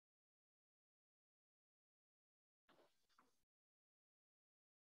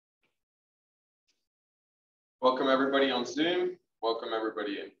Welcome everybody on Zoom. Welcome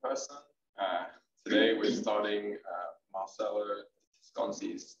everybody in person. Today we're starting Marcelo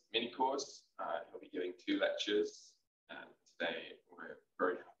Disconzi's mini course. He'll be giving 2 lectures, and today we're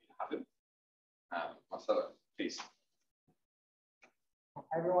very happy to have him. Marcelo, please.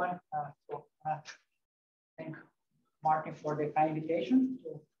 Hi everyone. Thank Martin for the kind invitation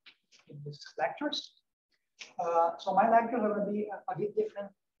to give these lectures. So my lectures are going to be a bit different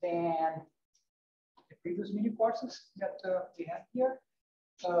than the previous mini courses that we had here.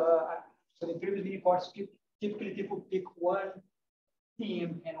 So the previous mini course, typically people pick one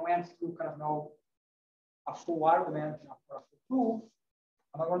theme and went through kind of know a full argument or a full proof.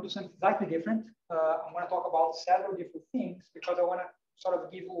 I'm going to do something slightly different. I'm going to talk about several different things because I want to sort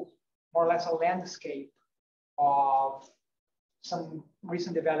of give you more or less a landscape of some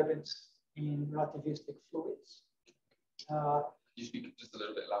recent developments in relativistic fluids. Could you speak just a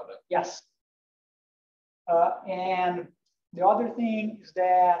little bit louder? Yes. And the other thing is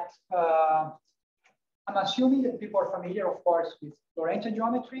that I'm assuming that people are familiar, of course, with Lorentzian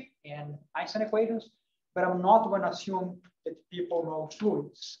geometry and Einstein equations, but I'm not going to assume that people know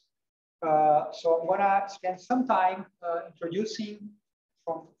fluids. So I'm going to spend some time introducing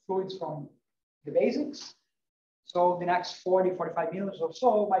fluids from the basics. So the next 40, 45 minutes or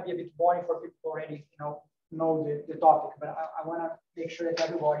so might be a bit boring for people who already know the topic, but I want to make sure that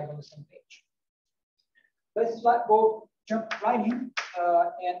everybody is on the same page. Let's go jump right in.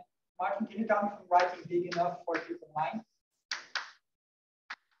 And Martin, can you tell me if I'm writing big enough for people online?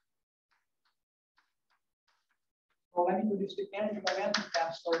 So let me introduce the energy momentum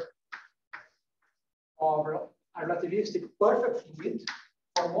tensor of a relativistic perfect fluid.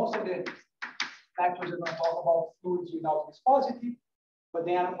 For most of the lectures, we're going to talk about fluids without viscosity, but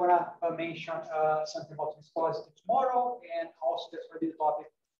then I'm going to mention something about viscosity tomorrow, and also that's going to be the topic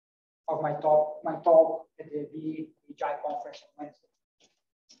of my talk at the VHI conference on Wednesday.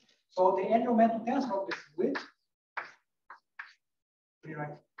 So the energy momentum tensor of the fluid, it's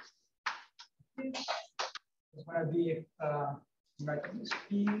going to be this P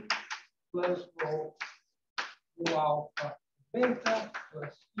plus rho alpha beta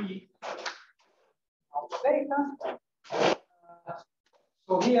plus P alpha beta.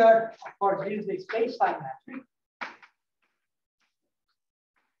 So here, of course, this is the space-time metric.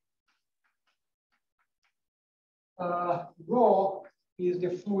 Rho is the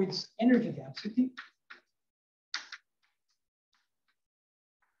fluid's energy density.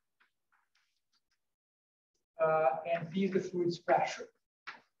 And P is the fluid's pressure.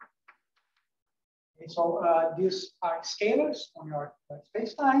 Okay, so these are scalars on your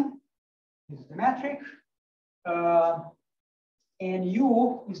space-time. This is the metric. And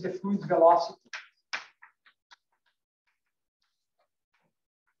U is the fluid's velocity.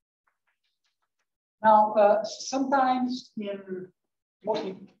 Now, sometimes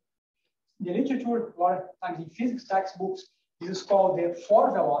mostly in the literature, a lot of times in physics textbooks, this is called the for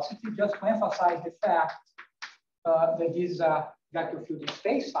velocity, just to emphasize the fact that this is a vector field in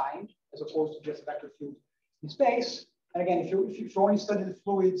space-time, as opposed to just a vector field in space. And again, if you only studied the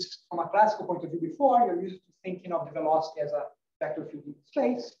fluids from a classical point of view before, you're used to thinking of the velocity as a vector field in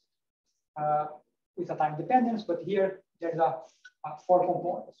space with a time dependence. But here, there's a 4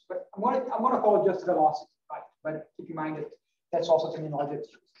 components. But I'm going to call it just velocity, right? But keep in mind that that's also terminology that's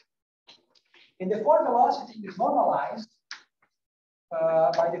used. And the for velocity is normalized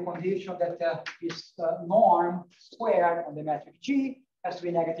by the condition that this norm squared on the metric G has to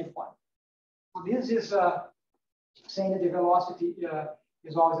be -1. So this is saying that the velocity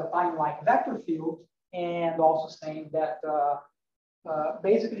is always a time-like vector field, and also saying that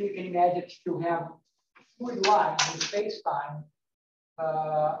basically you can imagine if you have fluid lines in space-time,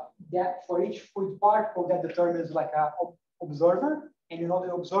 that for each fluid particle that determines like an observer, and you know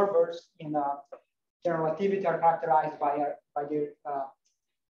the observers in general relativity are characterized by their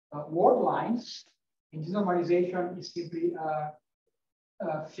word lines, and this normalization is simply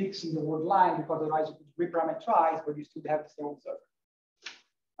fixing the word line, because otherwise you could reparameterize, but you still have the same observer,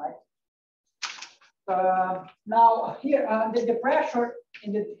 right? Now here, the pressure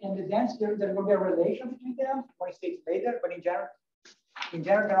and the density, there's going to be a relation between them. I'm going to say it later, but in general,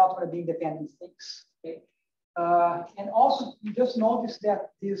 they're not going to be independent things. Okay? And also, you just notice that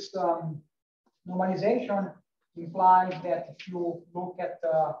this normalization implies that if you look at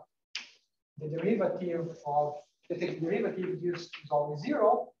the derivative of the derivative, this is always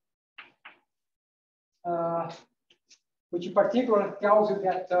 0, which in particular tells you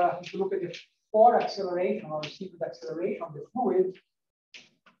that if you look at the forward acceleration or received acceleration of the fluid,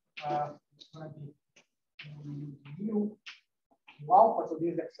 it's going to be mu alpha. So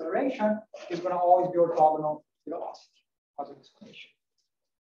this acceleration is going to always be orthogonal velocity because of this condition.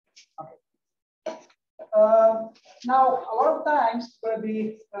 Okay. Now, a lot of times it's going to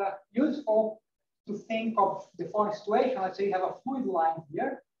be useful to think of the following situation. Let's say you have a fluid line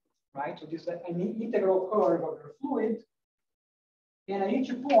here, right? So this is an integral curve of your fluid. And at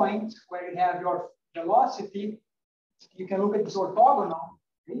each point where you have your velocity, you can look at this orthogonal,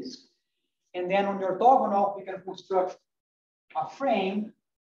 please. And then on the orthogonal, you can construct a frame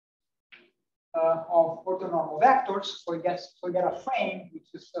of orthonormal vectors. So you get a frame which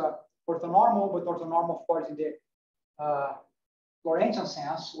is orthonormal, but orthonormal, of course, in the Lorentzian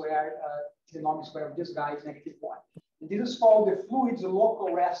sense, where the normal square of this guy is -1. And this is called the fluid's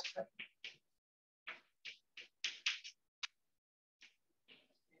local rest.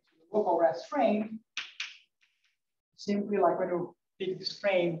 Local rest frame, simply like when you pick this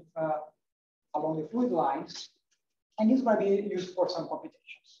frame along the fluid lines, and it's going to be used for some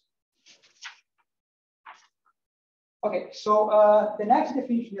computations. Okay, so the next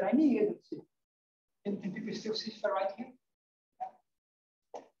definition that I need, let's see, can people still see it right here?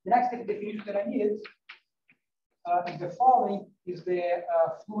 The next definition that I need is the following: is the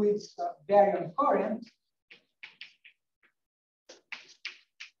fluid's baryon current.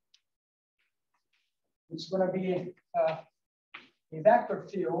 It's going to be a vector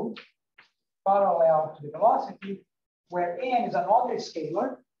field parallel to the velocity, where n is another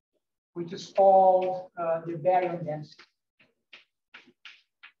scalar, which is called the baryon density.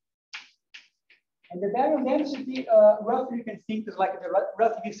 And the baryon density, roughly you can think is like the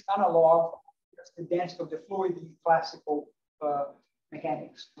relativistic analog, that's the density of the fluid in classical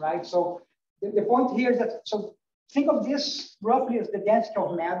mechanics, right? So the point here is that, so think of this roughly as the density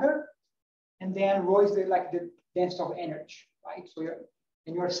of matter, and then rho is like the density of energy, right? So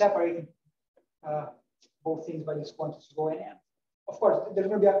you're separating both things by this quantity, rho and m. Of course, there's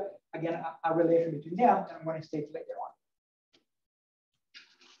going to be again a relation between them, and I'm going to state later on.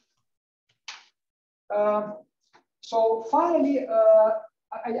 So finally,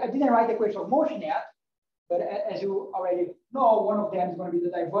 I didn't write the equation of motion yet, but as you already know, one of them is going to be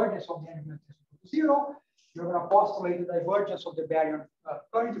the divergence of the energy equal to 0. You're going to postulate the divergence of the baryon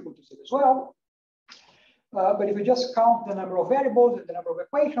current equal to 0 as well. But if you just count the number of variables and the number of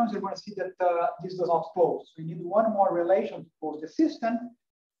equations, you're going to see that this does not close. So you need one more relation to close the system,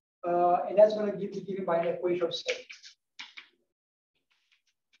 and that's going to be given by an equation of state.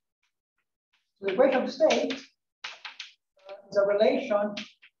 So the equation of state is a relation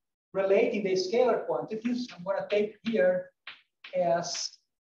relating the scalar quantities. I'm going to take here as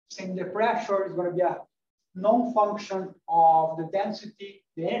saying the pressure is going to be a known function of the density,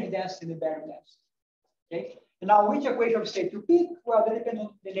 the energy density, and the baryon density. Okay. And now, which equation of state you pick? Well, they depend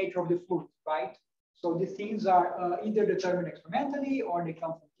on the nature of the fluid, right? So these things are either determined experimentally, or they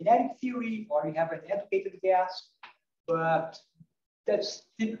come from kinetic theory, or you have an educated guess. But that's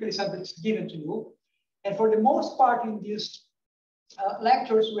typically something that's given to you. And for the most part, in these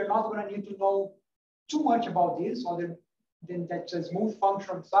lectures, we're not going to need to know too much about this, other than that a smooth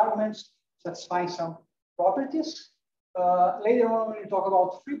function of arguments satisfying some properties. Later on, when we talk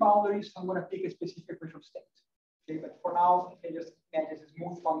about free boundaries, I'm going to pick a specific equation of state. Okay, but for now, you can just imagine a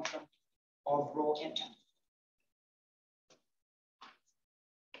smooth function of rho and n.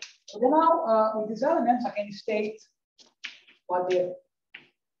 So then now, with these elements, I can state what the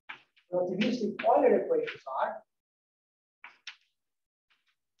relativistic Euler equations are.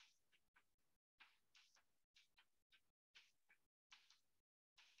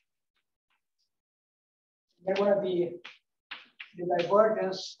 They're going to be the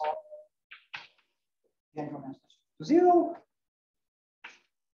divergence of the energy momentum to 0,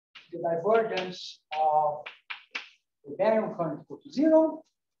 the divergence of the baryon current equal to 0,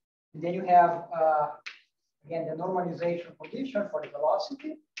 and then you have again the normalization condition for the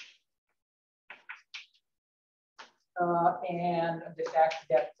velocity, and the fact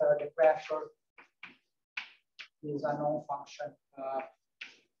that the pressure is a known function.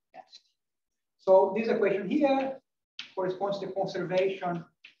 Yes. So this equation here corresponds to the conservation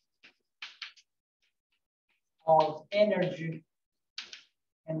of energy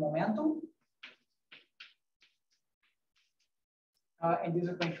and momentum. And this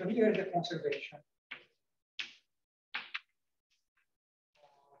equation here is the conservation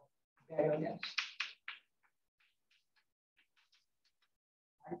of baryon density.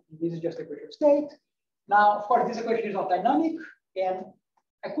 This is just the equation of state. Now, of course, this equation is not dynamic, and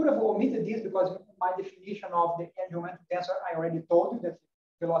I could have omitted this because my definition of the energy momentum tensor, I already told you that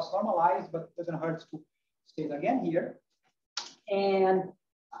velocity normalized, but it doesn't hurt to state again here. And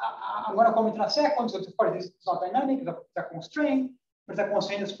I'm going to comment in a second. So, of course, this is not dynamic, it's a constraint. but the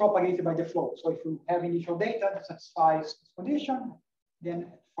constraint is propagated by the flow. So if you have initial data that satisfies this condition,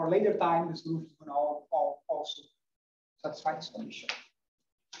 then for later time, the solution is going to also satisfy this condition.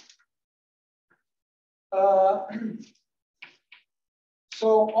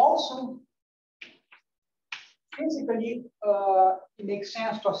 So also, physically, it makes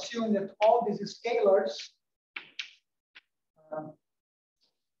sense to assume that all these scalars are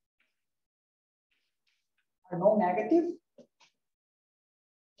non-negative.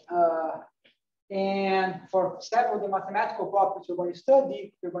 And for several of the mathematical properties we're going to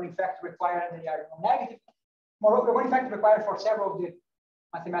study, we're going to in fact require they are non-negative. Moreover, we're going to in fact require for several of the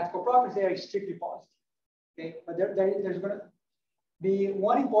mathematical properties they are strictly positive. Okay, but there's going to be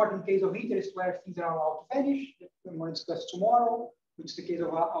one important case of interest where things are allowed to vanish that we're going to discuss tomorrow, which is the case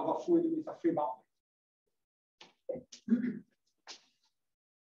of a fluid with a free boundary.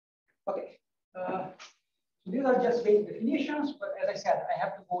 Okay. So these are just basic definitions, but as I said, I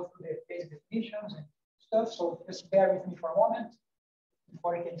have to go through the basic definitions and stuff. So just bear with me for a moment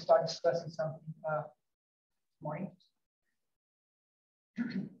before we can start discussing something more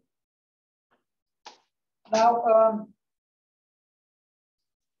interesting. Now,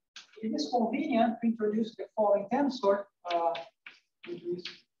 it is convenient to introduce the following tensor, which is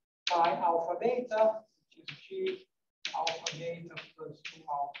phi alpha beta, which is G alpha beta plus 2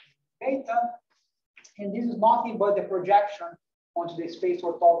 alpha beta. And this is nothing but the projection onto the space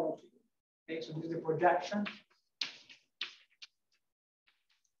orthogonal to you. Okay, so this is the projection onto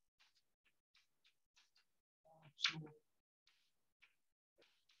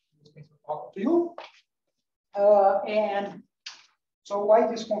the space orthogonal to you. And so why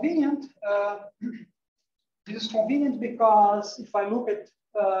is this convenient? This is convenient because if I look at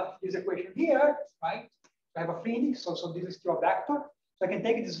this equation here, right, I have a free index, so this is still a vector. So I can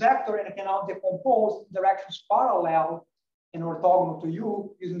take this vector and I can now decompose directions parallel and orthogonal to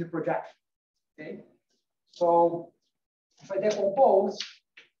you using the projection. Okay. So if I decompose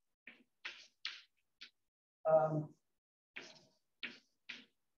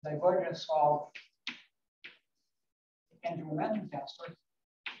divergence of anti-momentum tensors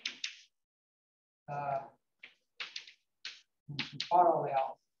into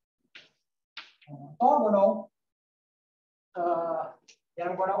parallel and orthogonal, then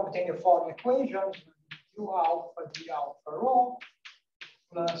I'm going to obtain the following equations: u alpha d alpha rho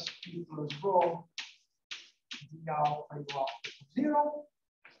plus p plus rho d alpha u alpha equals 0,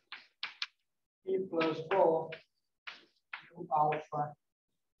 p plus rho u alpha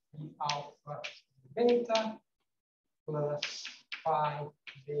d alpha beta plus phi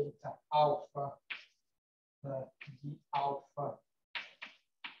beta alpha d alpha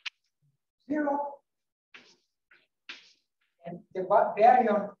 0. And the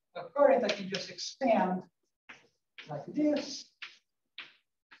baryon current I can just extend like this.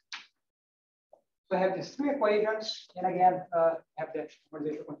 So I have these three equations, and again, have the normalization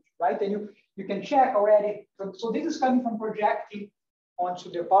condition, right? And you can check already. So this is coming from projecting onto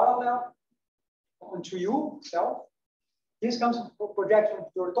the parallel, onto U itself. This comes from projection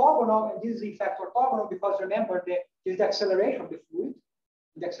to orthogonal, and this is in fact orthogonal because remember this is the acceleration of the fluid.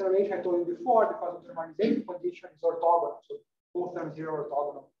 The acceleration I told you before, because of the normalization condition, is orthogonal. So both terms here are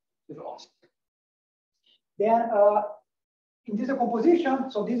orthogonal to velocity. Then in this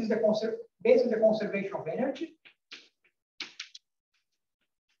decomposition, so this is the basically the conservation of energy.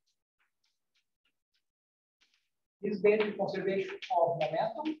 This is basically conservation of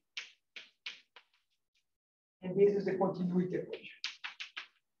momentum. And this is the continuity equation.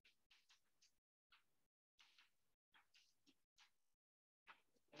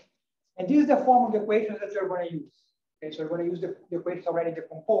 And this is the form of the equations that you're going to use. Okay, so we're going to use the equations already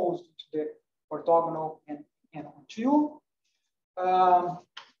decomposed to the orthogonal and onto you.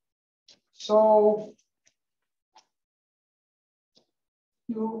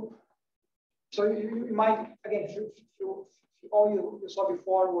 So you might, again, all you saw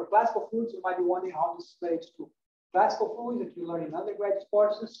before were classical fluids, you might be wondering how this relates to classical fluids that you learn in undergraduate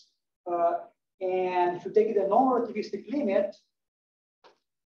courses. And if you take the non-relativistic limit,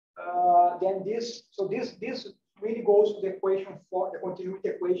 then this really goes to the equation for the continuity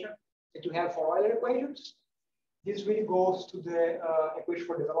equation that you have for Euler equations. This really goes to the equation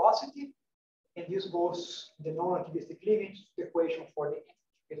for the velocity, and this goes to the non-relativistic limit to the equation for the energy.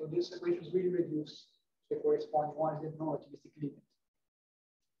 Okay, so this equation is really reduced to the corresponding one is the non-relativistic limit.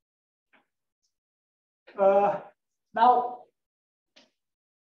 Now,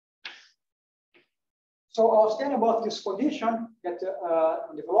 so I was telling about this condition that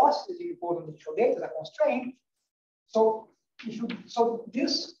the velocity is imposed on the initial data, the constraint. So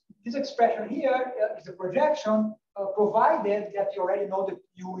this this expression here is a projection, provided that you already know that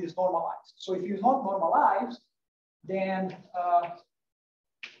U is normalized. So if U is not normalized, then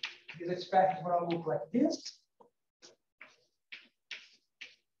this expression is going to look like this.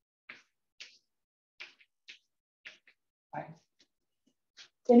 Right.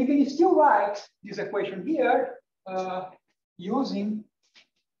 And you can still write this equation here using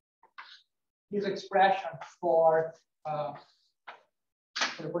this expression for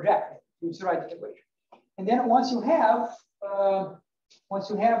the projection. You just write this equation, and then once you have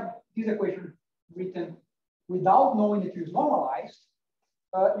this equation written without knowing that it is normalized,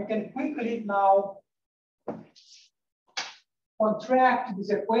 you can quickly now contract this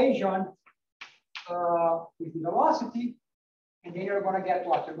equation with the velocity, and then you're going to get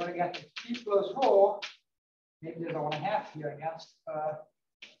what? You're going to get P plus rho. Maybe there's a 1/2 here, I guess.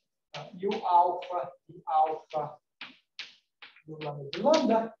 U alpha, D alpha, U lambda, D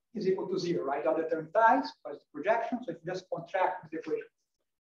lambda is equal to 0, right? Other term dies because the projection. So if you just contract the equation,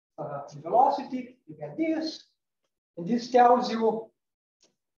 the velocity, you get this. And this tells you,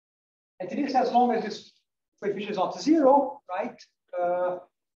 at least as long as this coefficient is not 0, right?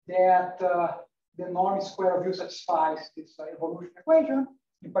 That the norm square of U satisfies this evolution equation.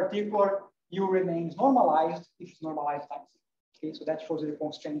 In particular, U remains normalized if it's normalized times 0. Okay, so that shows that the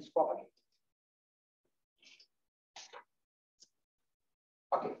constraint is propagated.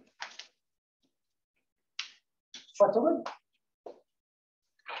 Okay. What's over?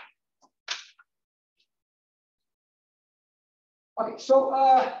 Okay, so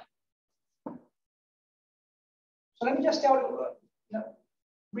let me just tell you,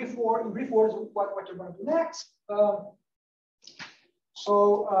 brief words what you're going to do next.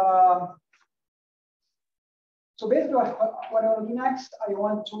 So basically, what I want to do next, I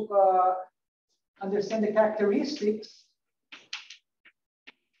want to understand the characteristics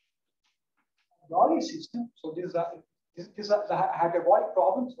of the Euler system. So this is a hyperbolic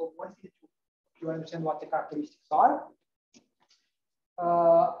problem. So one thing to understand what the characteristics are.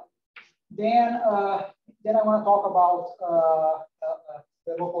 Then I want to talk about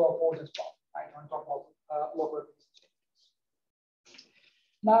the local opposite problem. Right? I want to talk about local resistance.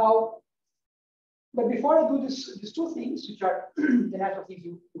 Now, but before I do these two things, which are the natural things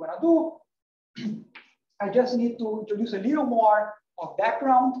you want to do, I just need to introduce a little more of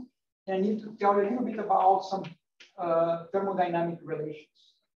background, and I need to tell you a little bit about some thermodynamic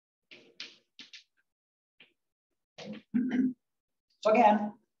relations. Okay. So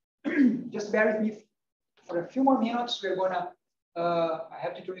again, just bear with me for a few more minutes. We're gonna, I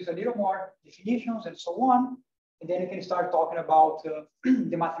have to introduce a little more definitions and so on, and then you can start talking about the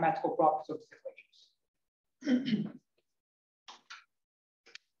mathematical properties of these equations.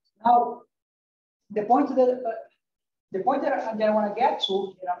 Now, the point that I want to get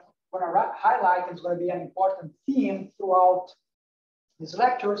to, and I'm going to highlight, and it's going to be an important theme throughout these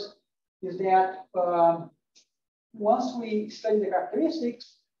lectures, is that once we study the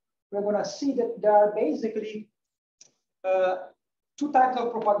characteristics, we're going to see that there are basically two types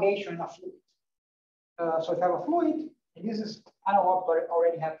of propagation in a fluid. So if I have a fluid, and this is analog, but I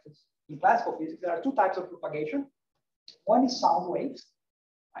already have this in classical physics, there are two types of propagation. One is sound waves,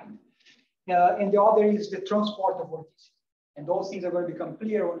 right? And the other is the transport of vorticity. And those things are going to become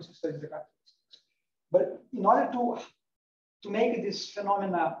clear once you study the characteristics. But in order to make this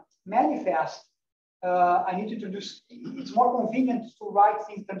phenomena manifest, I need to introduce, it's more convenient to write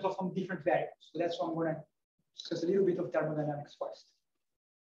things in terms of some different variables. So that's why I'm going to discuss a little bit of thermodynamics first.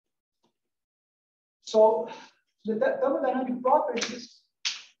 So the thermodynamic properties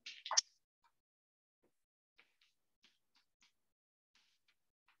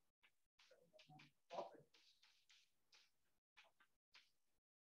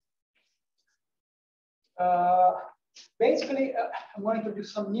basically, I'm going to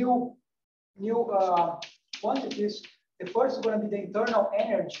introduce some new quantities. The first is going to be the internal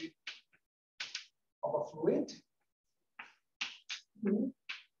energy of a fluid,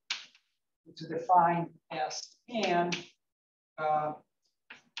 which is defined as N.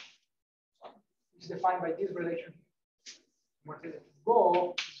 It's defined by this relation. Mortality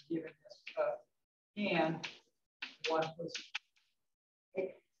rho is given as N 1 plus.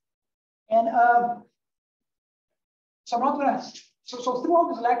 Okay. And so I'm not going to. So throughout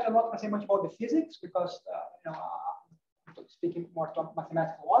this lecture, I'm not going to say much about the physics because I'm speaking more to a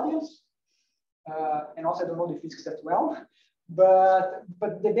mathematical audience, and also I don't know the physics that well. But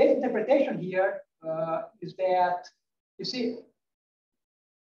the basic interpretation here is that you see.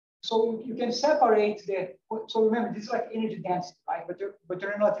 So you can separate the. So remember, this is like energy density, right? But you're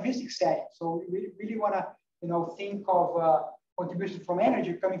in a relativistic setting. So we really want to think of contributions from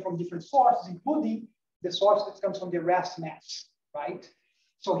energy coming from different sources, including the source that comes from the rest mass, right?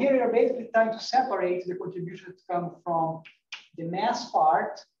 So here we are basically trying to separate the contributions that come from the mass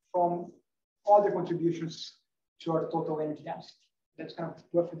part from other contributions to our total energy density. That's kind of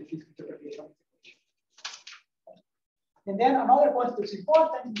roughly the physical interpretation of the equation. And then another point that's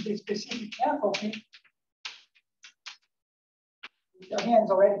important is the specific enthalpy, which again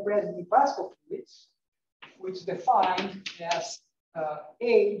is already present in classical fluids, which is defined as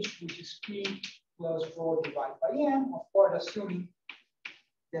H, which is P plus rho divided by N, of course, assuming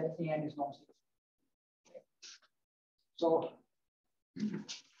that N is non-zero. Okay.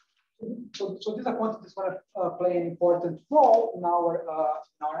 So these are quantities going to play an important role in our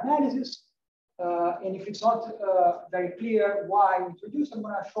analysis. And if it's not very clear why we introduce, I'm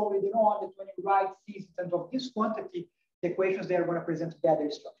going to show later on that when you write these in terms of this quantity, the equations they are going to present better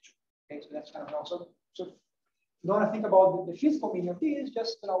structure. Okay, so that's kind of also. So if you don't want to think about the physical meaning of these,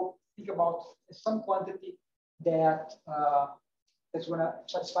 just think about some quantity that that's going to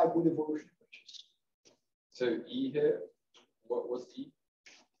satisfy good evolution equations. So E here, what was E?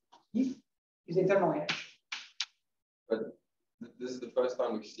 E is the internal energy. But this is the first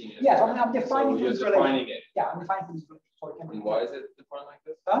time we've seen it. Yes, I'm defining so you're defining it. Yeah, I'm defining this relation. So and why is it defined like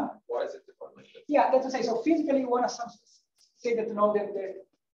this? Huh? Why is it defined like this? Yeah, that's to say. So physically, you want to say that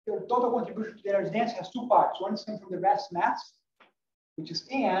your total contribution to the energy density has two parts. One is coming from the rest mass, which is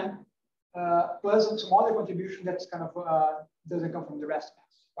N, plus some other contribution that's kind of doesn't come from the rest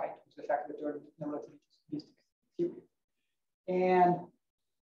mass, right? It's the fact that you're in a relativistic theory. And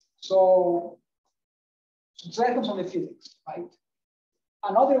so that comes from the physics, right?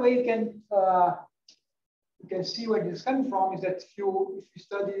 Another way you can see where this is coming from is that if you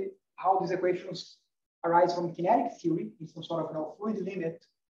study how these equations arise from kinetic theory in some sort of fluid limit,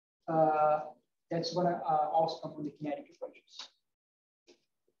 that's going to also come from the kinetic equations.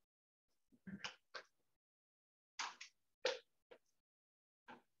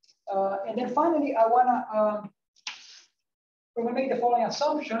 And then finally, we're going to make the following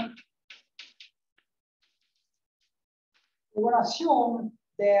assumption. We're going to assume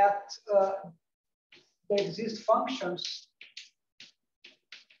that there exist functions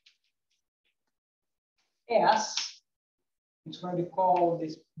S, it's going to be called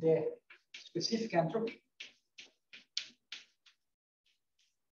the specific entropy.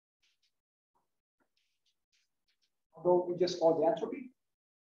 Although we just call the entropy.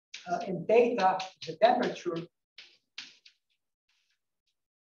 And theta is the temperature,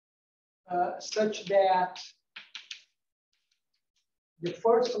 such that the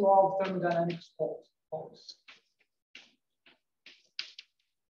first law of thermodynamics holds.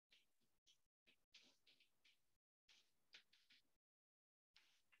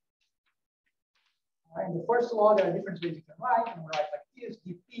 And the first law, there are different ways you can write. I'm going to write like this: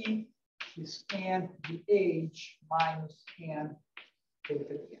 dP is N dH minus N theta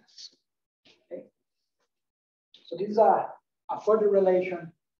ds. Okay. So this is a further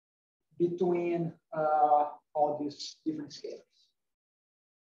relation between all these different scales.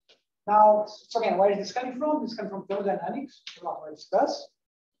 Now, so again, where is this coming from? This comes from thermodynamics, which we'll discuss.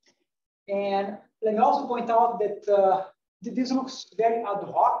 And let me also point out that this looks very ad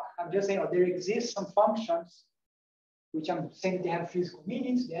hoc. I'm just saying there exist some functions which I'm saying they have physical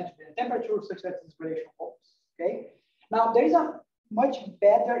meanings, the entropy and temperature, such that this relation holds. Okay. Now there is a much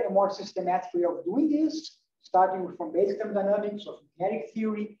better and more systematic way of doing this, starting from basic thermodynamics or from kinetic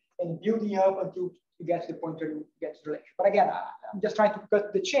theory and building up until you get to the point where you get to the relation. But again, I'm just trying to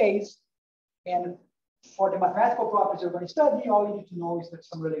cut the chase. And for the mathematical properties you're going to study, all you need to know is that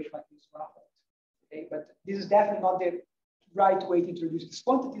some relation like this is going to hold. Okay, but this is definitely not the right way to introduce these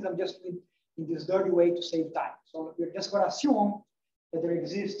quantities. I'm just in this dirty way to save time. So we're just going to assume that there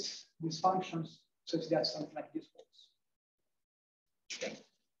exists these functions such that something like this holds. Okay.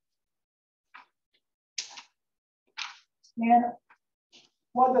 And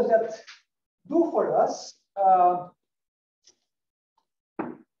what does that do for us?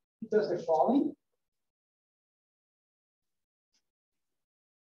 It does the following.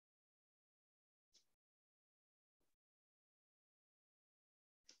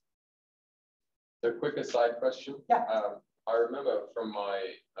 A quick aside question. Yeah. I remember from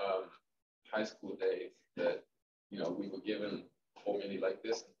my high school days that we were given formulae like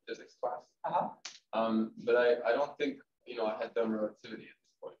this in physics class. But I don't think I had done relativity at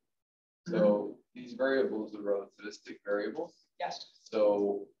this point. So these variables are relativistic variables. Yes.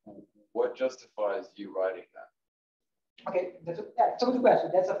 So what justifies you writing that? Okay, that's a good question.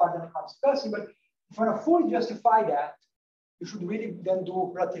 That's a part that I'm discussing. But if you want to fully justify that, you should really then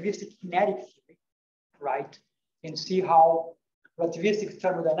do relativistic kinetic theory, right? And see how relativistic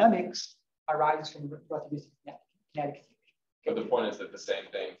thermodynamics arises from relativistic kinetic theory. But the point is that the same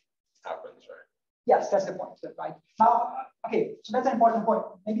thing happens, right? Yes, that's the point, right? Now, okay, so that's an important point.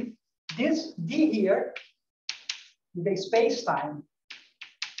 Maybe this D here is a space-time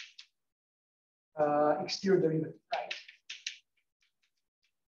exterior derivative, right?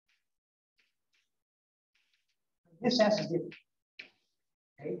 This sense is different.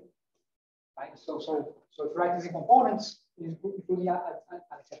 Okay, right? So if you write this in components, it's really a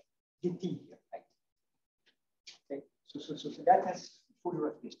dt here, right? Okay, so that has fully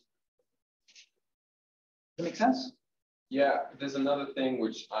relativistic. Does that make sense? Yeah, there's another thing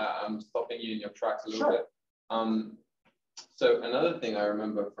which I'm stopping you in your tracks a little bit. So another thing I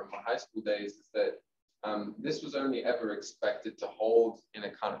remember from my high school days is that this was only ever expected to hold in a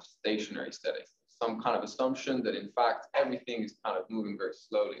kind of stationary setting. Some kind of assumption that in fact everything is kind of moving very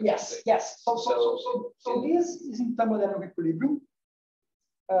slowly. Yes, yes. So this is in thermodynamic equilibrium,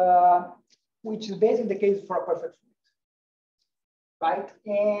 which is basically the case for a perfect fluid, right?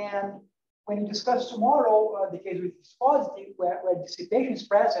 And when you discuss tomorrow the case with viscosity, where dissipation is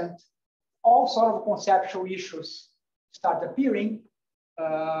present, all sort of conceptual issues start appearing,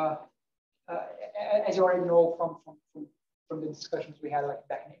 as you already know from the discussions we had like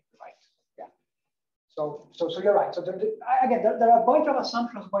back in April, right? Yeah. So you're right. So again, there are a bunch of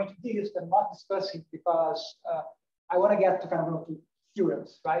assumptions going to this that I'm not discussing because I want to get to kind of to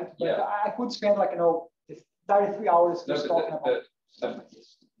theorems, right? But yeah. I could spend like 33 hours just talking about stuff like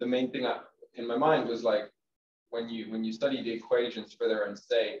this. The main thing in my mind was like when you study the equations for their own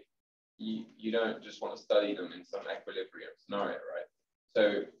sake, you don't just want to study them in some equilibrium scenario, right?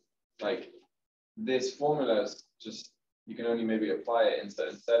 So like this formula is just, you can only maybe apply it in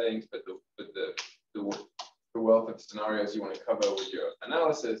certain settings, but the wealth of scenarios you want to cover with your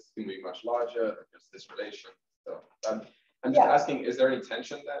analysis can be much larger than just this relation. So I'm just asking, is there any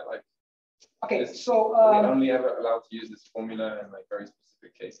tension there? Like, okay, so are we only ever allowed to use this formula in like very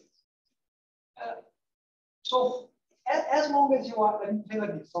specific cases? So as long as you are, let me say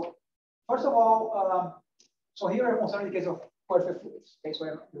like this. So first of all, so here I'm considering the case of perfect fluids. Okay, so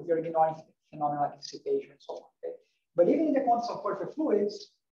you're ignoring phenomena like dissipation and so on. Okay? But even in the context of perfect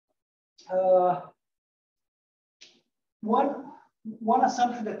fluids, one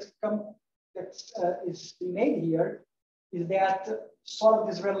assumption that is made here is that sort of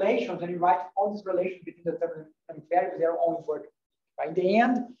these relations, and you write all these relations between the thermodynamic variables, they're all inverted. Right? In the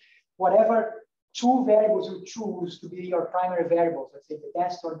end, whatever two variables you choose to be your primary variables, let's say the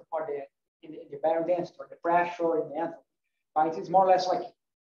density or the barrier density or the pressure or the enthalpy, right? It's more or less like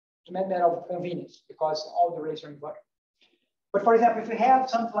a matter of convenience because all the relations are inverted. But for example, if you have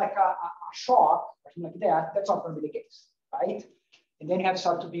something like a shock or something like that, that's not going to be the case, right? And then you have to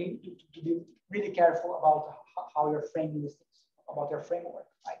start to be really careful about how you're framing these things, about your framework,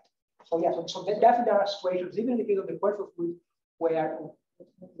 right? So yeah, so definitely there are situations, even in the case of the perfect fluid, where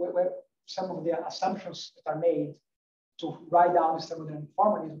some of the assumptions that are made to write down this thermodynamic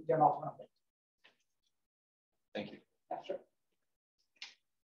formula, they're not going to hold. Thank you. Yeah, sure.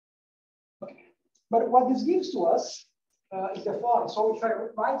 Okay. But what this gives to us is the following. So if I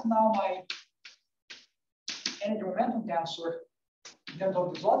write now my energy momentum tensor in terms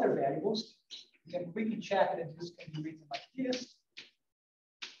of these other variables, you can quickly check that this can be written like this.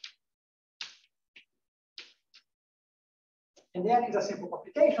 And then it's a simple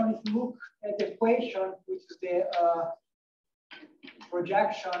computation. If you look at the equation, which is the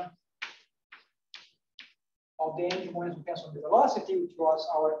projection of the energy momentum tensor on the velocity, which was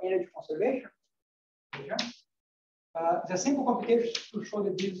our energy conservation equation. The simple computation to show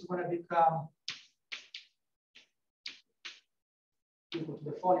that this is going to become equal to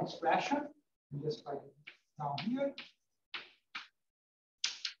the following expression. Just write it down here.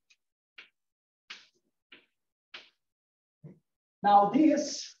 Now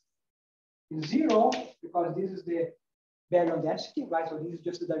this is 0 because this is the baryon density, right? So this is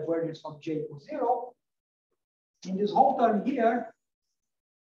just the divergence of J equals 0. In this whole term here,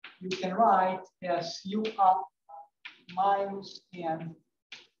 you can write as U up minus n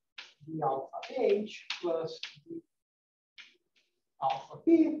d alpha h plus d alpha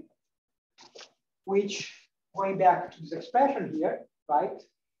p, which going back to this expression here, right?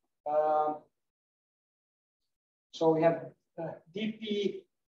 So we have dp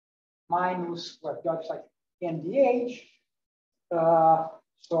minus what got like ndh.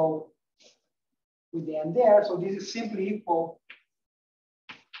 So with the n there, so this is simply equal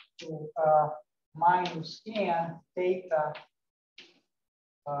to minus n theta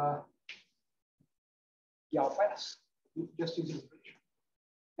the alpha s. Just use this equation.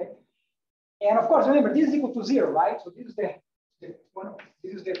 Okay? And of course, remember this is equal to 0, right? So this is the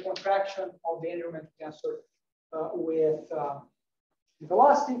this is the contraction of the energy tensor with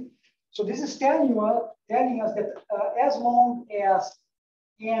velocity. So this is telling us that as long as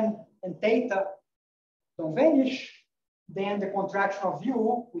n and theta don't vanish, then the contraction of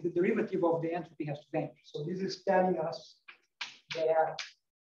u with the derivative of the entropy has to vanish. So this is telling us that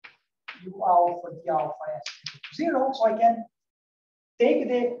u alpha d alpha s equal to 0. So I can take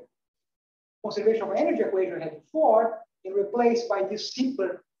the conservation of energy equation I had before and replace by this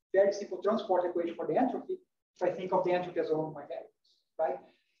simpler, very simple transport equation for the entropy. If I think of the entropy as one of my variables, right?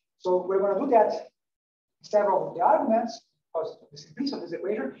 So we're going to do that in several of the arguments because of the simplicity of this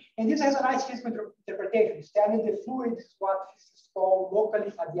equation. And this has a nice physical interpretation. It's telling the fluid is what physicists call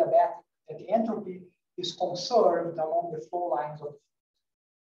locally adiabatic, that the entropy is conserved along the flow lines of the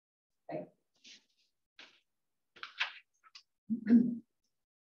fluid. Okay.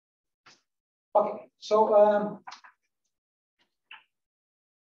 Okay, so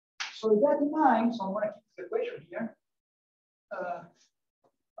with that in mind, so I'm going to keep this equation here.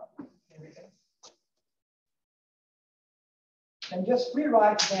 And just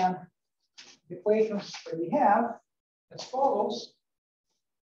rewrite then the equations that we have as follows.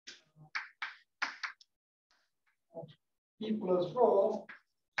 P plus rho,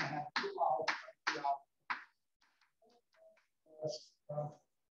 I have 2 alpha, 3 alpha, plus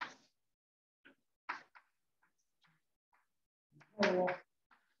rho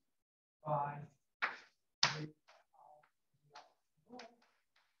by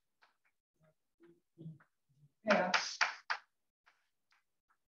yes.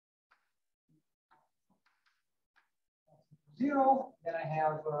 Zero, then I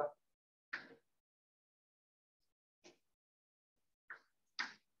have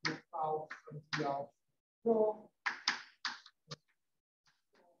alpha d alpha rho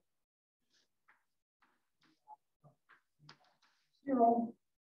zero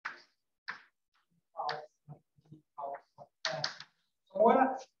alpha d alpha s. So I'm going to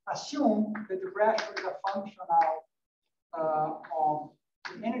assume that the pressure is a function of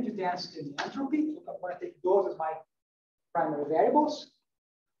the energy density and the entropy. So I'm going to take those as my primary variables.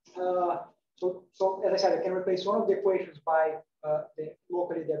 So as I said, I can replace one of the equations by the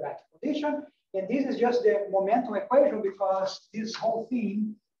locally adiabatic condition. And this is just the momentum equation because this whole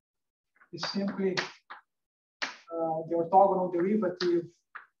thing is simply the orthogonal derivative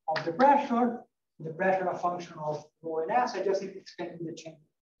of the pressure a function of rho and s. I just expanded the chain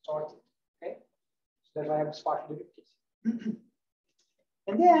sorted. Okay, so that's why I have this partial derivative.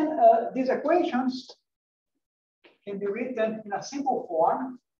 And then these equations can be written in a simple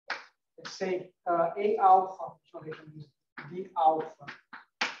form. Let's say A alpha, so D alpha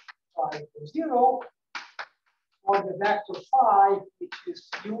phi equals 0, or the vector phi, which is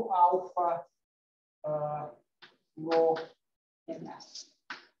U alpha rho and S.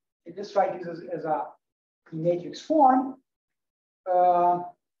 And just write this as a matrix form,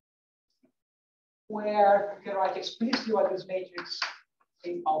 where you can write explicitly what this matrix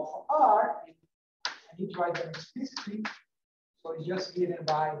A alpha R. I need to write them explicitly. So it's just given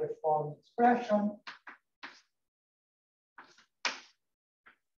by the following expression.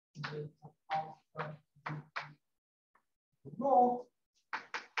 Alpha rho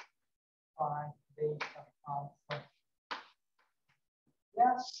by beta alpha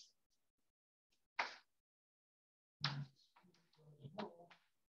yes.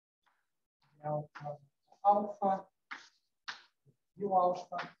 Delta alpha U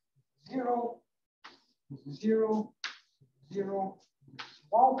alpha 0 0 0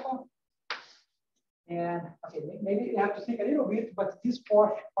 alpha. And okay, maybe you have to think a little bit, but this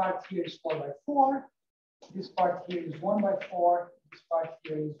part here is 4 by 4. This part here is 1 by 4. This part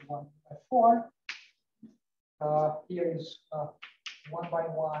here is 1 by 4. Here is 1 by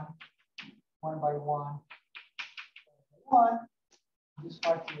 1, 1 by 1, 1. This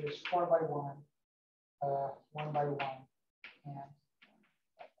part here is 4 by 1, 1 by 1, and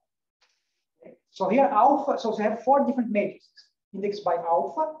okay. So here alpha, so we have 4 different matrices indexed by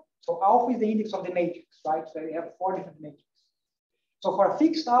alpha. So alpha is the index of the matrix, right? So we have 4 different matrices. So for a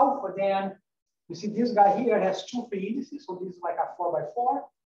fixed alpha, then you see this guy here has 2 free indices. So this is like a 4 by 4,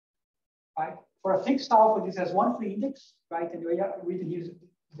 right? For a fixed alpha, this has 1 free index, right? And we are reading here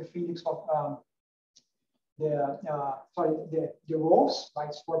the free index of the rows, right?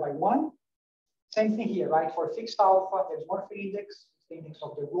 It's 4 by 1. Same thing here, right? For fixed alpha, there's 1 free index, the index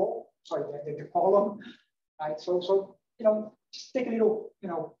of the row, sorry, the column, right? So you know, just take a little, you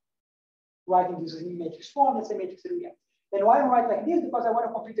know, writing this in matrix form. Let's say matrix that we have. Then why I write like this? Because I want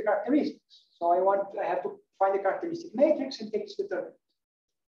to complete the characteristics. So I have to find the characteristic matrix and take its determinant.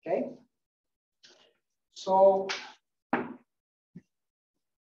 Okay. So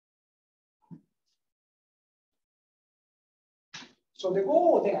So the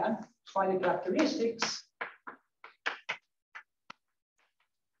goal then to find the characteristics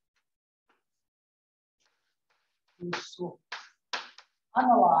is to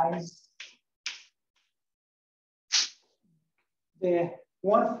analyze the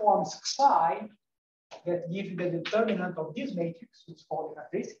one form psi that gives the determinant of this matrix, which is called the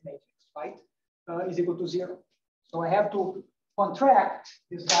characteristic matrix, right, is equal to 0. So I have to contract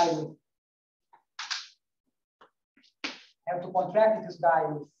this guy with,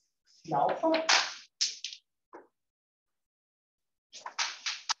 C alpha. I'm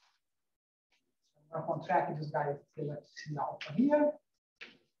going to contract this guy with C alpha here,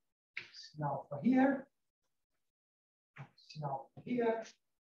 C alpha here, C alpha here,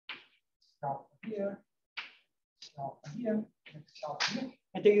 C alpha here, C alpha here, C alpha here,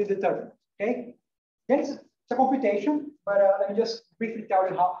 and take the determinant. Okay, then it's a computation, but let me just briefly tell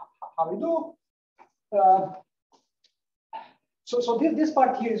you how we do. So this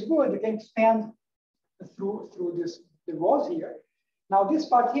part here is good. You can expand through the rows here. Now this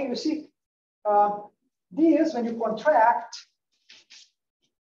part here, you see, this when you contract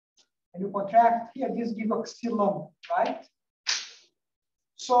here, this gives a xilum, right?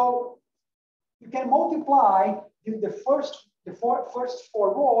 So you can multiply the first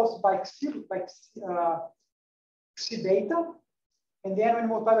four rows by xi beta, and then when you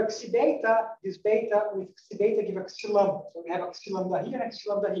multiply by xi beta, this beta with xi beta give a xilum. So we have a xilum here and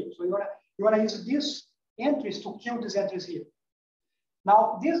xilum here. So you wanna use these entries to kill these entries here.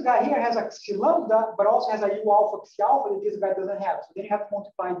 Now this guy here has a xi lambda, but also has a u alpha xi alpha that this guy doesn't have. So then you have to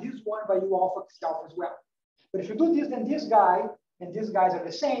multiply this one by u alpha xi alpha as well. But if you do this, then this guy and these guys are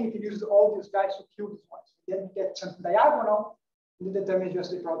the same. You can use all these guys to kill these ones. Then you get something diagonal, and then determine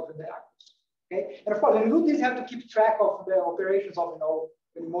just the product of the diagonals. Okay, and of course, when you do this, you have to keep track of the operations of,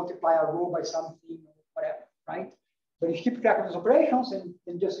 when you multiply a row by something, or whatever, right? But if you keep track of those operations and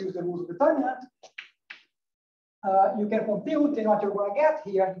just use the rules of determinant, you can compute, and what you're going to get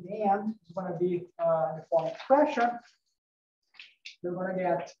here in the end is going to be the form expression. You're going to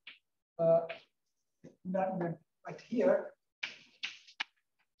get right here.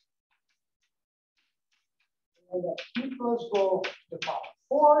 P plus rho to the power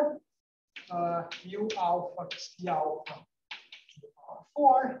 4, u alpha c alpha to the power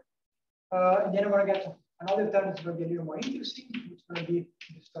 4. And then we're going to get another term that's going to be a little more interesting. It's going to be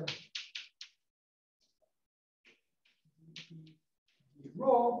this term.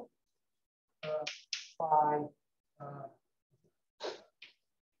 Rho phi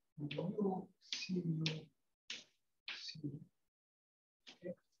mu c mu c.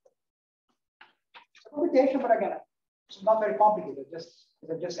 Okay. It's a computation, but again, it's not very complicated. Just as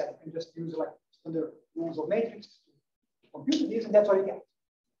I just said, you can just use like standard rules of matrix to compute this, and that's what you get.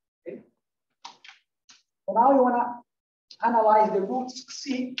 Okay. So now you want to analyze the roots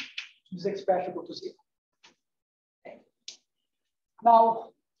c to this expression equal to 0.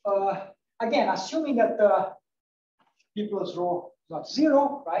 Now, again, assuming that P plus rho is not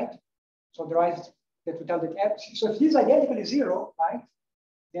 0, right? So there is that we tell that F. So if this is identically 0, right?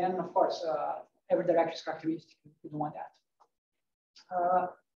 Then of course every direction is characteristic. We don't want that.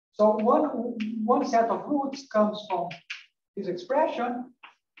 So one set of roots comes from this expression.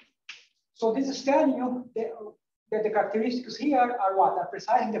 So this is telling you that the characteristics here are what? Are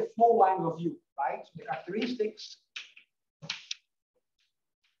precisely the flow lines of U, right? So the characteristics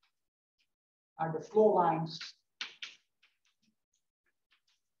are the flow lines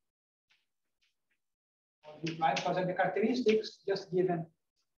of U, right? Because of the characteristics just given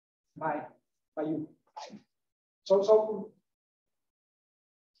by U. Right? So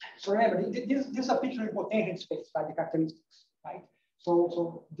remember, this is a picture in potential space by the characteristics, right?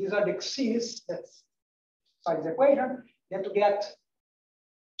 So these are the x's that's inside this equation. Then to get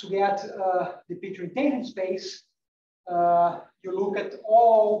the picture in tangent space, you look at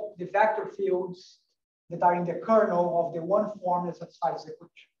all the vector fields that are in the kernel of the one form that satisfies the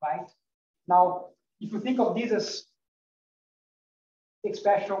equation, right? Now, if you think of this as the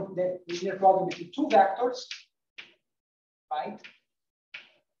expression that the linear problem between two vectors, right?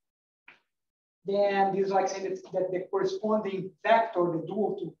 Then this is like saying that the corresponding vector, the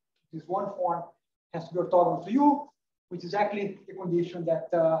dual to this one form, has to be orthogonal to U, which is exactly the condition that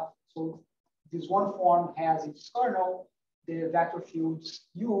so this one form has its kernel the vector fields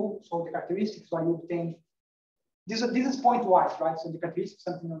U, so the characteristics are you obtain. This is pointwise, right? So the characteristics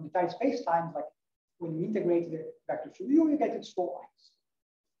something on the entire space-time, like when you integrate the vector field U, you get its flow lines.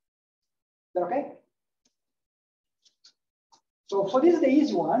 Is that okay? So this is the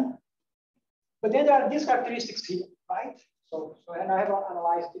easy one, but then there are these characteristics here, right? So and I have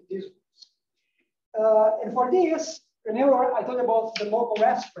analyzed this. And for this, remember I told about the local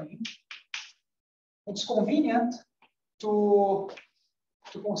rest frame. It's convenient to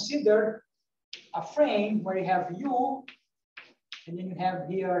consider a frame where you have U, and then you have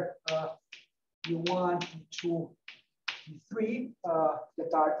here U1, U2, U3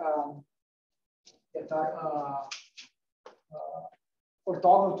 that are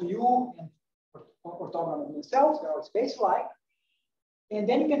orthogonal to U and orthogonal to themselves. They are space-like. And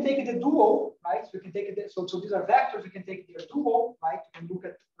then you can take the dual, right? So you can take it. So these are vectors. You can take their dual, right? You can look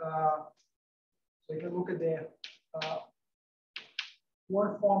at. So you can look at the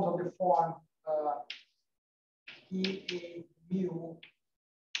word forms of the form E A mu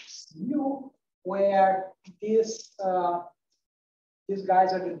C mu, where these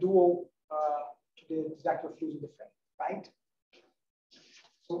guys are the dual to the vector fields in the frame, right?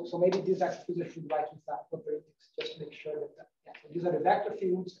 So maybe these vector fields I should write with that just to make sure that yeah, so these are the vector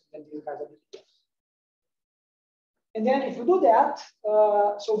fields, and these guys are the fields. And then if you do that,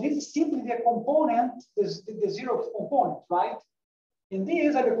 so this is simply the component, the zeroth component, right? And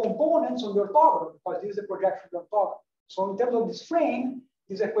these are the components of the orthogonal, because this is the projection of the orthogonal. So in terms of this frame,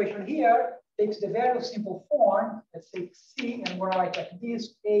 this equation here takes the very simple form, let's say C, and we're going to write like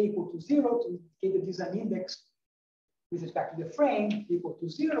this, A equal to 0 to indicate that this is an index with respect to the frame equal to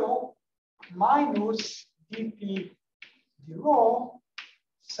 0 minus dp d rho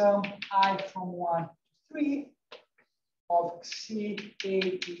sum I from 1 to 3 of C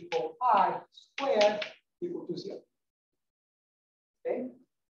A equal I squared equal to 0. Okay.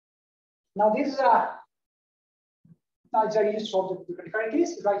 Now this is a now it's very useful to the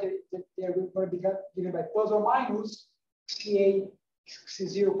characteristics, right? They're going to be given by plus or minus C0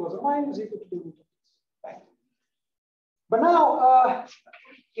 plus or minus equal to the root of this, right? But now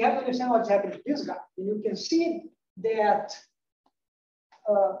you have to understand what's happening to this guy. And you can see that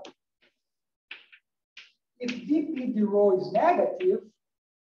if dp d rho is negative,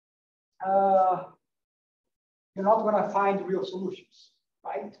 you're not going to find real solutions,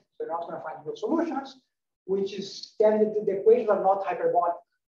 right? So you're not going to find real solutions, which is telling that the equations are not hyperbolic.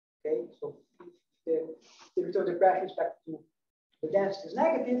 Okay, so if the return of the pressure with respect to the density is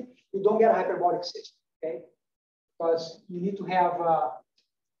negative, you don't get a hyperbolic system. Okay, because you need to have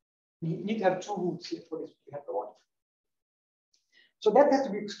two roots here for this to be hyperbolic. So that has to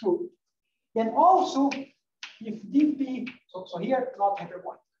be excluded. And also, if dp, so here not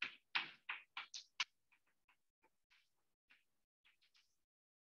hyperbolic.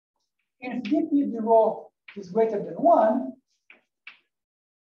 If dp d rho is greater than 1,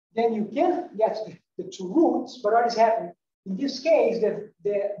 then you can get the two roots. But what is happening in this case?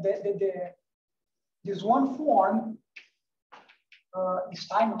 This one form is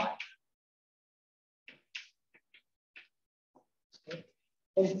time-like. Okay.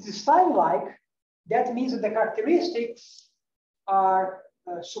 And if it is time-like, that means that the characteristics are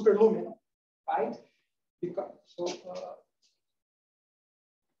superluminal, right? Because so.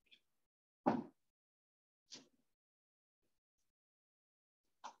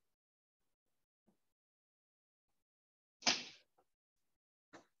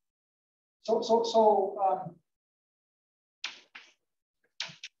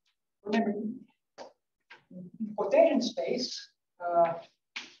 Remember, in quotation space, so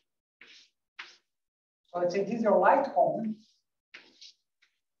let's say this is your light cone.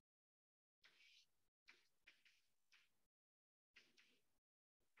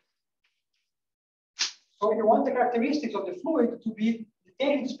 So you want the characteristics of the fluid to be the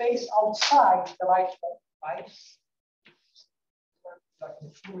tangent space outside the light cone, right? Like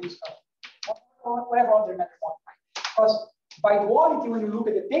the fluid stuff. Whatever other method you want, because by duality, when you look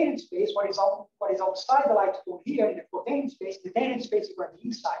at the tangent space, what is outside the light cone here in the cotangent space is going to be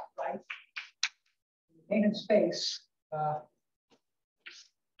inside, right? The tangent space.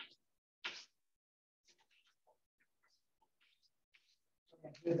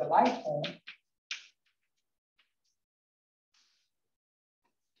 Here's the light cone.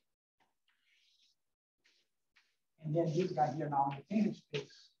 And then this guy here now in the tangent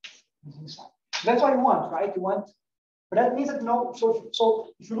space is inside. That's what you want, right? You want, but that means that no.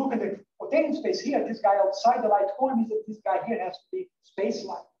 So if you look at the cotangent space here, this guy outside the light cone means that this guy here has to be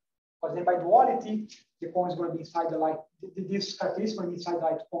space-like. Because then by duality, the cone is going to be inside the light. This characteristic is going to be inside the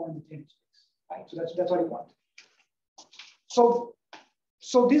light cone in the tangent space, right? So that's what you want. So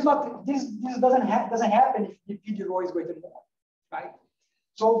this doesn't happen if dp d rho is greater than 1, right?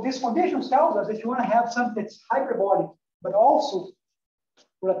 So this condition tells us if you want to have something that's hyperbolic but also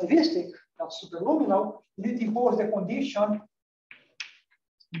relativistic, not superluminal, you need to impose the condition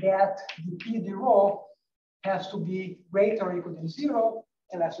that dp d rho has to be greater or equal than 0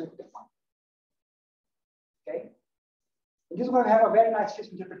 and less or equal than 1. Okay. This is going to have a very nice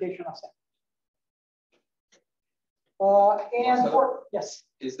physical interpretation of that. And for, yes.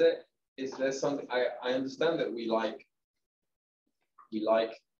 Is there something I understand that we like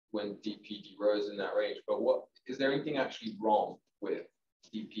when dp d rho is in that range, but what is there anything actually wrong with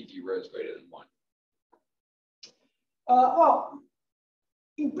dp d rho is greater than 1? Well,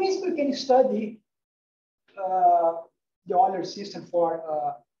 in principle, you can study the Euler system for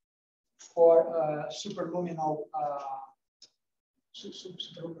superluminal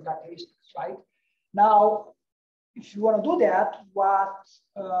superluminal characteristics, right? Now, if you want to do that, what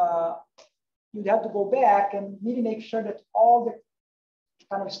you'd have to go back and really make sure that all the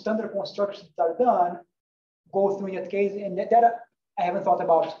kind of standard constructions that are done go through in that case, and that I haven't thought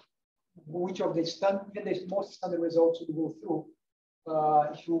about which of the most standard results would go through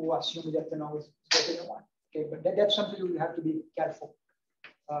if you assume that the null is greater than 1. Okay, but that's something you have to be careful.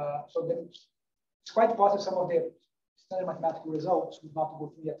 So it's quite possible some of the standard mathematical results would not go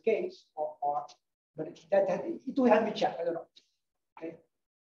through that case, but it will have to be checked. I don't know. Okay,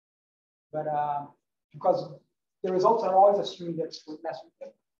 but because the results are always assuming that's massive.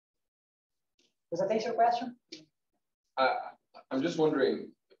 Does that answer your question? I'm just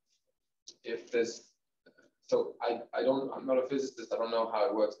wondering if there's, so I'm not a physicist. I don't know how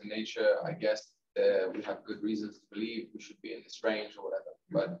it works in nature. I guess we have good reasons to believe we should be in this range or whatever.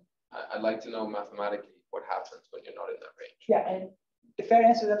 But I'd like to know mathematically what happens when you're not in that range. Yeah, and the fair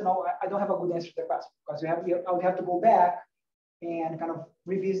answer is that no, I don't have a good answer to the question because I would have to go back and kind of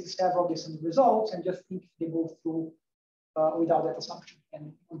revisit several different results and just think if they go through without that assumption.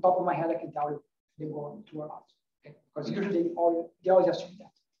 And on top of my head, I can tell you if they go through or not. Okay? Because usually they always assume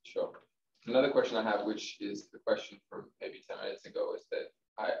that. Sure. Another question I have, which is the question from maybe 10 minutes ago, is that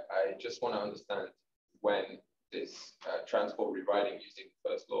I just want to understand when this transport rewriting using the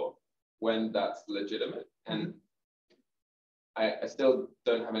first law, when that's legitimate. And I still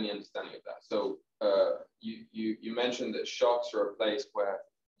don't have any understanding of that. So you mentioned that shocks are a place where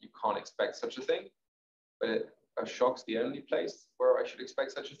you can't expect such a thing, but are shocks the only place where I should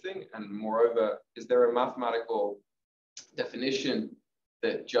expect such a thing? And moreover, is there a mathematical definition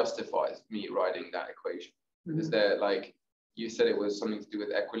that justifies me writing that equation? Is there, like, you said it was something to do with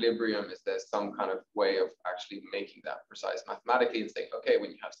equilibrium. Is there some kind of way of actually making that precise mathematically and saying, okay,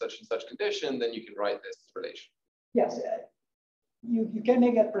 when you have such and such condition, then you can write this relation? Yes, you can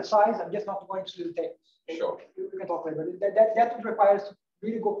make that precise. I'm just not going to the details. Sure. We can talk later. That would require us to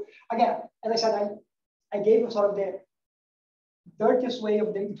really go, again, as I said, I gave you sort of the dirtiest way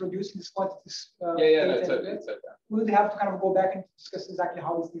of introducing these quantities. It's okay. We would have to kind of go back and discuss exactly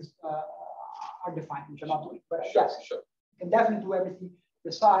how these things are defined, which I'm not doing. But sure, yes, sure. You can definitely do everything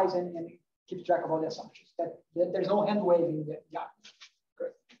precise and keep track of all the assumptions. That there's no hand waving there. Yeah.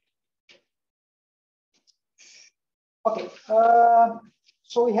 Great. Okay.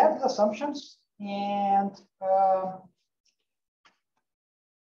 So we have the assumptions, and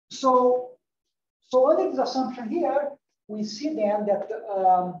so under this assumption here, we see then that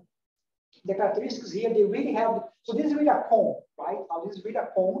the characteristics here, they really have, so this is really a cone, right? Now this is really a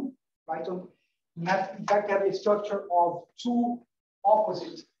cone, right? So you have, in fact, have a structure of two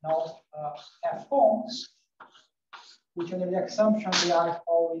opposite F cones, which under the assumption they are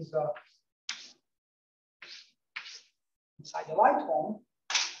always inside the light cone.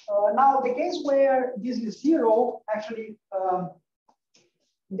 Now the case where this is 0, actually,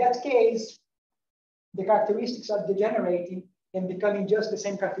 in that case, the characteristics are degenerating and becoming just the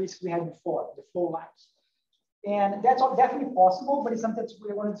same characteristics we had before, the flow lines. And that's definitely possible, but it's something that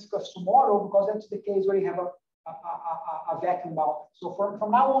we're going to discuss tomorrow because that's the case where you have a vacuum boundary. So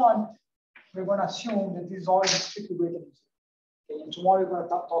from now on, we're going to assume that this is always strictly greater than 0. Okay, and tomorrow we're going to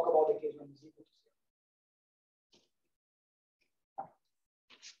talk about the case when it's equal to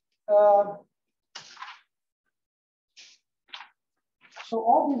 0. So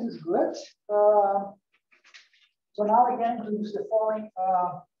all this is good. So now I can introduce the following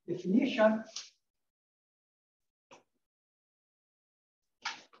definition.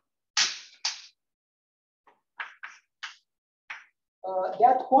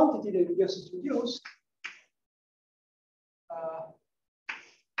 That quantity that we just introduced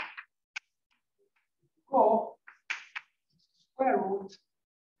square root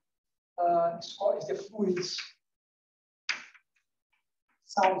is the fluid's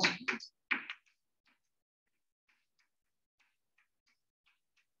sound speed.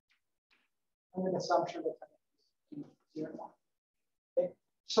 Under the assumption that 0 and 1. Okay.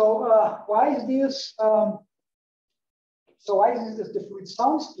 So why is this? So why is this the fluid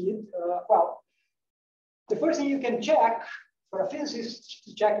sound speed? Well, the first thing you can check for a physicist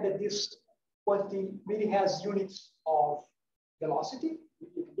to check that this quantity really has units of velocity. You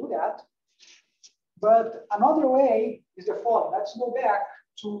can do that. But another way is the following. Let's go back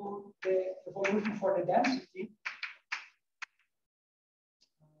to the evolution for the density.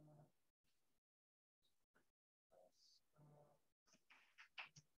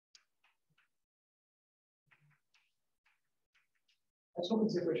 Let's look at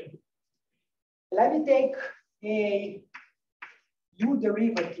this equation. Let me take a u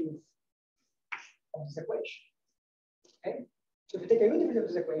derivative of this equation. Okay, so if you take a u derivative of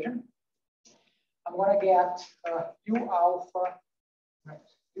this equation, I'm going to get u alpha, right?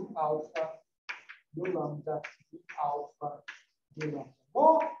 U alpha, u lambda, u alpha, u lambda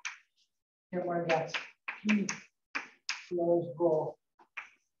rho. Here we're going to get p close rho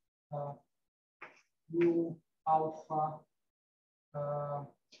u alpha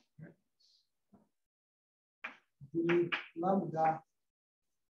d lambda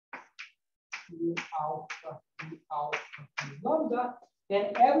u alpha d lambda, and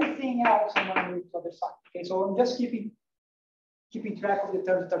everything else I'm going to move to the other side. Okay, so I'm just keeping track of the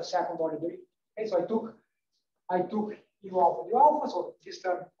third second order derivative. Okay, so I took u alpha, so this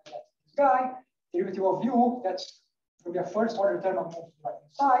term, and that's this guy, derivative of u, that's going to be a first order term, I'll move to the right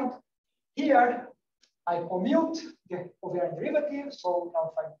hand side. Here, I commute the covariant derivative, so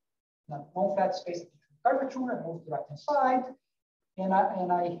now if I non-flat space curvature, I move to the right hand side, and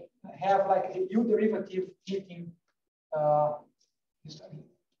I have like the u derivative hitting this term here.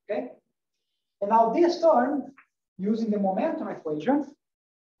 Okay, and now this term, using the momentum equation,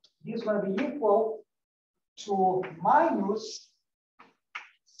 this is going to be equal to minus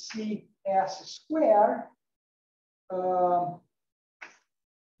cs squared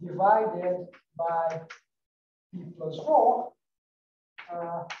divided by p plus rho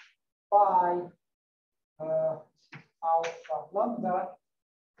by alpha lambda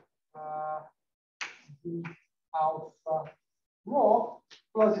d alpha rho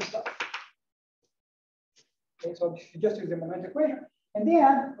plus this stuff. Okay, so you just use the momentum equation. And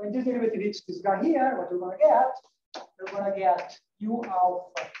then when this derivative hits this guy here, what we're going to get u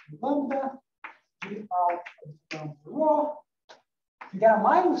alpha lambda d alpha rho. You get a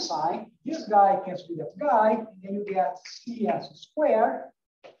minus sign. This guy cancels with that guy, and then you get cs squared.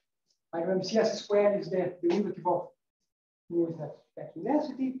 I remember cs squared is the derivative of u with respect to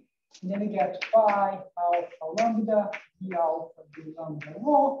density. And then you get pi alpha lambda d alpha d lambda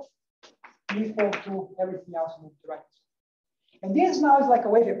rho equal to everything else moved to the right. And this now is like a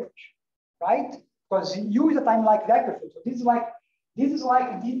wave equation, right? Because u is a time-like vector field. So this is like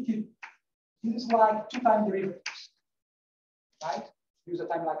two-time derivatives, right? Use a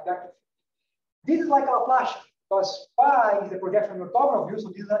time-like vector field. This is like a Laplacian, because pi is the projection of orthogonal view, so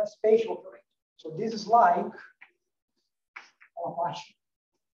this is a spatial operator. So this is like a Laplacian.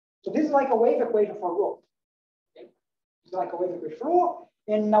 So this is like a wave equation for rho. Okay? It's like a wave equation for rho.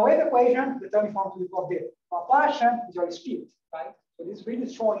 And in a wave equation, the term form of the Laplacian is your speed, right? So this is really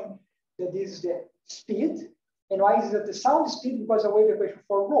showing that this is the speed. And why is it the sound speed? Because a wave equation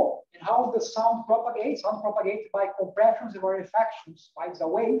for rho. And how the sound propagates? Sound propagates by compressions and rarefactions, right? It's a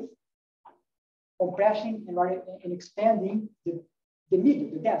wave compressing and expanding the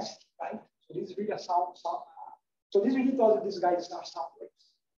medium, the density, right? So this is really a sound. So this really tells that this guy is not sound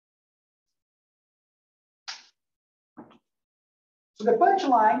waves. So the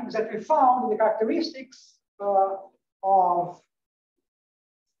punchline is that we found the characteristics of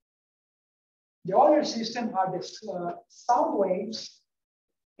the Euler system are the sound waves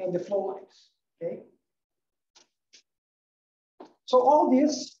and the flow lines. Okay. So all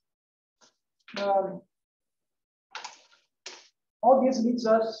this leads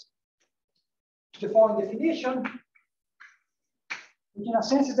us to the following definition, which in a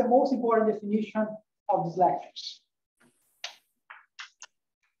sense is the most important definition of these lectures.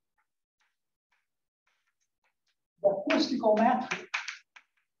 The acoustical metric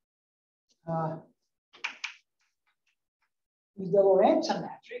is the Lorentzian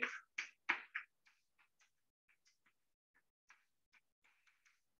metric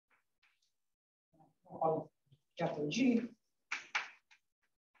capital G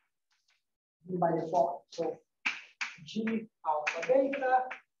by default. So G alpha beta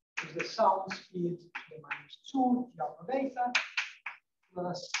is the sound speed to the -2 G alpha beta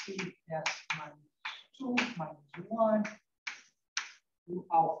plus CS -2 -1 to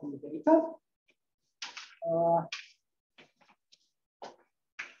alpha beta.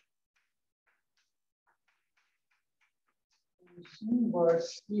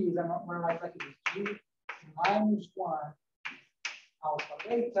 Inverse is, I'm going to write like this, G -1 alpha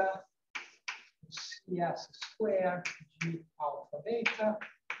beta CS squared G alpha beta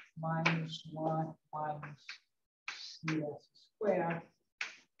 -1 minus CS square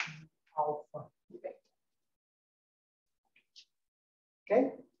alpha beta.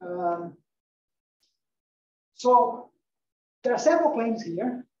 Okay. So there are several claims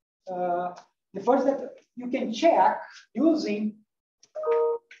here. The first that you can check using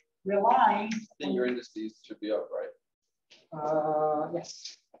relying. I think your indices should be up, right?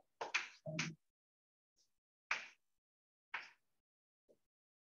 Yes.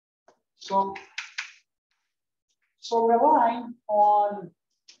 So relying on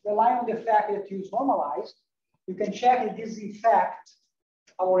the fact that you use normalized, you can check if this is in fact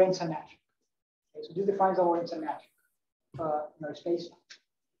a Lorentz symmetric. Okay, so this defines a Lorentz symmetric in our space.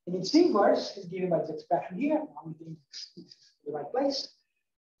 And its inverse is given by this expression here. I'm thinking it's the right place.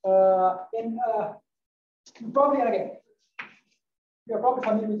 Probably, again, you're probably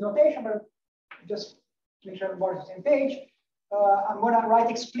familiar with notation, but just to make sure everybody's on the same page. I'm going to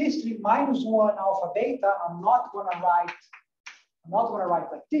write explicitly -1 alpha beta. I'm not going to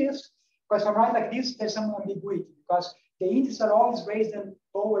write like this, because if I write like this, there's some ambiguity, because the integers are always raised and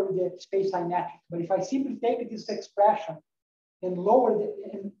lower with the space-time metric. But if I simply take this expression and lower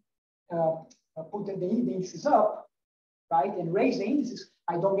put the indices up, right, and raise the indices,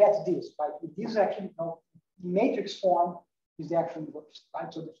 I don't get this, right? This is actually, in matrix form is the actual inverse,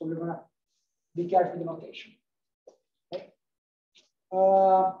 right? So we're going to be careful with the notation. Okay.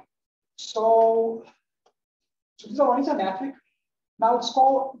 So this is a Lorentz metric. Now it's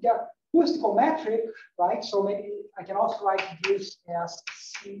called the acoustical metric, right? So maybe I can also write this as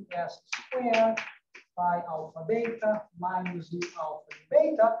CS squared by alpha beta minus the alpha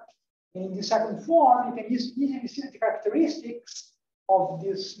beta. And in the second form, you can easily see the characteristics of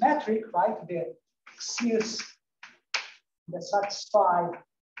this metric, right? The Cs that satisfy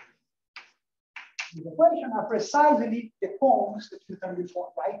the equation are precisely the cones that we done before,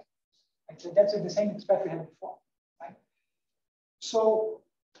 right? So that's the same expression we had before, right? So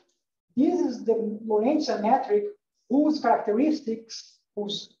this is the Lorentz metric whose characteristics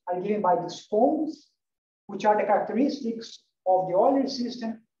are given by these cones, which are the characteristics of the Euler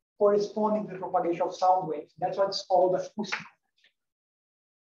system corresponding to the propagation of sound waves. That's what's called acoustical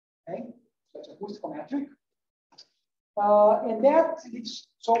metric. Okay, so it's acoustical metric. And that is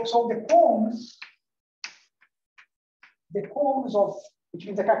so the cones of, which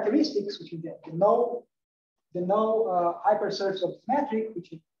means the characteristics, which is the null hypersurface of this metric, which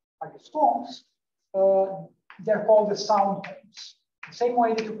are these cones, they're called the sound cones. The same way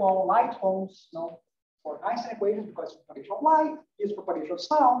that you call light cones, for Einstein equations, because propagation of light is propagation of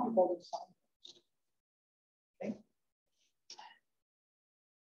sound, we call them sound cones. Okay.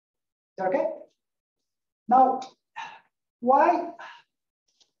 Is that okay? Now, why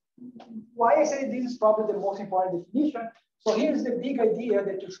I say this is probably the most important definition. So here's the big idea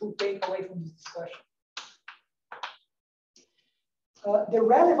that you should take away from this discussion. The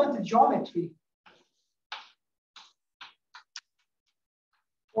relevant geometry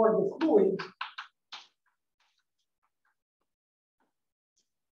for the fluid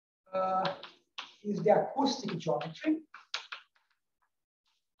is the acoustic geometry.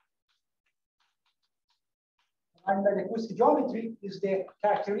 And the acoustic geometry is the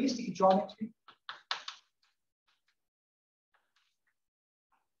characteristic geometry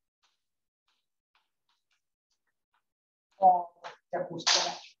of the acoustic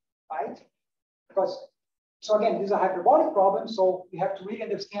geometry, right? Because, so again, this is a hyperbolic problem, so we have to really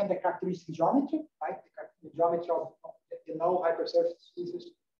understand the characteristic geometry, right? The geometry of the null hypersurface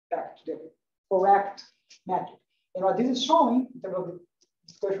is back to the correct metric. And what this is showing, in terms of the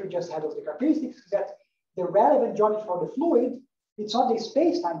discussion we just had of the characteristics, is that the relevant geometry for the fluid, it's not the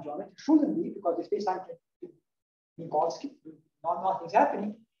space-time geometry, it shouldn't be, because the space-time Minkowski, nothing's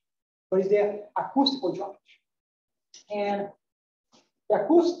happening, but it's the acoustical geometry. And the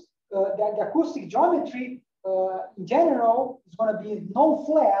acoustic geometry, in general, is going to be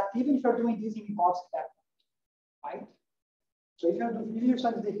non-flat, even if you're doing this in Minkowski background, right? So if you're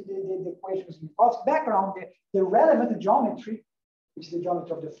studying the equations in Minkowski background, the relevant geometry, which is the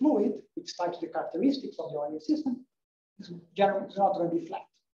geometry of the fluid, which types the characteristics of the Euler system, is generally not going to be flat.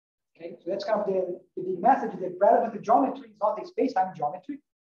 Okay, so that's kind of the big message. The relevant geometry is not the space-time geometry;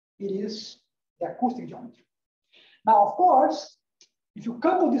 it is the acoustic geometry. Now, of course, if you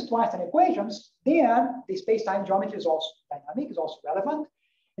couple these two Einstein equations, then the space-time geometry is also dynamic, is also relevant.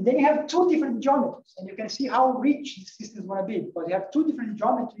 And then you have two different geometries, and you can see how rich the system is going to be, because you have two different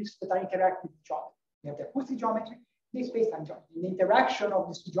geometries that are interacting with each other. You have the acoustic geometry, the space-time geometry. And the interaction of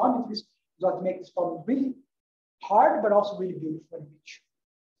these two geometries is what makes this problem really hard, but also really beautiful and rich.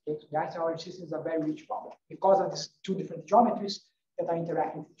 Okay, so the Einstein system is a very rich problem because of these two different geometries that are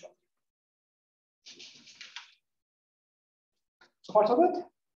interacting with each other. So far, so good?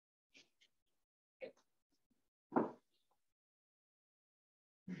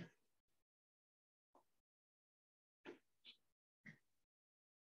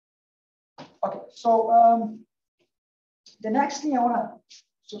 Okay, so the next thing I want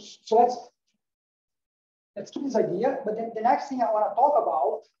to, so let's keep this idea, but then the next thing I want to talk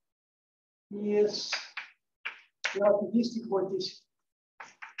about is relativistic vorticity.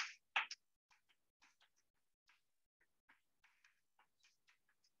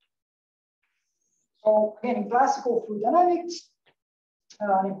 So again, in classical fluid dynamics,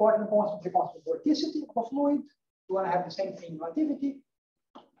 an important concept is the concept of vorticity of a fluid. You want to have the same thing in relativity.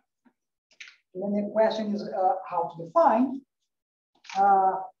 And then the question is how to define.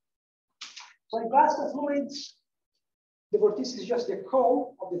 So in classical fluids, the vorticity is just the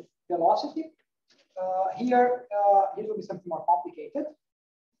curl of the velocity. Here, it will be something more complicated.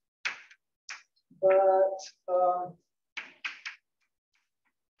 But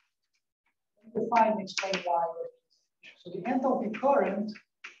let me define and explain why. So the enthalpy current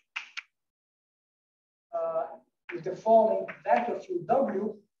is the following vector field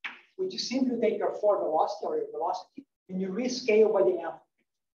W, which you simply take your forward velocity or your velocity, and you rescale by the enthalpy.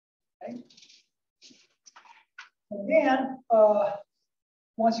 Okay? And then,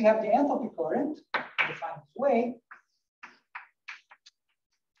 once you have the enthalpy current, defined this way,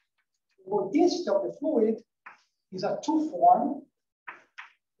 the vorticity of the fluid is a two-form,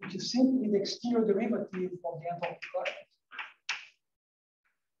 which is simply the exterior derivative of the enthalpy current.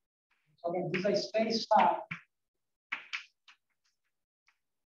 So again, this is a space-time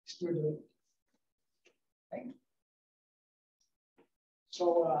exterior derivative. Okay? So,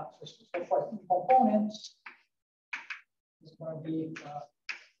 for components, it's going to be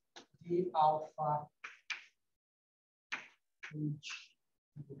d alpha h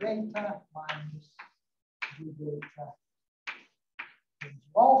beta minus d beta h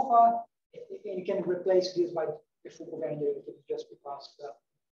alpha. And you can replace this by the full covariant derivative just because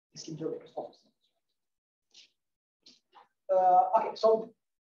it's literally constant. Okay, so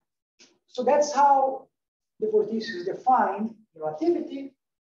that's how the vorticity is defined in relativity.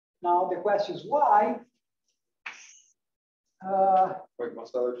 Now the question is why. Wait,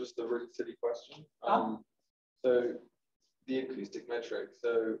 Marcelo, just a really silly question. So the acoustic metric.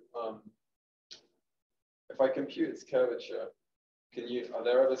 So if I compute its curvature, are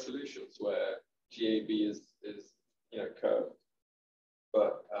there other solutions where GAB is curved,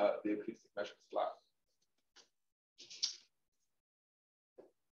 but the acoustic metric is flat?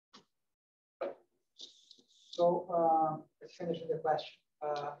 So let's finish with the question.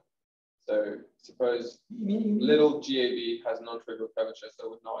 So suppose little GAB has non-trivial curvature, so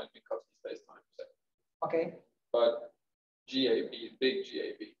with no Minkowski spacetime. So. Okay. But GAB, big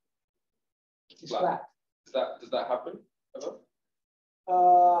GAB, is flat. Does that happen ever?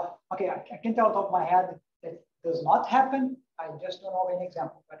 Okay, I can tell off the top of my head that does not happen. I just don't know any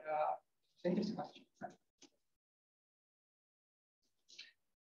example, but it's an interesting question.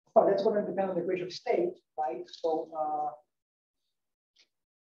 Well, that's going to depend on the equation of state, right? So,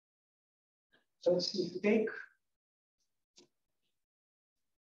 so let's see, if you take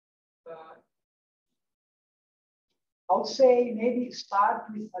I would say maybe start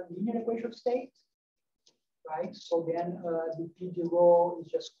with a linear equation of state, right? So then the P d rho is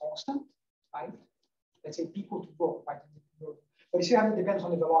just constant, right? Let's say P equal to rho, right? But you see how it depends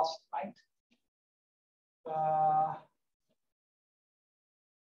on the velocity, right?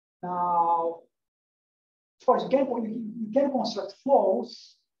 Now, of course, you can construct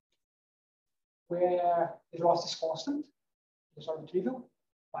flows where the velocity is constant, it's sort of trivial,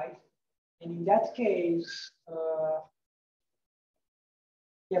 right? And in that case,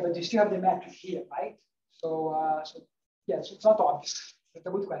 yeah, but you still have the metric here, right? So, yes, it's not obvious. It's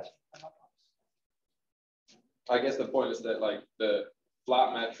a good question. Not obvious. I guess the point is that like the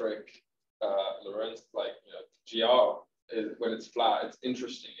flat metric, Lorentz, like GR is when it's flat, it's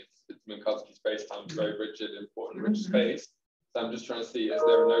interesting. It's Minkowski space-time, it's very rigid, important, rich space. So I'm just trying to see, is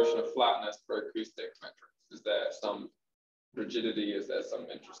there a notion of flatness for acoustic metrics? Is there some rigidity? Is there some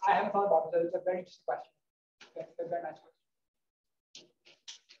interest? I haven't thought about it. It's a very interesting question. It's a very nice question.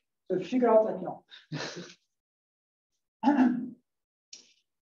 So if you figure out, let me know.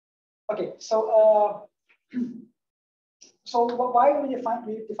 Okay, so why we define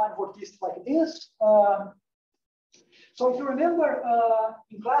vorticity like this? So if you remember,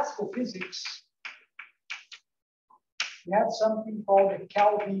 in classical physics, we had something called the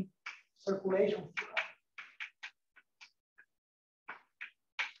Kelvin circulation theorem,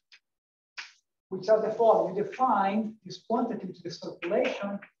 which are the following. We define this quantity to the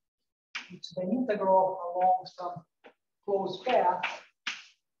circulation, it's the integral along some closed path,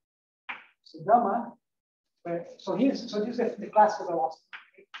 so gamma, so this is the classical velocity.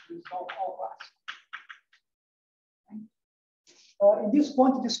 Okay? This is all classical. In this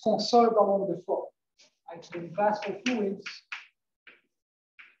quantity is conserved along the flow. Right? So in classical fluids,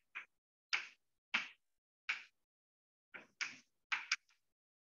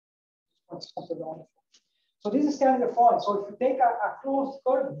 it's conserved along the flow. So this is telling the following. So if you take a closed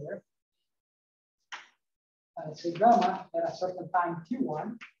curve here, let's say gamma at a certain time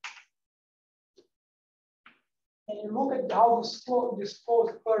t1, and you look at how this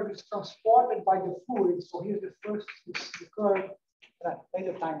closed curve is transported by the fluid. So here's the first the curve at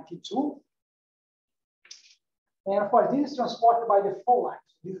later time t2. And of course, this is transported by the flow line.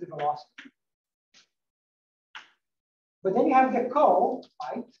 So this is the velocity. But then you have the curve,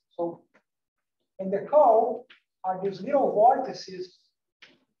 right? So in the curve are these little vortices,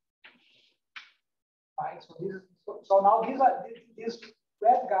 right? So now these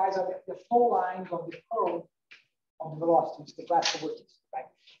red guys are the flow lines of the curve of the velocity, the classical vortices, right?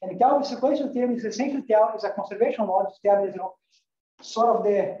 And the Kelvin circulation theorem is essentially is a conservation law to tell you, sort of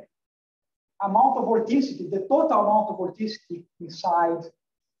the amount of vorticity, the total amount of vorticity inside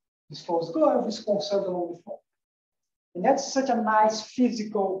this closed curve is conserved along the flow. And that's such a nice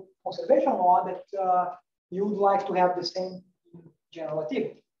physical conservation law that you would like to have the same in general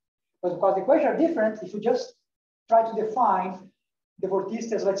relativity. But because the equations are different, if you just try to define the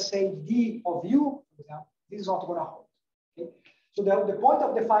vorticity as, let's say, d of u, for example, this is not going to hold. Okay? So the point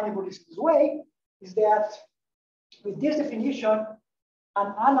of defining vorticity this way is that with this definition,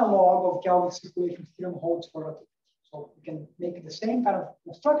 an analog of Kelvin circulation theorem holds for relativity. So you can make the same kind of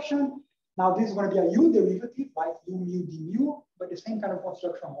construction. Now this is going to be a u derivative, right? U mu d mu, but the same kind of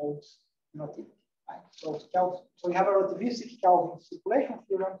construction holds in relativity. Right? So you have a relativistic Kelvin circulation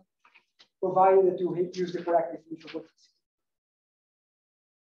theorem, provided that you use the correct definition of vorticity.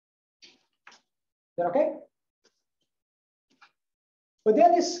 Is that okay? But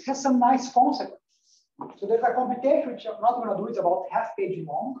then this has some nice consequences. So there's a computation, which I'm not going to do, it's about half page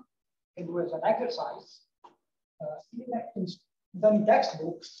long, and do as an exercise. Done in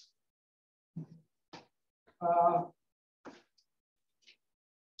textbooks.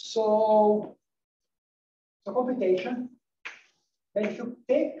 So computation. Then if you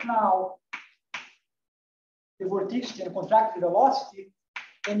take now the vorticity and contract the velocity,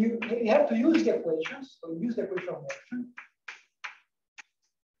 and you have to use the equations. So you use the equation of motion.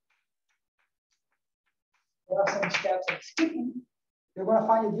 There are some steps of skipping. You're going to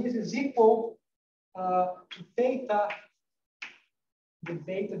find that this is equal to theta, the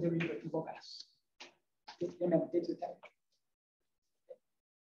beta derivative of S. Remember, theta is the temperature.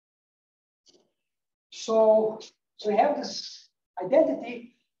 So we have this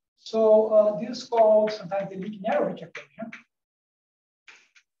identity. So this is called sometimes the Minicourse equation.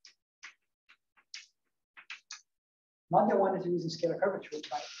 Not the one that uses scalar curvature,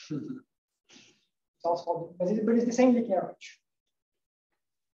 right? It's also called, but it's the same Minicourse.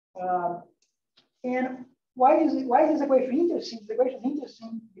 And why is this equation interesting? The equation is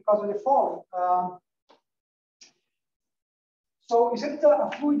interesting because of the following. So is it a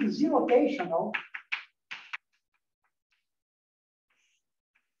fluid is irrotational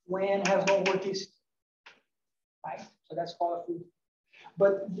when it has no vorticity, right? So that's called a fluid.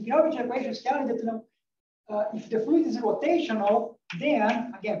 But the Minicourse equation is telling that if the fluid is rotational,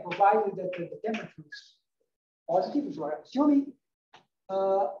 then again, provided that the temperature is positive, which we're assuming,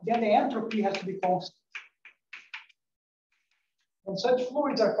 then the entropy has to be constant. And such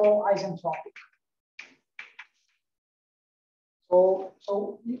fluids are called isentropic.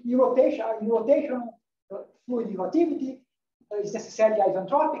 So irrotational fluid relativity is necessarily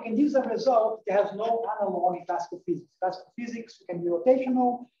isentropic, and this is a result that has no analog in classical physics. Classical physics can be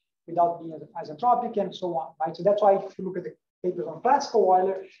rotational without being isentropic and so on, right? So that's why if you look at the papers on classical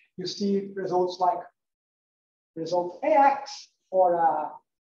Euler, you see results like result X for a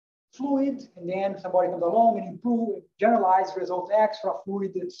fluid, and then somebody comes along and improve, generalize result X for a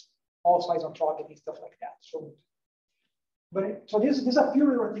fluid that's also isentropic and stuff like that. So this is a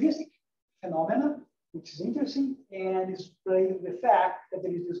purely relativistic phenomenon, which is interesting, and is related to the fact that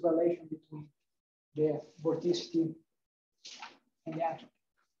there is this relation between the vorticity and the entropy.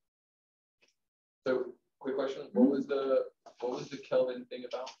 So, quick question: what was the Kelvin thing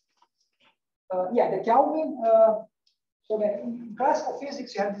about? Yeah, the Kelvin. So in classical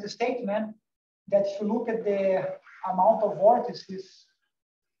physics, you have this statement that if you look at the amount of vortices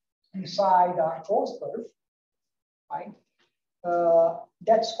inside a closed curve, right,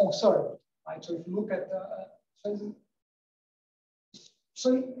 that's conserved, right? So if you look at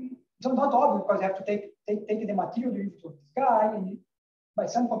so it's not obvious because you have to take the material derivative of this guy, and by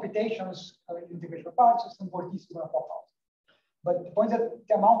some computations, integration of parts, some vorticity is going to pop out. But the point is that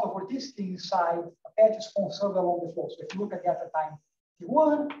the amount of vorticity inside a patch is conserved along the flow. So if you look at the time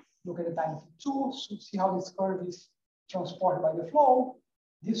t1, look at the time t2, so see how this curve is transported by the flow.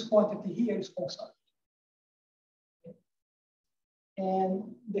 This quantity here is conserved.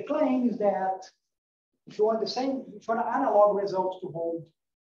 And the claim is that if you want if you want analog results to hold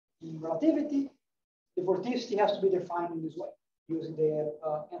in relativity, the vorticity has to be defined in this way, using the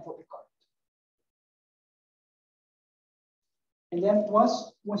enthalpy current. And then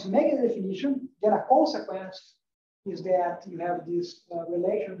once you make the definition, then a consequence is that you have this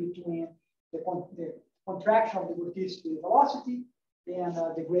relation between the contraction of the vorticity velocity and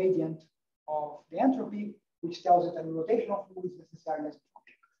the gradient of the entropy, which tells you that the rotation of fluid is necessarily less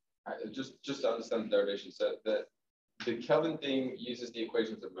function. Just to understand the derivation, so the Kelvin thing uses the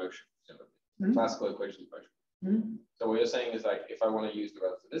equations of motion, classical equations of motion. So what you're saying is like, if I want to use the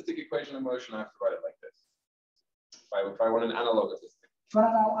relativistic equation of motion, I have to write it like this. If I want an analog of this thing. If you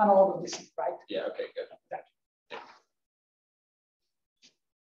want an analog of this thing, right? Yeah, okay, good. Exactly.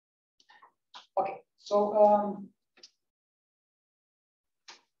 Okay, so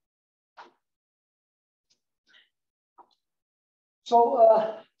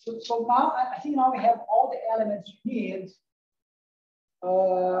so now I think now we have all the elements you need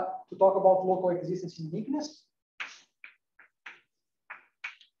to talk about local existence uniqueness.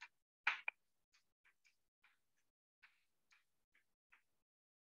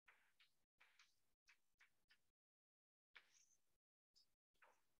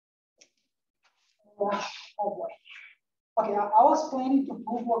 Oh boy. Okay, I was planning to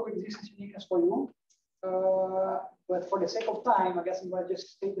prove local existence uniqueness for you. But for the sake of time, I guess I'm going to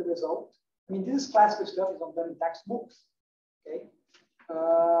just state the result. I mean, this is classical stuff, it's not done in textbooks. Okay.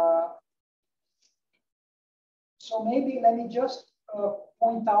 So maybe let me just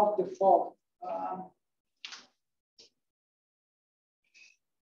point out the following.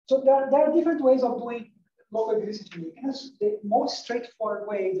 So there are different ways of doing local existence uniqueness. The most straightforward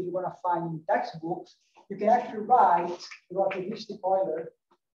way that you're going to find in textbooks, you can actually write the relativistic Euler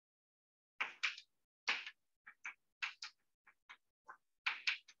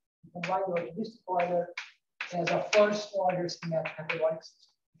and write the relativistic Euler as a first order symmetric hyperbolic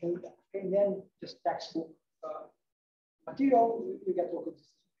system. Okay? And then just textbook material, you get local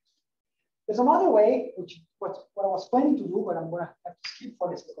existence. There's another way, which what I was planning to do, but I'm going to have to skip for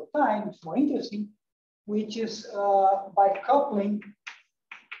the sake of time, it's more interesting, which is by coupling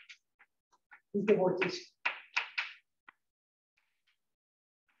with the vorticity.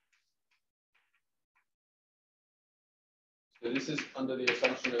 So this is under the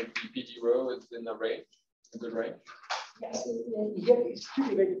assumption of dPd rho is in the range, a good range? Yes, it's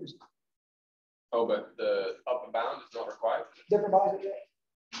pretty very good. Oh, but the upper bound is not required? The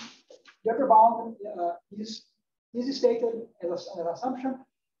upper bound is stated as an assumption.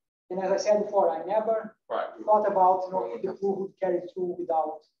 And as I said before, I never thought about if the proof would carry through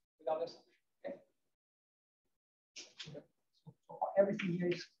without assumption. Okay? So everything here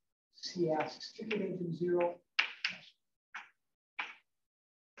is CS, strictly linked to 0.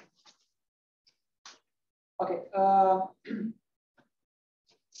 Okay,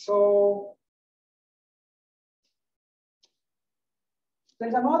 so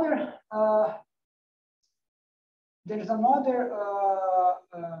there's another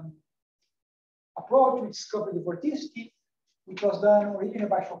approach which discovered the vorticity, which was done originally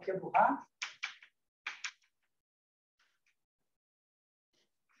by Choquet-Bruhat.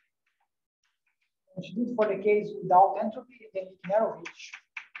 Which did for the case without entropy, then Niknerovich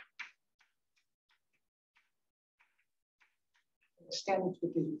extended to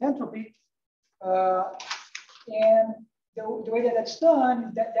the case with entropy. And the way that that's done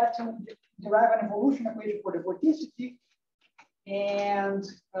is that that's to derive an evolution equation for the vorticity and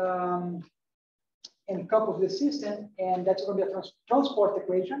couple the system, and that's going to be a transport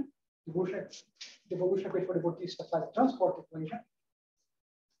equation. The evolution equation for the vorticity applies the transport equation,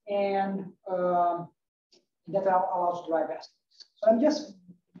 and that allows to derive estimates. So I'm just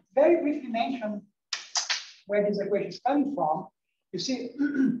very briefly mention where this equation is coming from. You see,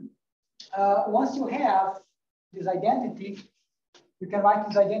 once you have this identity, you can write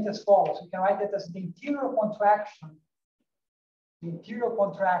this identity as follows. You can write that as the interior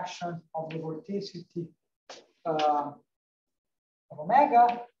contraction of the vorticity of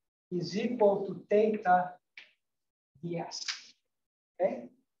omega is equal to theta ds. Okay,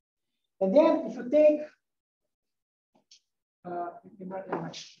 and then if you take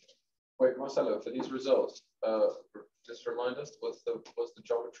wait, Marcelo, for these results, just remind us what's the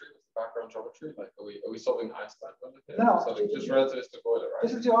geometry, what's the background geometry? Like, are we solving Einstein? No, solving just relativistic Euler, right?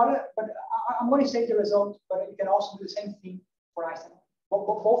 This is the Euler, but I'm going to say the result, but you can also do the same thing for Einstein.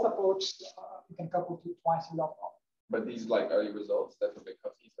 Both approaches you can couple to Einstein without problem. But these like early results, that's a big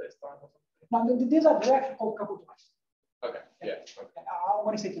cookie space time or something? No, these are directly called couple to Einstein. Okay, yeah. Okay. I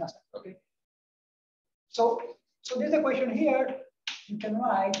want to say it in a second. Okay. So this equation here, you can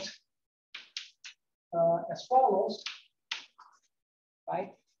write as follows,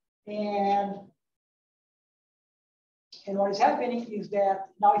 right? And what is happening is that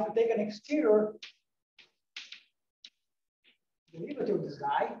now if you take an exterior derivative of this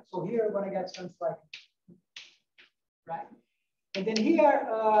guy, so here we're going to get something like, right? And then here,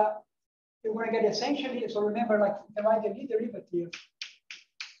 you're going to get essentially, so remember, like you can write the d derivative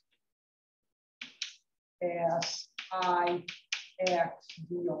as I x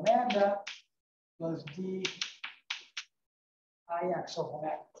d omega plus d I x of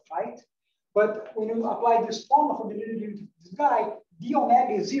omega, right? But when you apply this formula for the derivative to this guy, d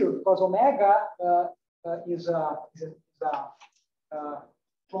omega is 0 because omega is a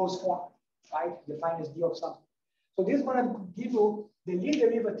closed form, right? Defined as d of something. So this is going to give you the lead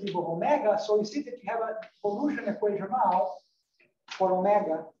derivative of omega. So you see that you have a evolution equation now for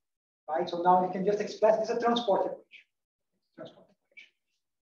omega, right? So now you can just express this as a transport equation.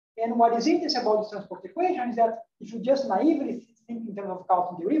 And what is interesting about this transport equation is that if you just naively think in terms of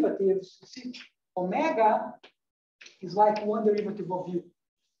counting derivatives, you see omega is like one derivative of u,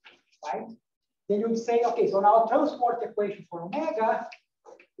 right? Then you would say, okay, so now a transport equation for omega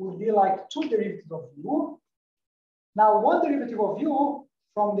would be like two derivatives of u. Now, one derivative of u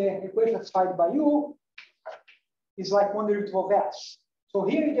from the equation satisfied by u is like one derivative of s. So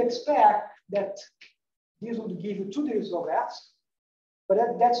here you'd expect that this would give you two derivatives of s, but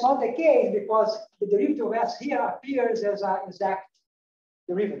that's not the case because the derivative of s here appears as an exact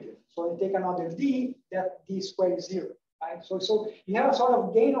derivative. So you take another d, that d squared is 0, right? So you have a sort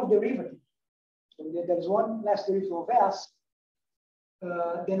of gain of derivative. So there's one less derivative of s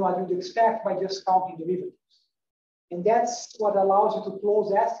than what you'd expect by just counting derivatives. And that's what allows you to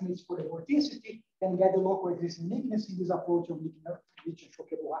close estimates for the vorticity and get the local existing uniqueness in this approach of Lichtner-Ricci and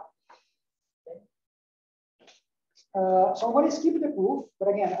Schocker-Bois. Okay. So I'm going to skip the proof, but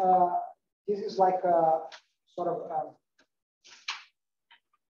again, this is like a sort of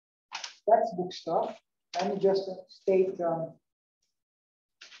textbook stuff. Let me just state the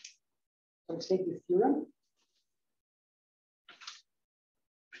theorem.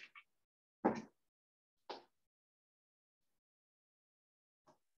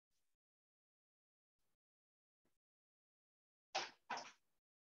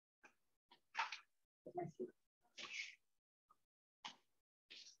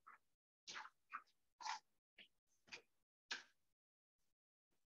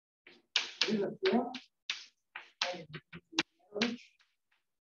 This is a theorem.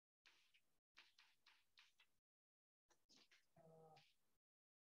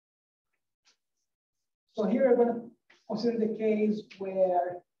 So here we're going to consider the case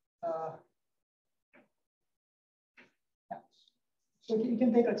where so you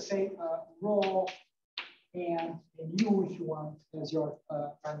can take, let's say, rho and u if you want as your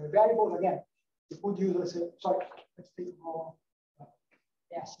primary variables. Again, you could use, let's say, sorry, let's take rho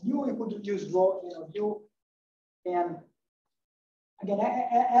as u. You could use rho n of u. And again,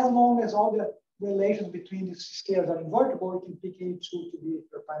 as long as all the relations between these scales are invertible, you can pick any two to be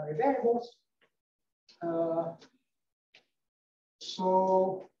your primary variables.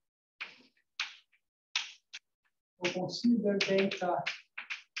 So we'll consider data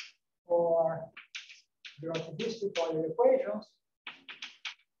for the relativistic Euler equations.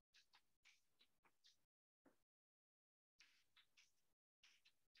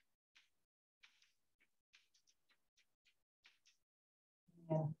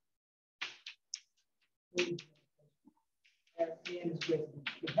 And Fn is greater than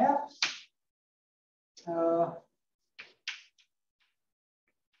 2/2.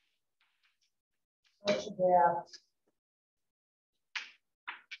 Such that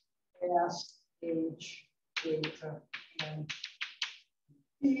S, H, data, and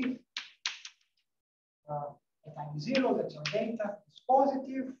P times 0, that's your data, is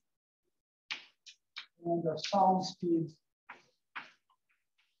positive. And your sound speed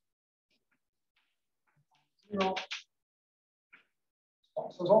 0.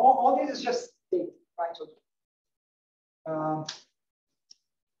 So all this is just data, right? So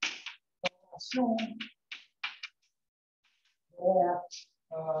assume that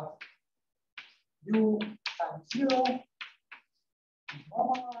u times 0 is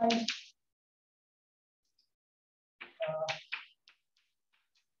normalized.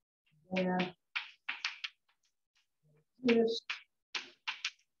 And this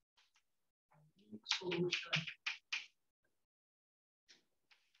solution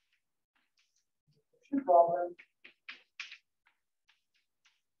problem.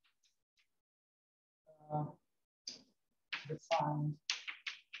 Defined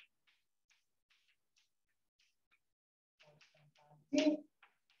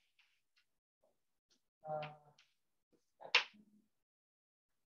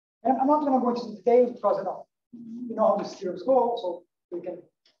and I'm not going to go into details because you know how these theorems go, so we can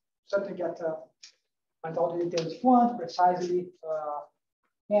certainly get all the details if you want precisely.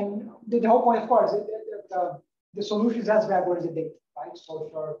 And the whole point, of course, the solution is as variable as the data, right? So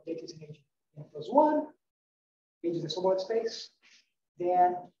if your data is in age n+1, age is the subordinate space,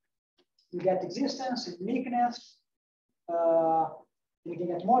 then you get existence and uniqueness. You can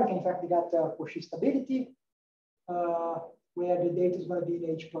get more. You can in fact get Cauchy stability, where the data is going to be in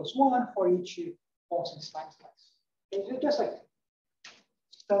h+1 for each constant time slice. It's just like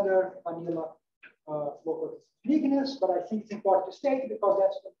standard vanilla local uniqueness, but I think it's important to state because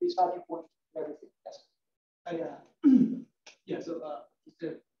that's the starting point for everything. Yes. Yeah. So it's a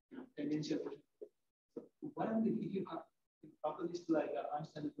tangential question. So what happens if you have properties like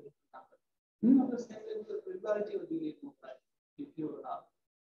Einstein equation, for example? Do you have the same level of regularity, or do you need more like if you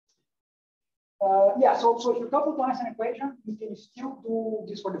yeah, so if you couple to Einstein equation, you can still do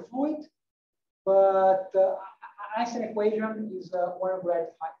this for the fluid, but Einstein equation is one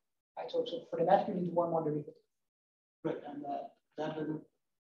regularity high. Right? So for the metric, you need one more derivative. Right, and that doesn't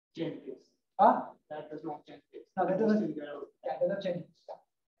change this. Huh? That does not change this. No, that doesn't. Yeah, that doesn't change this.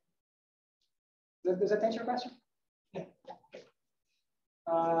 Yeah. Does that answer your question? Yeah.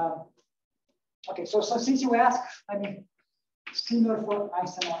 Okay, so since you asked, I mean, similar for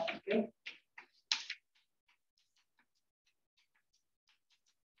Einstein one, okay?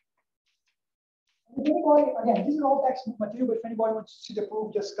 If anybody, again, this is all textbook material, but if anybody wants to see the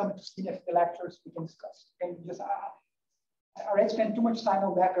proof, just come to see the lectures, we can discuss. Okay, just I already spent too much time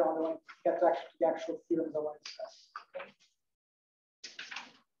on background. I want to get to the actual theorems I want to discuss. Okay?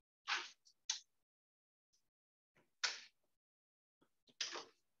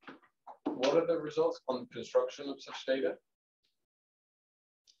 What are the results on construction of such data?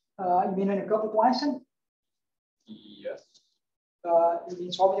 You mean when you couple to Einstein? Yes. You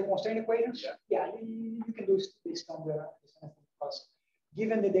mean solving the constraint equations? Yeah. Yeah, you can do this on the because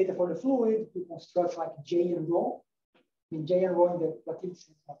given the data for the fluid, you construct like J and rho. I mean J and rho in the relativity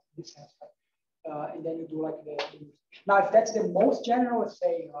sense, not this sense, but, and then you do like the now if that's the most general, let's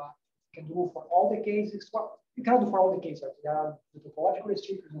say you can do for all the cases. Well, you cannot do for all the cases. Right? There are the topological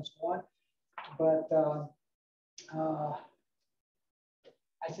restrictors and so on, but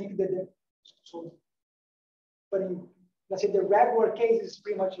I think that but in let's say the regular case is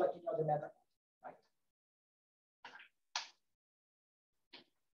pretty much like the method, right?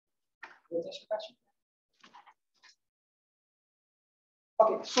 That's your question.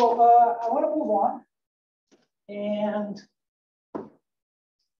 Okay, so I want to move on, and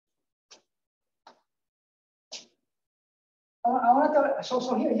I want to tell.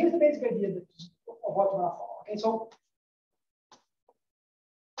 So here's the basic idea of what we're going to follow. Okay, so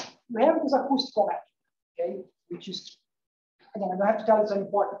we have this acoustical metric, okay, which is again, I don't have to tell you it's an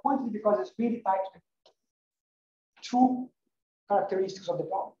important quantity because it's really tied to the true characteristics of the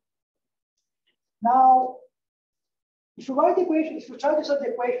problem. Now, if you write the equation, if you try to solve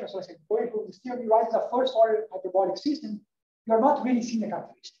the equation, so I said, going from this theory, you write as a first order hyperbolic system, you're not really seeing the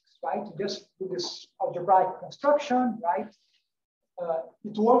characteristics, right? You just do this algebraic construction, right?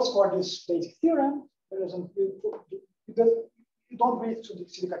 It works for this basic theorem, but you don't really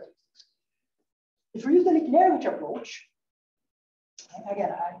see the characteristics. If you use the linearity approach,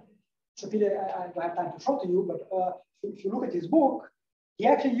 again, it's a pity I don't have time to show to you, but if you look at his book, he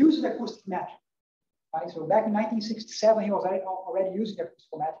actually uses the acoustic metric. Right? So back in 1967, he was already using the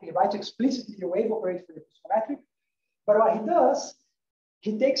acoustical metric. He writes explicitly the wave operator for the acoustical metric. But what he does,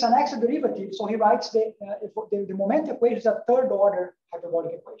 he takes an extra derivative. So he writes the moment equation is a third order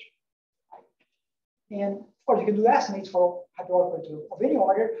hyperbolic equation. Right? And of course, you can do estimates for hyperbolic equation of any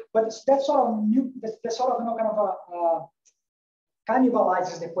order, but that's sort of new. That's sort of kind of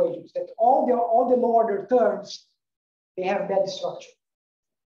cannibalizes the equations. That all the lower order terms, they have bad structure.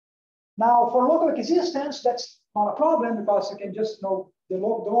 Now, for local existence, that's not a problem because you can just know the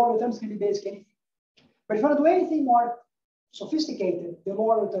lower terms can be basically anything. But if you want to do anything more sophisticated, the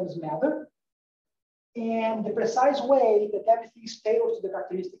lower terms matter. And the precise way that everything is tailored to the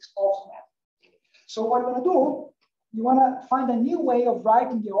characteristics also matter. So what you want to do, you want to find a new way of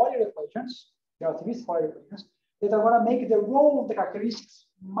writing the Euler equations, the relativistic Euler equations, that are going to make the role of the characteristics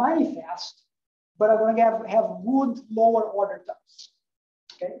manifest, but I'm going to have good lower order terms.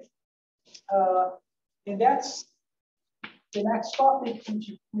 Okay, and that's the next topic,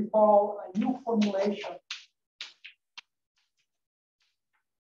 which we call a new formulation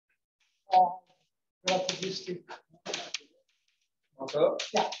of relativistic. Marcelo?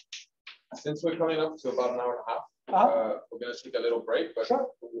 Yeah. Since we're coming up to about an hour and a half, we're going to take a little break. But sure.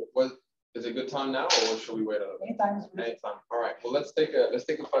 Is it a good time now, or should we wait a little bit? Anytime. Anytime. All right. Well, let's take a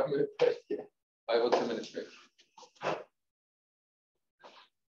 5-minute break. 5 or 10 minutes break.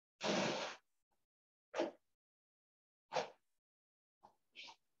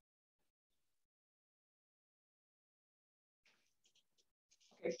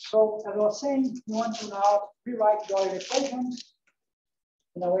 Okay, so as I was saying, we want to now rewrite the Euler equations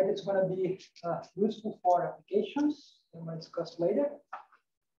in a way that's going to be useful for applications, and we'll discuss later.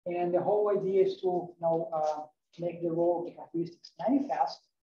 And the whole idea is to make the role of the characteristics manifest.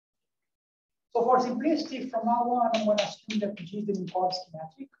 So for simplicity, from now on, I'm going to assume that G is the Minkowski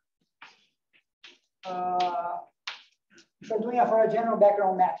metric. If you're doing it for a general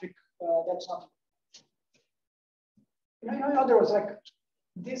background metric, that's not. In other words, like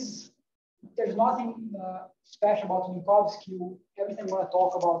this, there's nothing special about Minkowski. Everything we're going to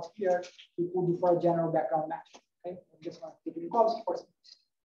talk about here, it will be for a general background metric. Okay, I'm just going to take Minkowski for simplicity.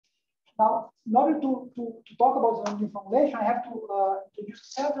 Now, in order to talk about the new formulation, I have to introduce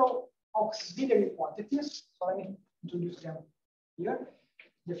several auxiliary quantities. So let me introduce them here.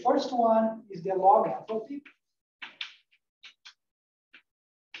 The first one is the log enthalpy.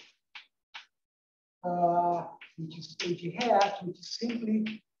 Which is H hat, which is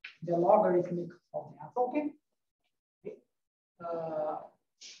simply the logarithmic of the enthalpy. Okay.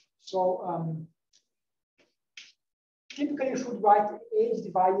 Typically, you should write H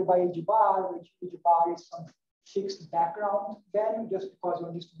divided by H bar, which H bar is some fixed background value, just because you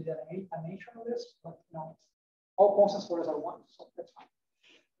want this to be the dimensionless. But all constant scores are 1, so that's fine.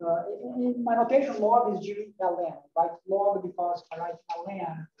 In my notation, log is G ln, right? Log because I write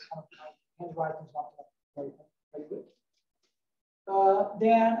ln, handwriting is not very good.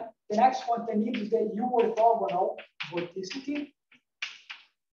 Then the next one I need is the U orthogonal vorticity.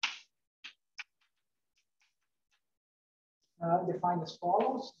 Defined as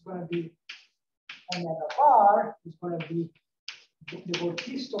follows. It's going to be omega bar is going to be the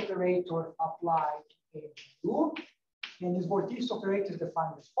vorticity operator applied to U. And this vorticity operator is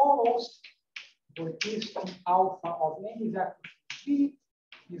defined as follows. Vorticity alpha of any vector V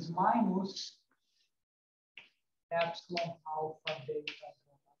is minus epsilon alpha beta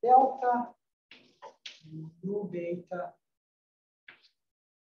delta U beta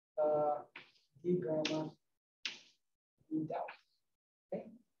D gamma D delta. Okay.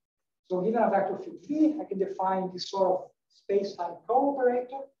 So given a vector field V, I can define this sort of space-time curl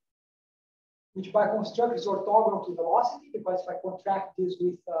operator, which by construct is orthogonal to velocity, because if I contract this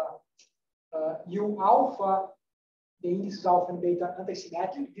with U alpha, the indices alpha and beta are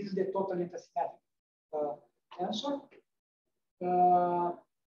antisymmetric. This is the totally antisymmetric answer.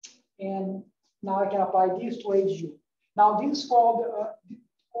 And now I can apply this to HU. Now this is called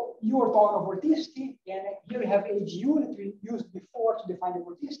U orthogonal vorticity, and here we have HU that we used before to define the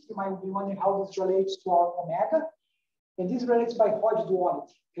vorticity. You might be wondering how this relates to our omega, and this relates by Hodge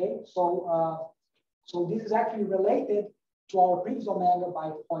duality. Okay, so this is actually related to our previous omega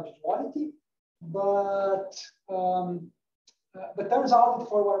by Hodge duality, but turns out that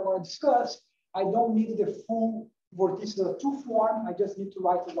for what I'm going to discuss, I don't need the full vorticity of 2 form. I just need to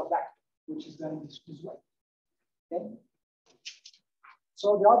write as a vector, which is done in this way. Okay.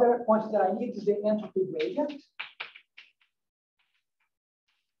 So the other quantity that I need is the entropy gradient.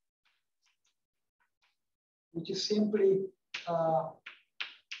 Which is simply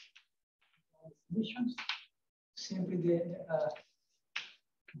simply the gradient of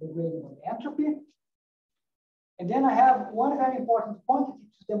the entropy. And then I have one very important quantity,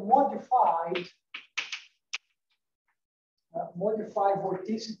 the modified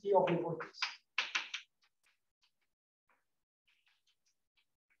vorticity of the vortice.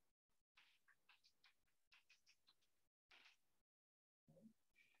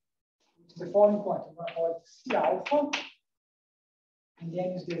 The following quantity, we're going to call it C alpha, and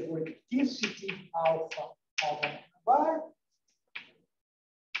then is the vorticity alpha of omega bar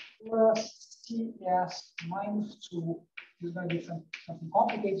plus CS minus 2. This is going to be something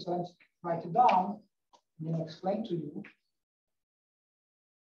complicated, so let's write it down and then explain to you.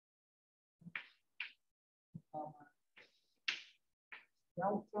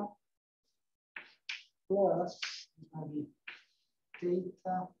 Delta plus is going to be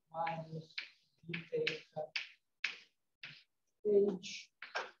theta minus d theta h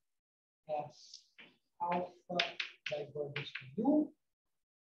S alpha diverges to U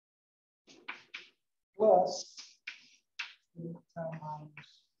plus theta minus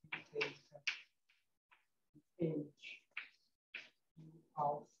theta H U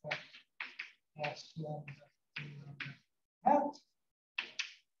alpha S lambda hat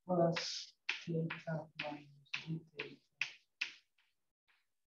plus theta minus d theta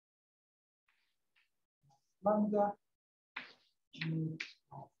lambda G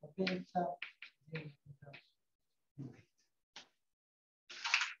alpha beta delta U beta.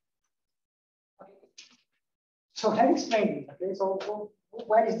 Okay. So let me explain it. Okay, so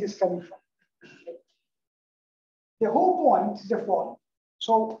where is this coming from? Okay. The whole point is the following.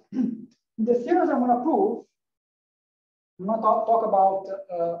 So the theorems I'm going to prove, I'm going to talk about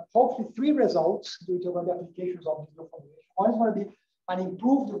hopefully 3 results due to the applications of this new formulation. One is going to be an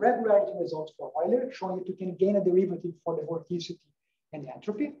improved regularity results for Euler, showing that you can gain a derivative for the vorticity and the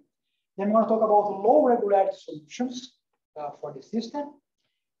entropy. Then we're going to talk about low regularity solutions for the system.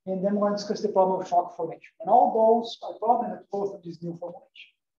 And then we're going to discuss the problem of shock formation. And all those are problems that go through this new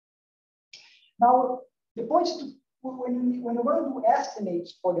formulation. Now, the point is to, when we're going to do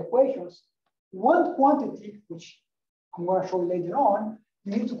estimates for the equations, one quantity, which I'm going to show you later on,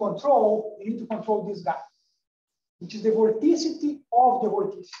 you need to control this guy, which is the vorticity of the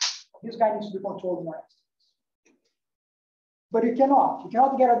vorticity. This guy needs to be controlled in our estimates. But you cannot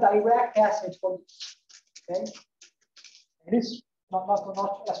get a direct estimate for this. Okay? It is not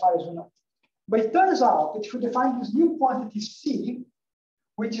as far as we know. But it turns out that if you define this new quantity C,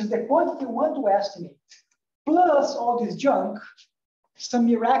 which is the quantity we want to estimate, plus all this junk, some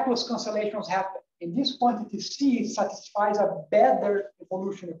miraculous cancellations happen. And this quantity C satisfies a better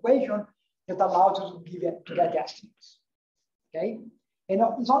evolution equation that allows us to get estimates. Okay? And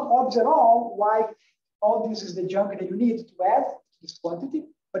it's not obvious at all why all this is the junk that you need to add to this quantity,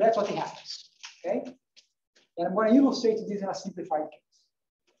 but that's what it happens. Okay? And I'm going to illustrate this in a simplified case.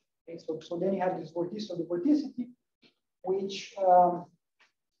 Okay, so then you have this vorticity of the vorticity, which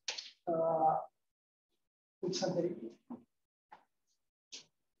with some derivative.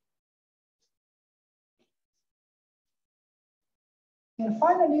 And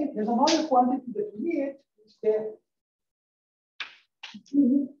finally, there's another quantity that we need, it's the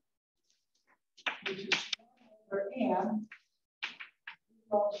G, which is 1 over n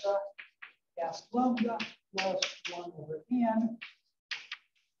lambda S lambda plus 1 over n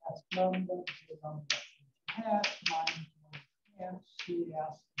S lambda G lambda hat minus 1 over n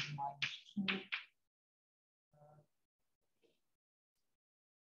CS minus 2.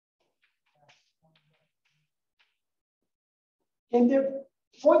 And the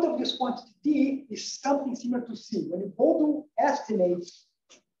point of this quantity D is something similar to C. When you go to estimates,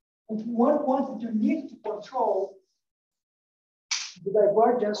 one quantity you need to control the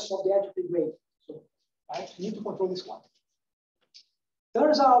divergence of the entropy gradient. So, right, you need to control this quantity.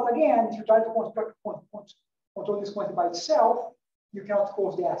 Turns out, again, if you try to control this quantity by itself, you cannot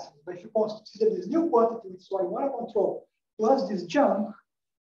close the estimate. But if you consider this new quantity, which is what you want to control, plus this junk,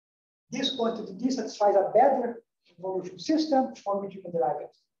 this quantity D satisfies a better evolution system for which you can derive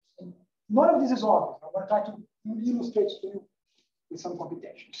it. And none of this is obvious. I'm going to try to illustrate to you with some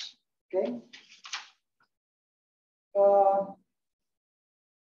computations. Okay.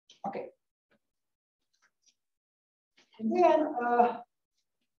 Okay. And then I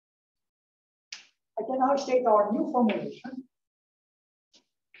can now state our new formulation.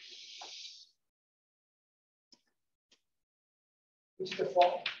 Which is the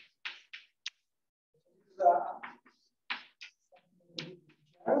form.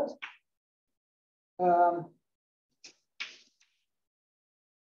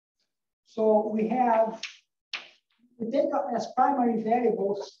 So we take as primary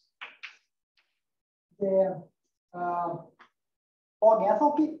variables the log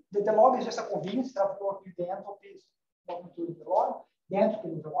enthalpy. The log is just a convenience of working the enthalpy is not including the log, the entropy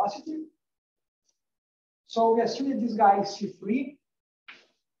and velocity. So we assume that this guy is C3.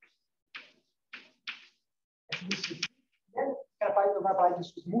 Then we're going to apply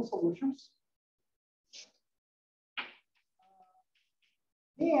this to smooth solutions.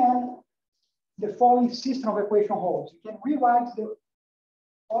 And the following system of equation holds. You can rewrite the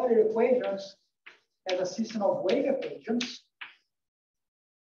Euler equations as a system of wave equations.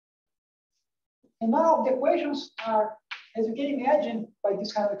 And now the equations are, as you can imagine, by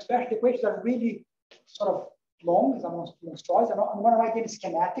this kind of expression, the equations are really sort of long, as I'm going to write it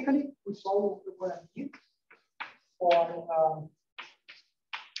schematically, which is all we're going to need for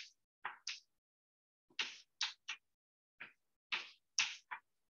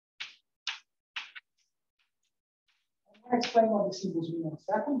I'll explain what the symbols mean in a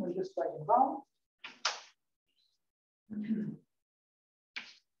second. We'll just write them down.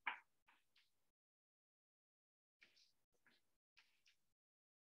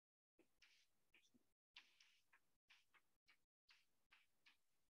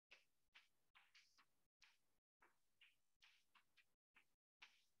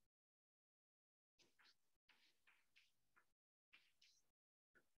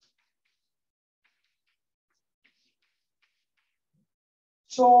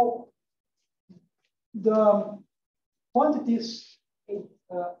 So the quantities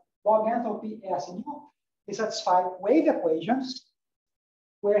log enthalpy S and U, they satisfy wave equations,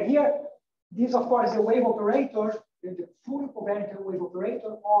 where here, this of course is the wave operator, the fully covariant wave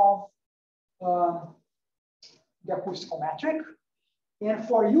operator of the acoustical metric. And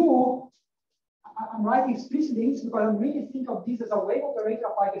for you, I'm writing explicitly because I'm really thinking of this as a wave operator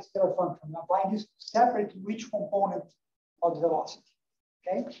applied to a scalar function. I'm applying this separate to each component of the velocity.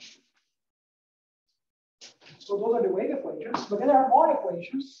 Okay. So those are the wave equations, but then there are more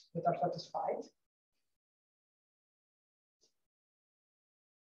equations that are satisfied.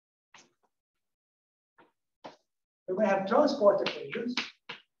 We're going to have transport equations.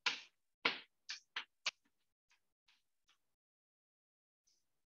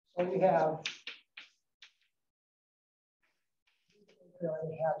 So we have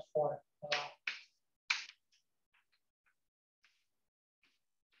for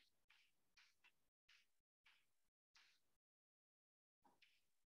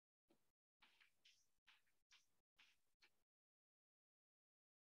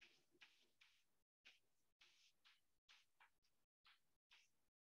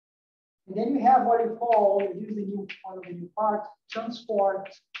and then we have what we call, this is the new one of the new part, transport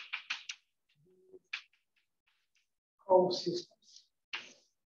systems.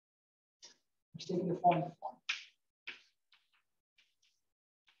 It's taking the form.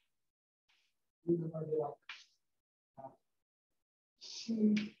 These are going to be like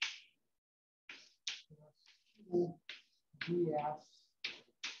C Q df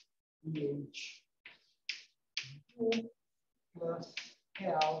dh U plus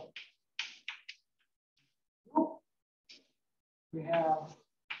L. We have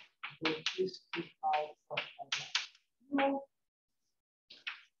the history of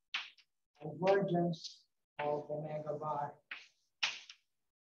convergence of omega bar.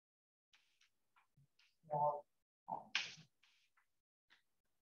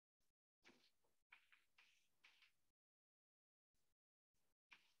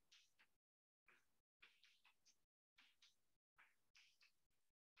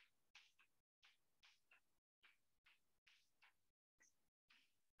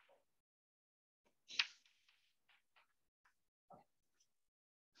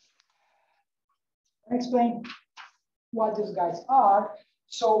 Explain what these guys are.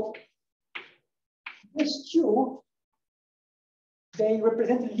 So this Q, they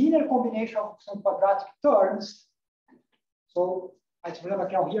represent a linear combination of some quadratic terms. So I remember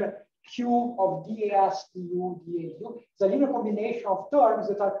here, Q of ds, du, dau. It's a linear combination of terms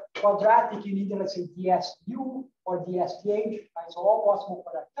that are quadratic in either, let's say, ds-u or ds-dh. Right? So all possible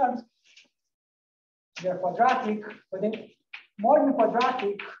quadratic terms. They're quadratic, but then more than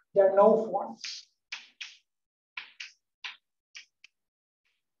quadratic, they're null forms.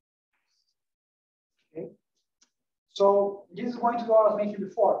 So this is going to what I was mentioning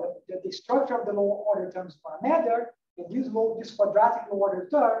before, that the structure of the low order terms for a matter, and these quadratic low order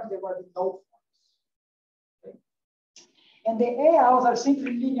terms, they were the null forms. Okay? And the ALs are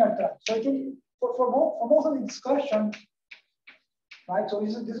simply linear terms. So it can, for most of the discussion, right? So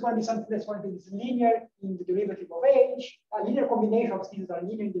this is going to be something that's going to be linear in the derivative of h, a linear combination of things that are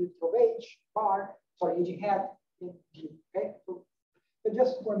linear in the derivative of h bar, sorry, h hat in g. Okay, so they're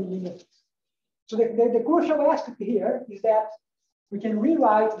just going to be linear things. So the crucial aspect here is that we can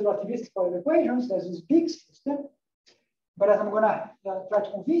rewrite the relativistic Euler equations as this big system. But as I'm going to try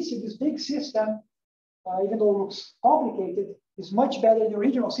to convince you, this big system, even though it looks complicated, is much better than the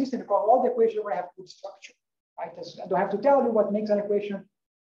original system because all the equations are going to have good structure. Right? I don't have to tell you what makes an equation,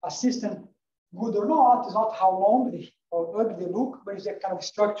 a system, good or not. It's not how long or ugly they look, but it's the kind of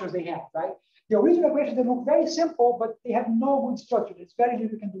structures they have. Right? The original equations, they look very simple, but they have no good structure. It's very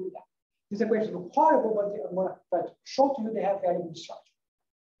little you can do with that. These equations look horrible, but I'm going to try to show to you they have very good structure.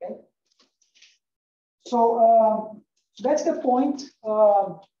 Okay. So that's the point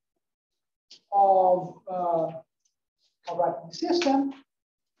of writing the system.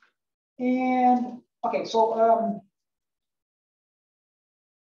 And okay, so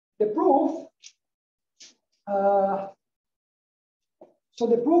the proof. So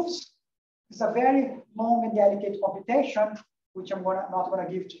the proofs it's a very long and delicate computation, which I'm not gonna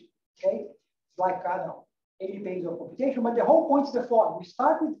give to you. Okay, it's like I don't know, 80 pages of computation. But the whole point is the following: we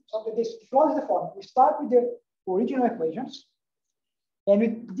start with the flow is the following. We start with the original equations, and we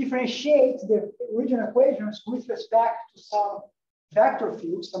differentiate the original equations with respect to some vector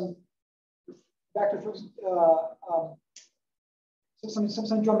fields, some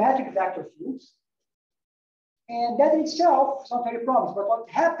geometric vector fields. And that in itself is not very promising. But what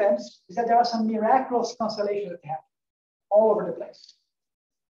happens is that there are some miraculous constellations that happen all over the place.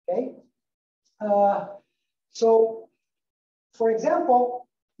 Okay. So, for example,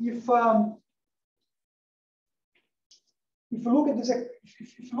 if you look at this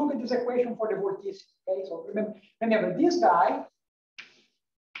equation for the vorticity, okay. So remember this guy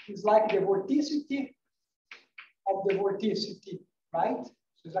is like the vorticity of the vorticity, right?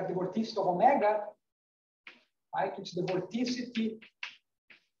 So it's like the vorticity of omega, right? Which is the vorticity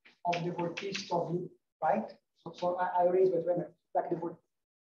of the vorticity of u, right? So I erased, but remember, like the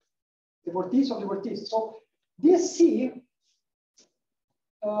vorticity of the vorticity. So this C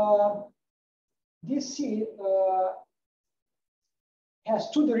has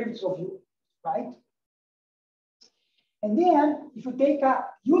two derivatives of u, right? And then if you take a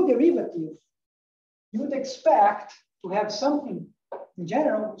u derivative, you would expect to have something in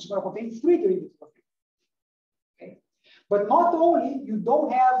general which is going to contain three derivatives of u. Okay? But not only you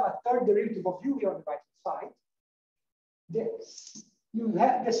don't have a third derivative of u here on the right side, you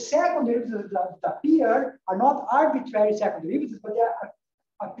have the second derivatives that appear are not arbitrary second derivatives, but they are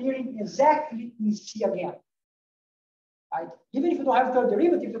appearing exactly in C again. Right? Even if you don't have third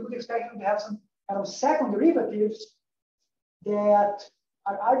derivatives, you could expect to have some kind of second derivatives that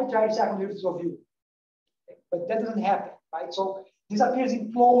are arbitrary second derivatives of u. Okay? But that doesn't happen, right? So this appears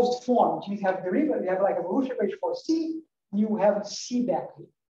in closed form, which means you have derivative, you have like a evolution equation for C, and you have C back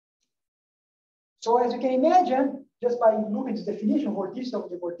here. So as you can imagine, just by looking at the definition, vorticity of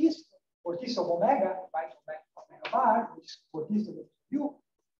the vorticity of omega, right? Omega bar, which is vorticity of u.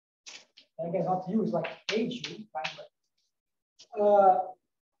 And again, not u, it's like HU, right? But,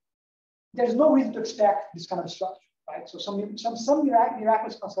 there's no reason to expect this kind of structure, right? So some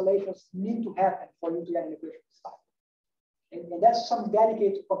miraculous constellations need to happen for you to get an equation stuff. And that's some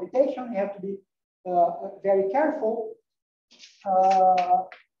delicate computation. You have to be very careful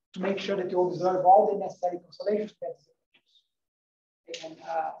to make sure that you observe all the necessary constellations.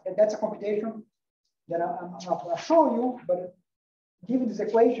 And that's a computation that I'm not going to show you, but given these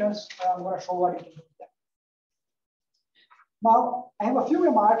equations, I'm going to show what you can do with them. Now, I have a few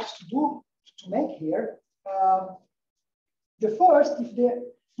remarks to make here. The first, if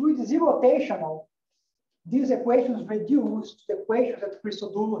the fluid is irrotational, these equations reduce to the equations that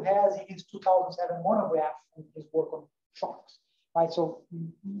Christodoulou has in his 2007 monograph in his work on shocks. Right, so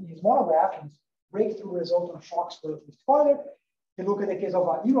in his monograph, his breakthrough result on shocks for relativistic Euler, you look at the case of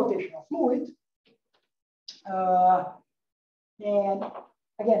an irrotational fluid, and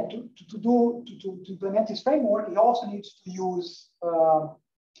again, to implement this framework, he also needs to use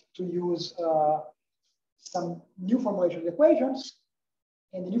some new formulation of equations,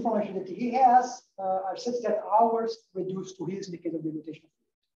 and the new formulation that he has are such that ours reduce to his in the case of the irrotational fluid.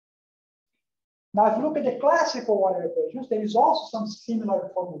 Now, if you look at the classical Euler equations, there is also some similar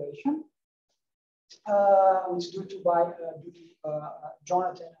formulation, which is due to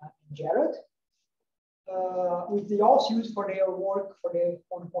Jonathan and Jared, which they also use for their work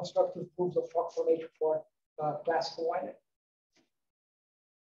on constructive proofs of shock formation for classical Euler.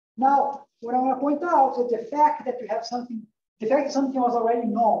 Now, what I want to point out is the fact that you have something, the fact that something was already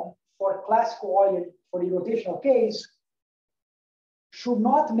known for classical Euler for the rotational case should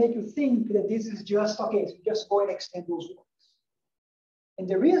not make you think that this is just, okay, so just go and extend those works. And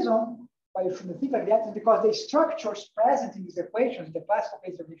the reason why you shouldn't think like that is because the structures present in these equations, the classical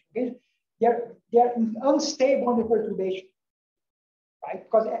case of this equation, they're unstable under perturbation, right?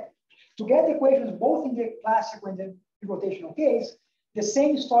 Because to get equations both in the classical and the rotational case, the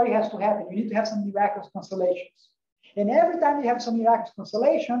same story has to happen. You need to have some miraculous constellations. And every time you have some miraculous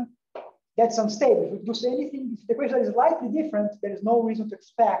constellation, that's unstable. If you do anything, if the equation is slightly different, there is no reason to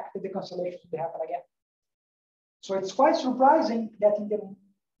expect that the constellation will happen again. So it's quite surprising that in the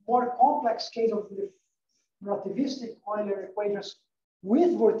more complex case of the relativistic Euler equations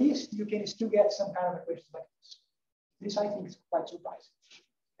with vorticity, you can still get some kind of equations like this. This, I think, is quite surprising.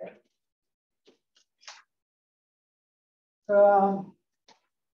 Okay.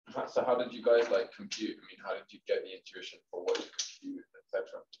 So how did you guys like compute? I mean, how did you get the intuition for what to compute,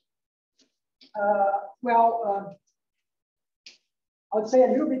 etc.? Well, I would say a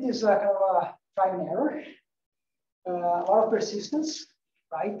little bit is kind of a trial and error, a lot of persistence,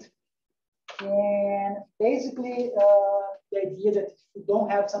 right? And basically, the idea that if you don't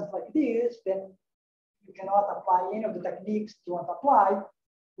have something like this, then you cannot apply any of the techniques you want to apply,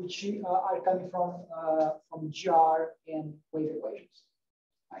 which are coming from GR and wave equations.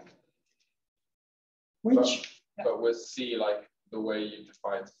 Right? But with C, like the way you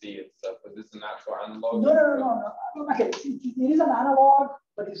define C itself, is this an actual analog? No. Okay, it is an analog,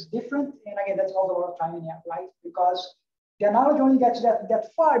 but it's different. And again, that's also what I'm trying out, right? Because the analogy only gets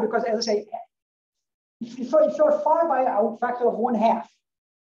that far because, as I say, if you're far by a factor of 1/2,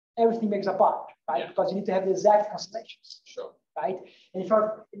 everything makes a part, right? Yeah. Because you need to have the exact constellations. Sure. Right? And if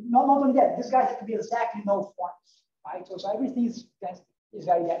you're not only that, this guy has to be exactly no forms, right? So everything is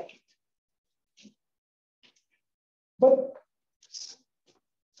very delicate. But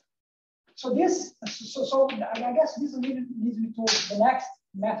so I guess this leads me to the next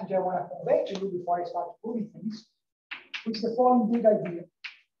message I want to convey to you before I start proving things, which is the following big idea.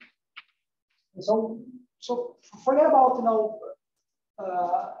 And so forget about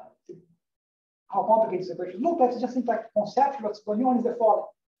how complicated this equation looks. Let's just think like conceptually what's going on is the following.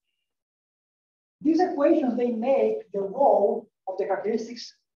 These equations, they make the role of the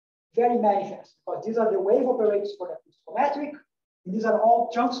characteristics very manifest because these are the wave operators for the acousticometric, and these are all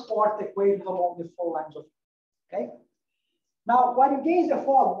transport equations along the 4 lines of it. Okay. Now, what you gain is the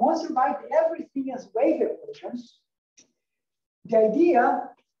following. Once you write everything as wave equations, the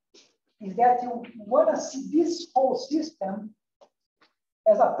idea is that you want to see this whole system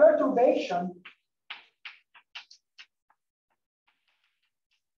as a perturbation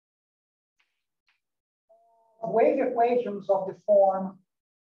of wave equations of the form.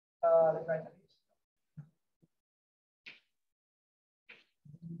 Let's write this.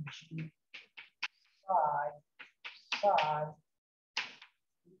 Psi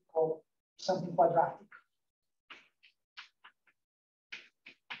equal something quadratic.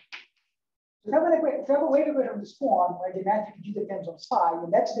 If you have a wave equation of this form where the metric G depends on psi,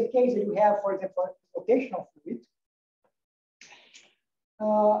 and that's the case that you have, for example, for rotational fluid.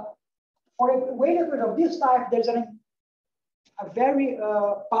 For a wave equation of this type, there's a very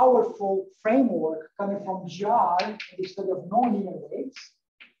powerful framework coming from GR in the study of nonlinear waves,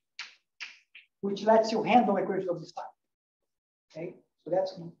 which lets you handle equations of this type. Okay, so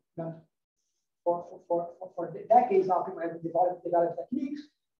that's done for decades now. People have developed techniques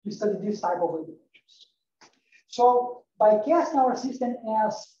to study this type of wave equations. So by casting our system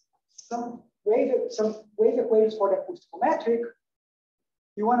as some wave equations for the acousticometric,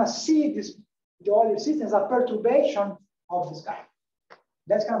 you want to see the Euler system as a perturbation of this guy.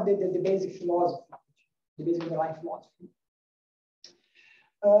 That's kind of the basic philosophy, the basic underlying philosophy.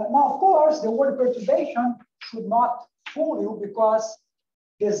 Now, of course, the word perturbation should not fool you because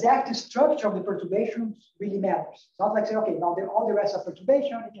the exact structure of the perturbations really matters. It's not like saying, okay, now all the rest are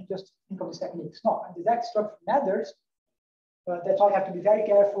perturbation, you can just think of these techniques. No, the exact structure matters. That's why you have to be very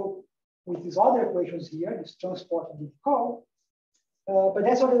careful with these other equations here, this transport and difficult. But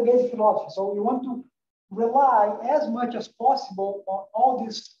that's sort of the basic philosophy. So you want to rely as much as possible on all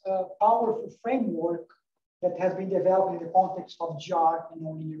this powerful framework that has been developed in the context of GR and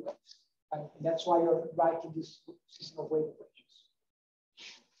nonlinear waves. Right? And that's why you're writing this system of wave equations.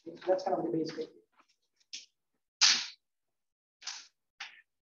 So that's kind of the basic idea.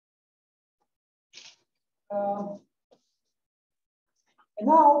 And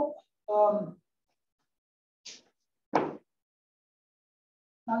now,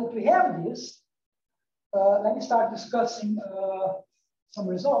 now that we have this, let me start discussing some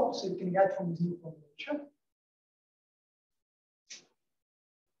results that you can get from this new formulation.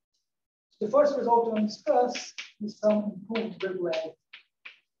 The first result we're going to discuss is some improved regularity.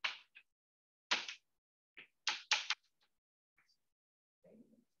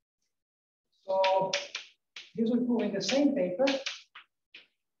 So this will prove in the same paper.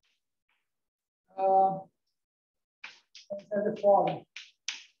 It says the following.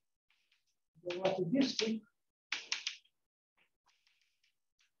 The relativistic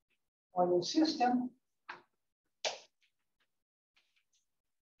Euler system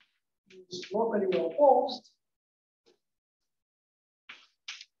is locally well posed.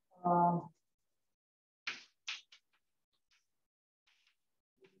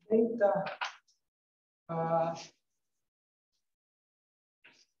 Data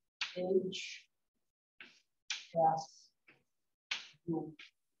H S U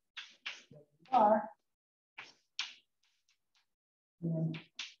R and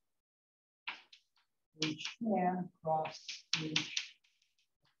H10 cross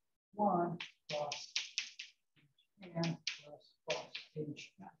H1 cross H10 cross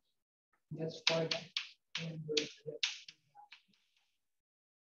H10. That's for the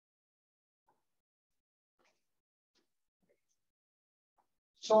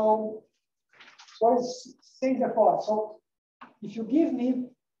So it's saying the following. So if you give me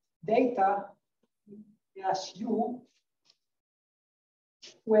data as U,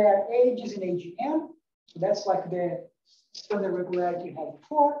 where age is in AGN, so that's like the standard regularity you had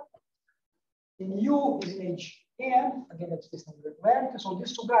before. Then U is in HN, again, that's the standard regularity. So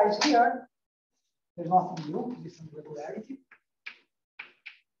these two guys here, there's nothing new, this is regularity.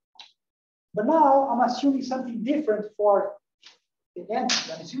 But now I'm assuming something different for the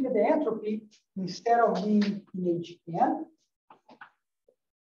entropy. I'm assuming that the entropy, instead of being in HN,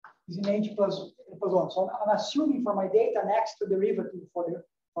 is in H plus 1. So I'm assuming for my data next to derivative for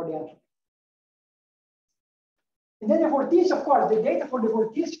the entropy. And then the vorticity, of course, the data for the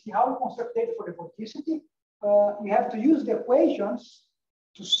vorticity, how we construct data for the vorticity, you have to use the equations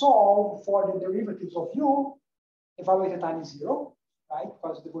to solve for the derivatives of U, evaluated time is 0, right?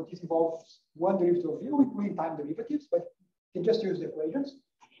 Because the vorticity involves one derivative of U, including time derivatives, but you can just use the equations.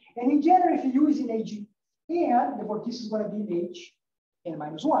 And in general, if you use in AG n, the vorticity is going to be in H n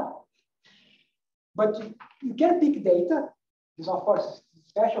minus 1. But you can pick data, this of course is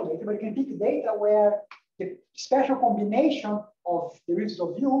special data, but you can pick data where the special combination of derivatives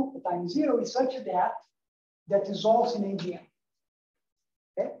of U at time 0 is such that resolves in AGN.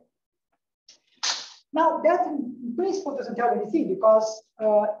 Okay? Now, that in principle doesn't tell you anything because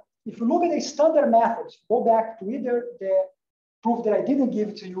if you look at the standard methods, go back to either the proof that I didn't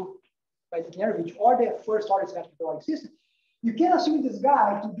give to you by Diknerovich or the first order symmetric periodic system, you can assume this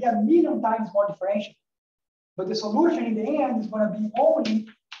guy to be 1,000,000 times more differentiable. But the solution in the end is going to be only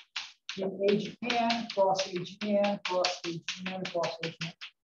in HN cross HN cross HN cross HN.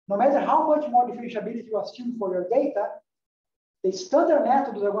 No matter how much more differentiability you assume for your data, the standard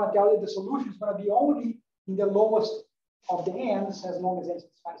method is going to tell you the solution is going to be only in the lowest of the ends as long as n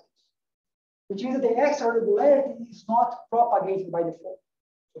satisfies this. Which means that the extra regularity is not propagated by default.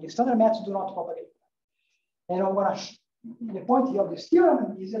 So the standard methods do not propagate. And I'm going to the point here of this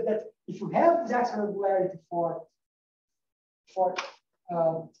theorem is that if you have this extra regularity for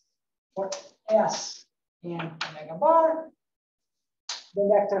S and omega bar, then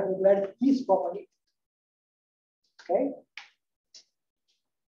the extra regularity is propagated. Okay.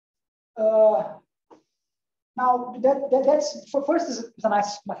 Now that's for first is a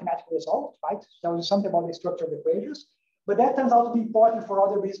nice mathematical result, right? Tells you something about the structure of the equations, but that turns out to be important for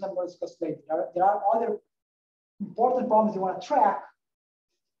other reasons I'm going to discuss later. There are other important problems you want to track,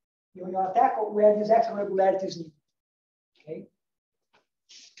 you want to tackle where these extra regularities need. Okay.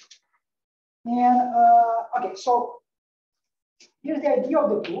 And okay, so here's the idea of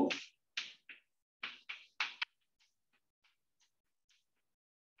the proof.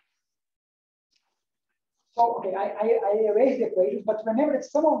 So okay, I erased the equations, but remember that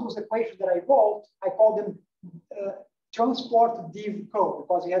some of those equations that I wrote, I call them transport div co,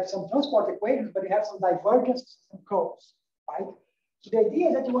 because you have some transport equations, but you have some divergence and co's, right? So the idea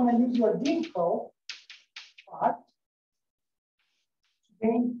is that you want to use your div co part to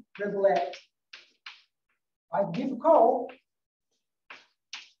gain regularity. Right? Div co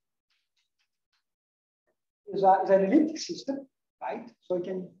is an elliptic system, right? So you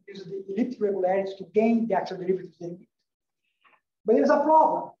can use the elliptic regularities to gain the actual derivatives they need. But there's a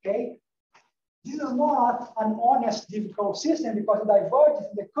problem, okay? This is not an honest div co system because the divergence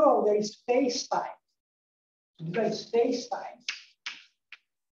in the curve, there is space-time. So these are space-times.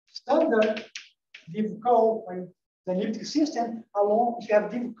 Standard div co for the elliptic system alone, if you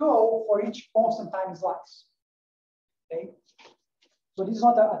have div co for each constant time slice. Okay? So this is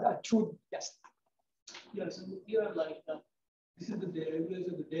not a true, yes. Yeah, so here, like, this is the data, this is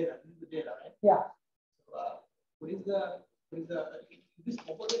the data, right? Yeah. So, what is this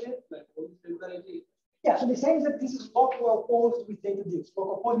opposite? Like, what is the regularity? Yeah, so the same is that this is local opposed with data divs.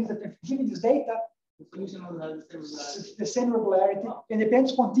 Local opposed means that if you give me this data, the solution will have the same regularity. It's the same regularity. Oh. And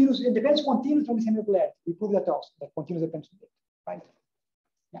depends continuous from the same regularity. We prove that also, that continuous depends on data, right?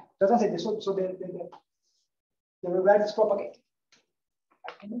 Yeah, doesn't say this. So the regularity is propagated.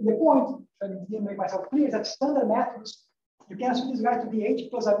 And the point, I didn't make myself clear, is that standard methods, you can assume this guy to be H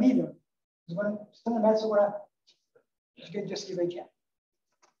plus 1,000,000. Standard methods are going to just give HN.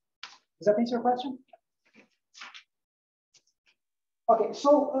 Does that answer your question? Okay,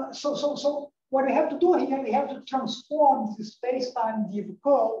 so what we have to do here, we have to transform this space-time div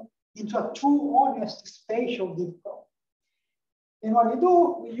co into a true, honest spatial div co. And what we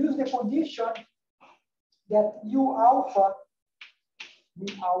do, we use the condition that U alpha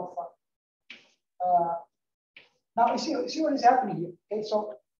be alpha. Now you see what is happening here. Okay,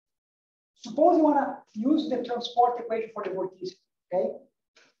 so suppose you want to use the transport equation for the vorticity. Okay,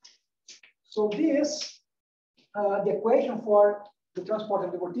 so this the equation for the transport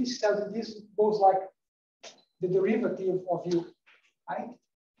of the vorticity tells you this goes like the derivative of u, right?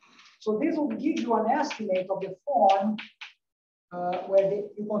 So this will give you an estimate of the form where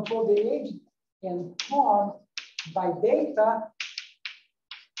you control the age and form by data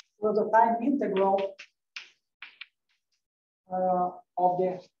for the time integral of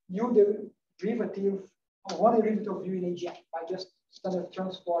the u derivative of one derivative of u in AGN by just standard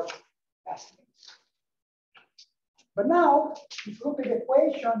transport estimates. But now, if you look at the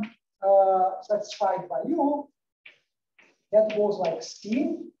equation satisfied by u, that goes like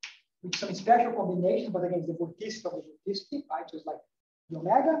C with some special combination, but again, the vorticity of the vorticity, right? Just like the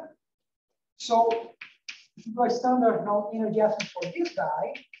omega. So if you go standard now energy estimate for this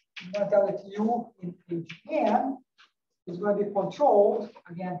guy, you're going to tell that u in AGN is going to be controlled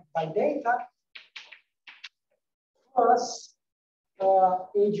again by data plus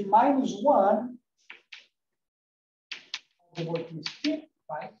age minus 1 of the vorticity,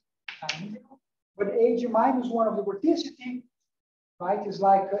 right? But age minus 1 of the vorticity, right, is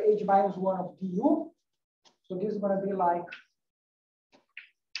like age minus 1 of du. So this is going to be like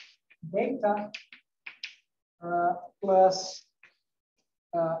data plus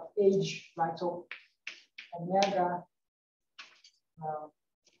age, right? So omega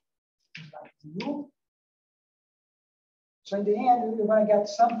is like du. So in the end, you're going to get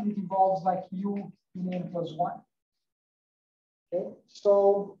something that involves like u in n plus 1. Okay,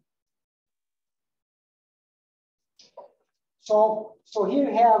 so here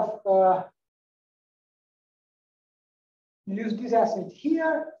you have you use this estimate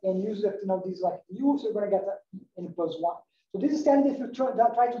here and use that, this like u, so you're going to get n plus 1. So this is telling if you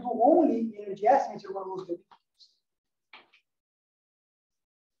try to do only energy estimates, you're going to lose the difference.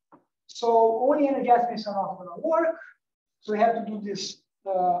 So only energy estimates are not going to work. So you have to do this.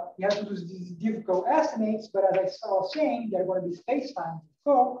 You have to do these difficult estimates, but as I was saying, they're going to be space-time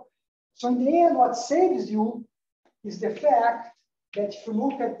difficult. So in the end, what saves you is the fact that if you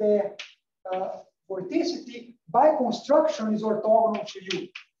look at the vorticity, by construction is orthogonal to u.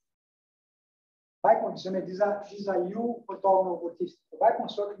 By construction, these are u orthogonal vorticity. By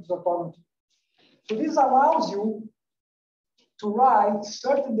construction is orthogonal to u. So this allows you to write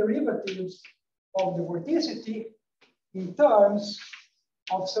certain derivatives of the vorticity in terms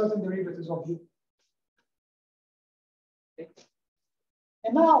of certain derivatives of u. Okay.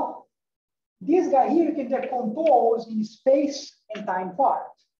 And now, this guy here you can decompose in space and time part.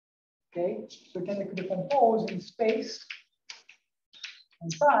 Okay, so you can decompose in space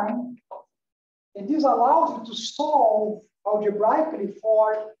and time. And this allows you to solve algebraically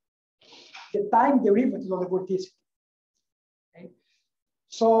for the time derivatives of the vorticity. Okay.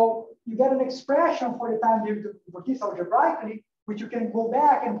 So you get an expression for the time derivative of the vorticity algebraically, which you can go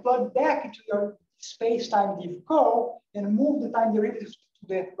back and plug back into your space-time div co and move the time derivatives to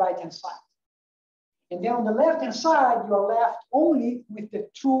the right-hand side. And then on the left-hand side, you are left only with the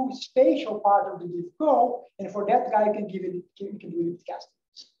true spatial part of the div co, and for that guy, you can do elliptic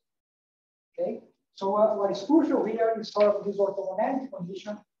estimates. Okay, so what is crucial here is sort of this orthogonality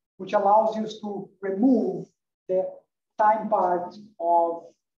condition, which allows you to remove the time part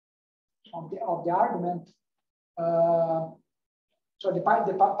of the argument. So the time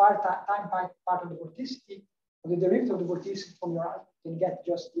part of the vorticity, or the derivative of the vorticity from your argument, and get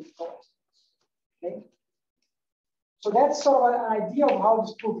just div co. Okay, so that's sort of an idea of how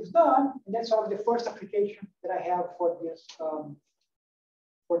this proof is done, and that's sort of the first application that I have for this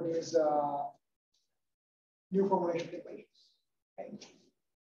new formulation of equations. Okay.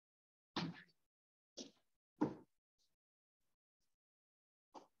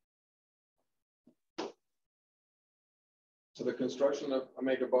 So the construction of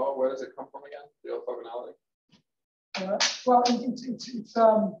omega bar, where does it come from again? The orthogonality? Well, it's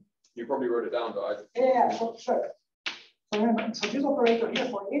you probably wrote it down, but yeah, sure. So remember, so this operator here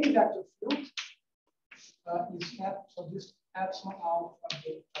for any vector field is so this epsilon alpha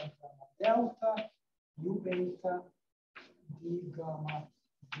beta gamma delta u beta d gamma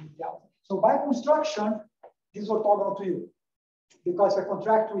d delta. So by construction, this is orthogonal to u, because if I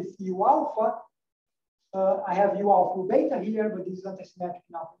contract with u alpha, I have u alpha beta here, but this is antisymmetric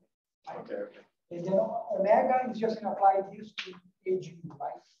now. Right? Okay. And then omega is just going to apply this to ag,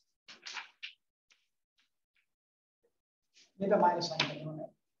 right? Maybe a minus sign, I don't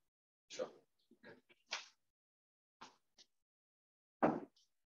know. Sure.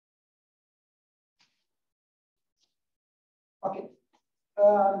 Okay.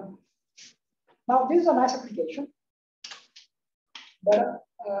 Now this is a nice application, but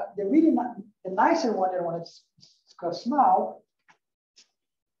the nicer one that I want to discuss now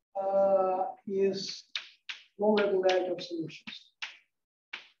is low regularity of solutions.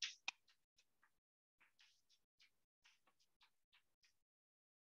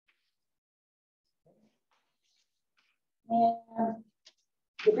 And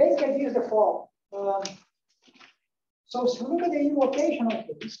the basic idea is the following. So if you look at the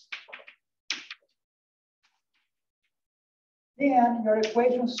irrotational case, then your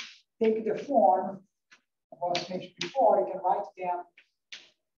equations take the form I was mentioned before. You can write them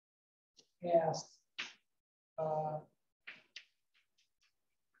as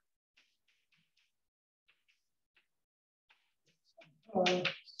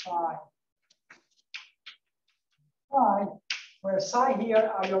psi, where psi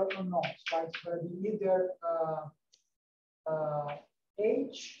here are your unknowns, right? So either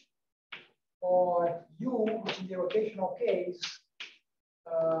h or u, which in the rotational case,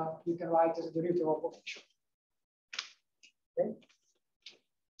 you can write as a derivative of potential. Okay.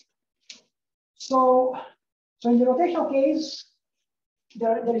 So in the rotational case,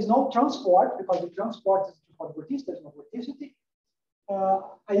 there is no transport because the transport is for vorticity, there's no vorticity.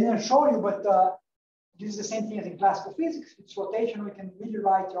 I didn't show you, but this is the same thing as in classical physics. It's rotation. We can really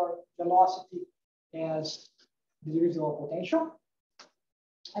write your velocity as the derivative of potential.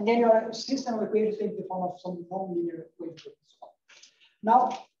 And then your system of equations take the form of some non-linear equation.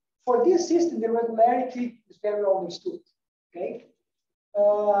 Now, for this system, the regularity is very well understood. Okay.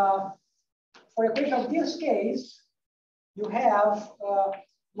 For equation of this case, you have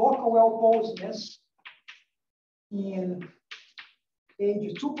local well-posedness in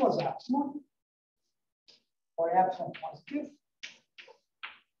age 2 plus epsilon, or epsilon positive,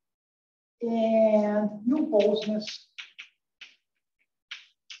 and U-posedness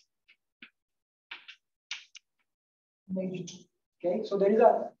in age 2. Okay, so there is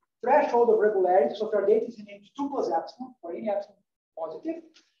a threshold of regularity. So if your data is in age 2 plus epsilon, or any epsilon positive,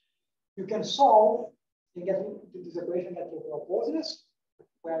 you can solve and get this equation, get local well-posedness,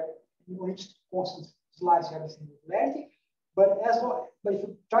 where you reach constant slice, you have the same regularity. But if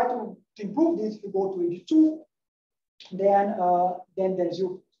you try to improve this, if you go to age 2, then there's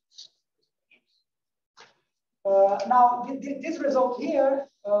you. Now this result here,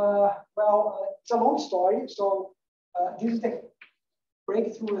 it's a long story. So this is the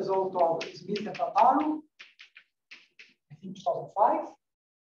breakthrough result of Smith and Tataru, I think 2005.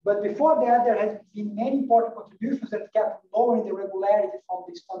 But before that, there has been many important contributions that kept lowering the regularity from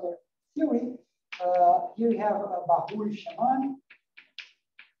the standard theory. Here we have Bahuri Shaman.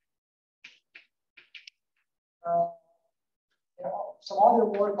 Some other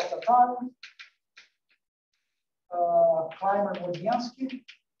work of Tataru, Kleimer, Wodniansky.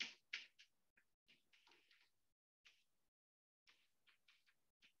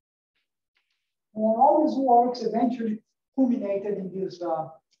 And all these works eventually culminated in this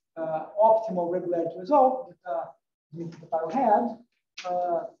optimal regularity result that Tataru had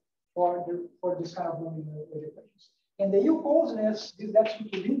for this kind of nonlinear equations. And the U-posedness is actually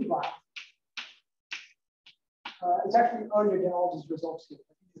to Lindblad. It's actually earlier than all these results here.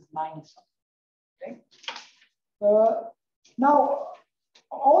 I think it's 90 something. Okay. Now,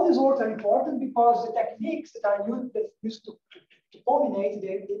 all these works are important because the techniques that are used to culminate,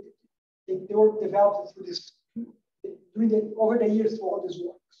 they were developed through this over the years for all these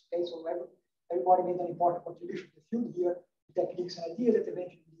works. Okay, so everybody made an important contribution to the field here, the techniques and ideas that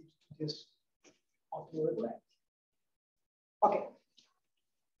eventually lead to this optimal regularity. Okay.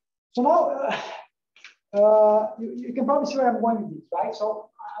 So now you can probably see where I'm going with this, right? So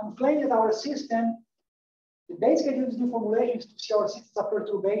I'm claiming that our system, the basic idea of this new formulation is to see our system as a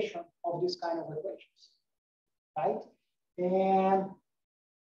perturbation of this kind of equations, right? And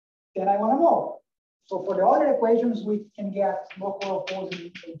then I want to know. So for the other equations, we can get local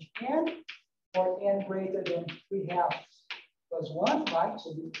opposing age n, or n greater than 3/2 plus 1, right?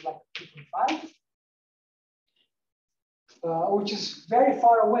 So this is like 2.5, which is very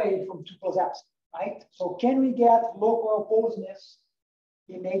far away from 2 plus epsilon, right? So can we get local opposedness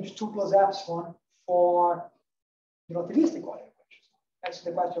in age 2 plus epsilon for relativistic order equations? That's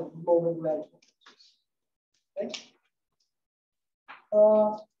the question of low regularity. Okay.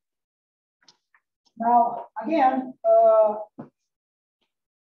 Now, again,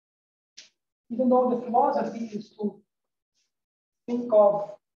 even though the philosophy is to think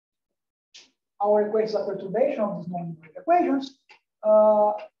of our equations as a perturbation of these nonlinear equations,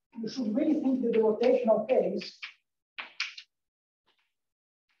 you should really think that the rotational case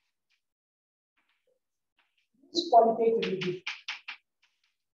is qualitatively different.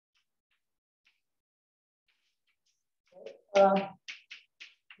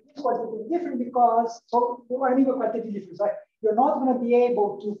 It's qualitatively different because, so what I mean by qualitatively different, right? You're not going to be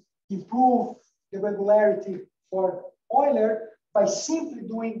able to improve the regularity for Euler by simply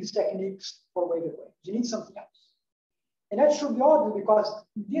doing these techniques for wave equations. You need something else. And that should be obvious because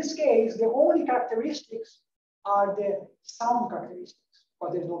in this case, the only characteristics are the sound characteristics,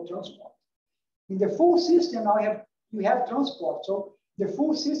 because there's no transport. In the full system, now you have transport. So the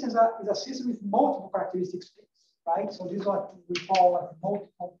full system is a system with multiple characteristic space, right? So this is what we call like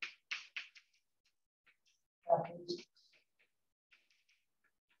multiple characteristics.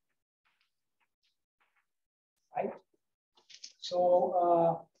 Right?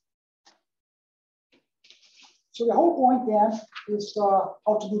 So, so the whole point then is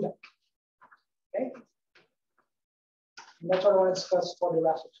how to do that. Okay? And that's what I want to discuss for the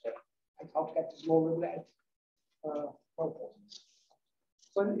rest of today, like how to get this lower lead proposals.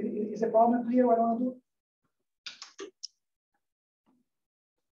 So is the problem clear what I want to do?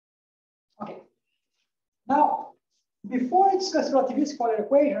 Okay. Now, before I discuss relativistic polar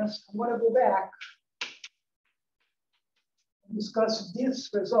equations, I'm going to go back and discuss this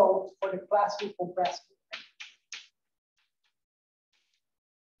result for the classical compressible.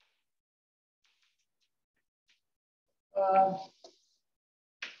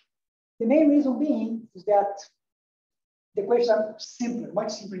 The main reason being is that the equations are simpler,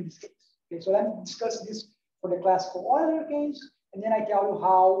 much simpler in this case. Okay, so let me discuss this for the classical Euler case, and then I tell you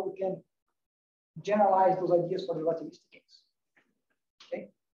how we can generalize those ideas for the relativistic case. Okay.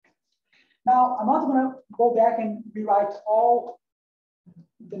 Now I'm not going to go back and rewrite all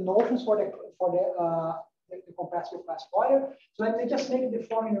the notions for the compressible classical Euler. So let me just make the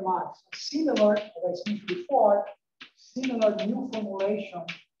following remarks. Similar, as I said before, similar new formulation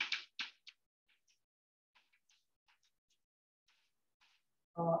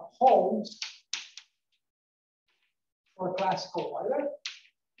holds for classical Euler.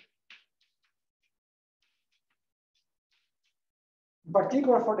 In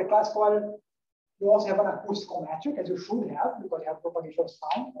particular, for the classical Euler, you also have an acoustical metric, as you should have, because you have propagation of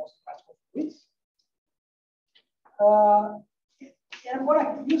sound, also classical fluids. And I'm going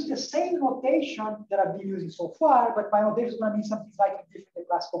to use the same notation that I've been using so far, but my notation is going to be something slightly different in the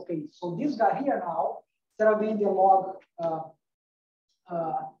classical case. So this guy here now, instead of being the log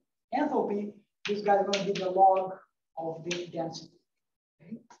enthalpy, this guy is going to be the log of the density,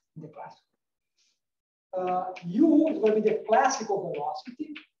 okay, in the classical. U is going to be the classical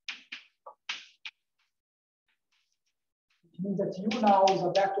velocity, which means that U now is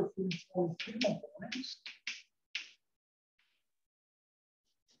a vector field with 3 components.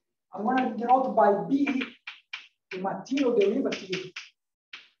 I'm going to denote by B the material derivative.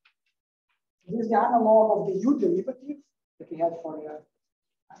 This is the analog of the U derivative that we had for the.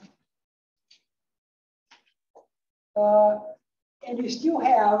 And we still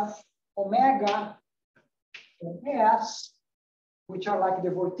have omega and S, which are like the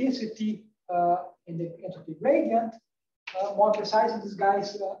vorticity and the entropy gradient. More precisely, this guy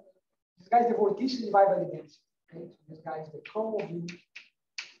is the vorticity divided by the density. Okay, so this guy is the curl of U.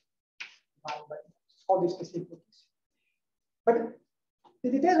 It's called the specific vorticity. But the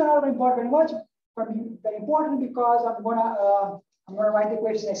details are not important very much. For me, very important because I'm gonna write the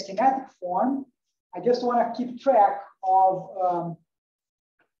equation in a schematic form. I just want to keep track of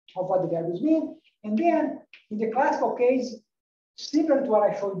what the values mean. And then in the classical case, similar to what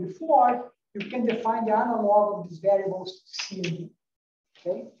I showed before, you can define the analog of these variables C and D.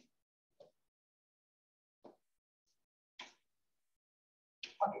 Okay.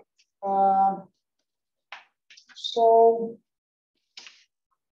 Okay. So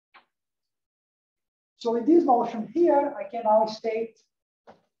with this motion here, I can now state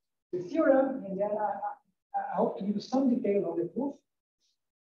the theorem, and then I hope to give you some detail of the proof.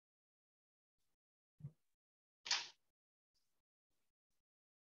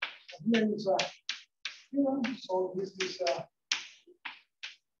 Here is a theorem, so this is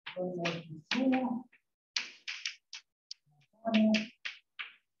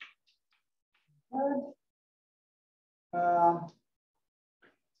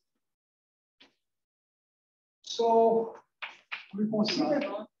so we consider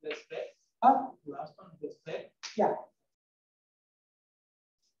the spec. Last one, the spec. Yeah.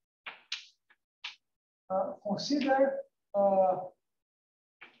 Consider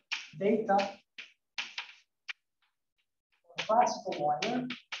data classical Euler.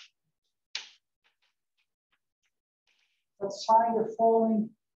 Let's find the following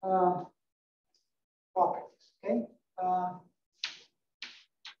properties. Okay.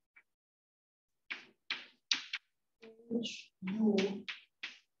 H U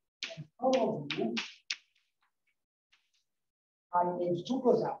and all of U are in H2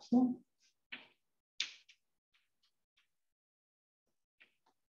 plus epsilon.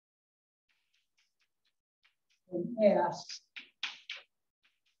 And S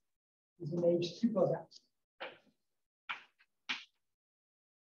is in H3 plus epsilon.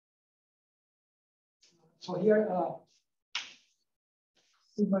 So here,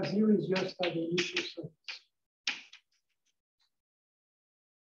 sigma 0 is just the initial surface.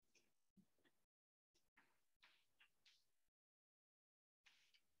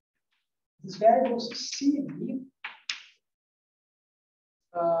 These variables C and D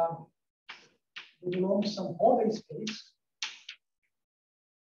they belong to some order space.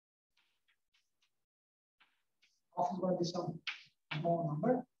 Often going to be some small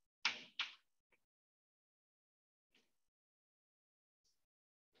number.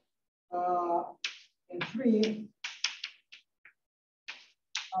 And 3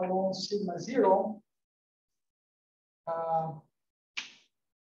 along sigma 0.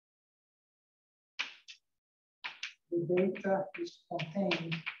 The data is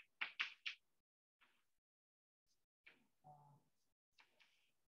contained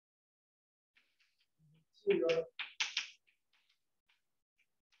in the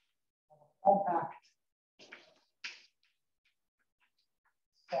compact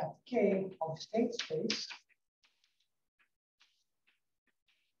set K of state space.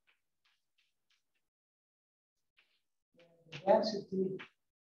 And the density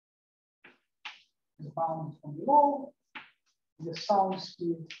is bounded from below. The sound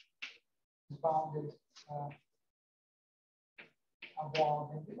speed is bounded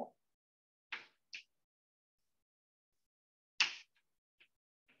above and below.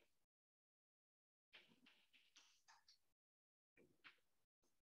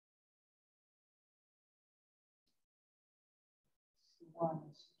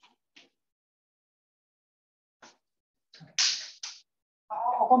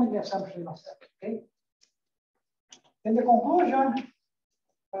 I'll comment the assumption in a second, okay? Then the conclusion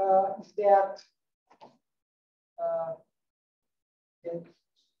is that the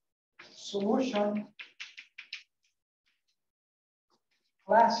solution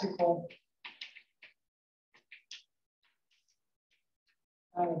classical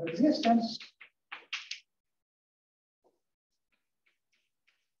of existence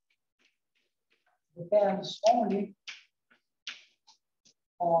depends only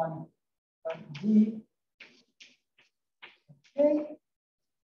on D and K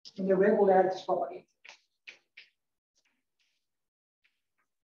in the regularities propagated.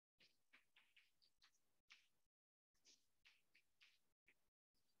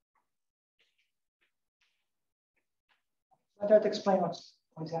 I'll try to explain what's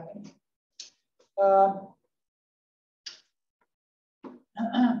happening.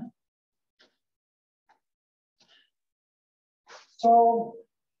 So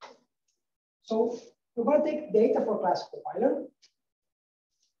we're going to take data for classical Euler,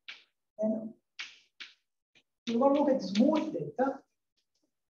 and we're going to look at smooth data.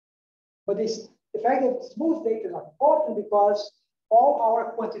 But the fact that smooth data is not important because all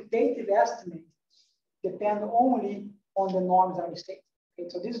our quantitative estimates depend only on the norms that we state. Okay,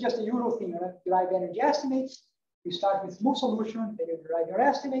 so this is just a usual thing. You derive energy estimates. You start with smooth solution, then you derive your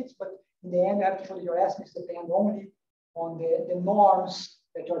estimates, but in the end, you have to show that your estimates depend only on the norms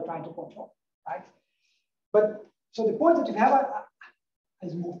that you're trying to control, right? But so the point that you have a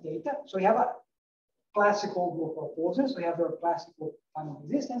smooth data. So you have a classical group of pulses. So you have your classical time of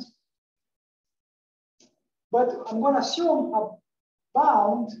existence. But I'm going to assume a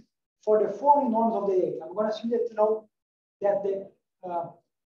bound for the following norms of the data. I'm going to assume that that the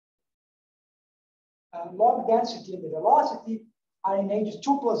log density and the velocity are in ages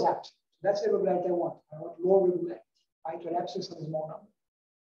 2 plus epsilon. So that's the regularity I want. I want low regularity, right? Where epsilon is a small number.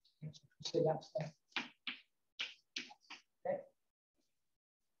 Say epsilon. Okay.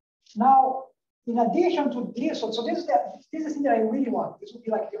 Now, in addition to this, so this is the thing that I really want. This would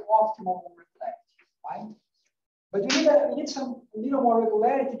be like the optimal regularity, right? But we need a little more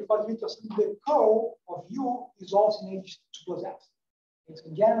regularity because we need to assume the curl of U is also in age 2 plus epsilon. Okay, so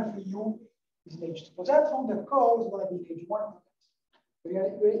generally, U is in age 2 plus epsilon. The curl is going to be in age 1 plus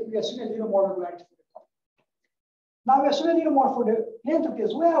epsilon. We assume a little more regularity for the curl. Now we assume a little more for the entropy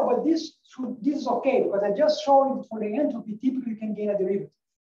as well, but this is okay because I just showed for the entropy, typically you can gain a derivative,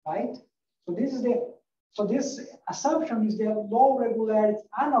 right? So this assumption is the low regularity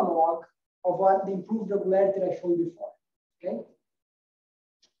analog of what the improved regularity that I showed you before. Okay.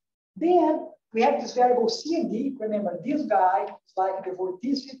 Then we have this variable C and D. Remember, this guy is like the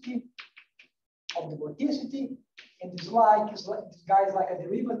vorticity of the vorticity, and this guy is like a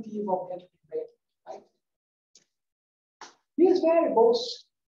derivative of the entropy rate, right? These variables,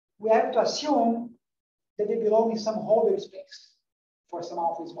 we have to assume that they belong in some Holder space for some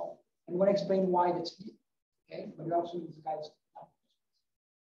alpha small. I'm going to explain why that's needed. Okay, but we also use these guys.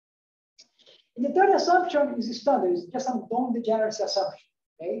 And the third assumption is standard. It's just some non-degeneracy assumption.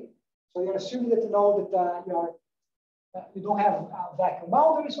 Okay, So you're assuming that you know that you don't have vacuum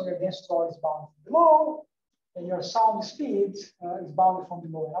boundaries, so your density law is bounded from below, and your sound speed is bounded from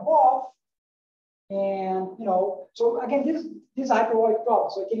below and above. And so again, this is a hyperbolic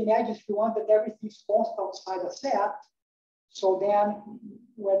problem. So you can imagine if you want that everything is constant outside a set, so then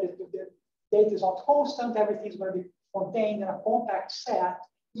where the data is not constant, everything is going to be contained in a compact set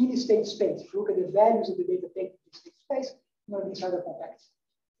in state space. If you look at the values of the data taken in state space, it's going to be inside a compact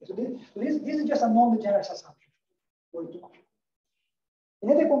set. So this is just a non-degenerate assumption. And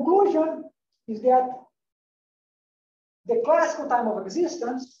then the conclusion is that the classical time of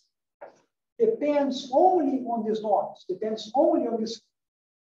existence depends only on these norms, depends only on this,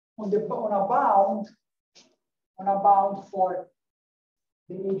 on a bound for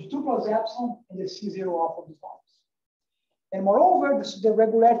the H2 plus epsilon and the C0 off of these norms. And moreover, the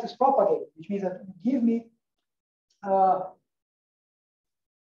regularity is propagated, which means that you give me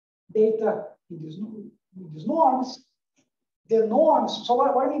data in these norms. The norms, so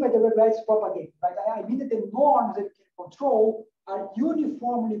what I mean by the regularity is propagated, right? I mean that the norms that you can control are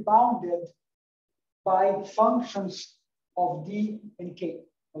uniformly bounded by functions of D and K.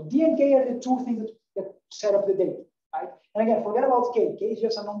 Now, D and K are the two things that set up the data, right? And again, forget about K. K is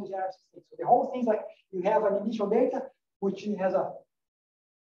just a non-degenerate state. So the whole thing is like you have an initial data which has a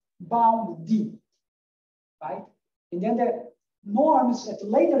bound D, right? And then the norms at a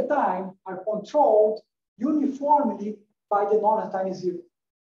later time are controlled uniformly by the norm at time is 0.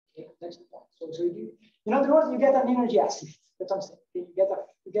 Okay, that's the point. So in other words, you get an energy estimate. That's what I'm saying.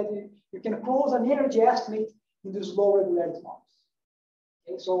 You can close an energy estimate in these low regularity norms.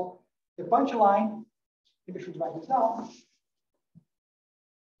 Okay, so the punchline, maybe I should write this down.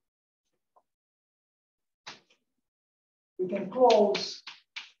 We can close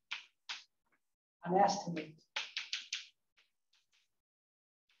an estimate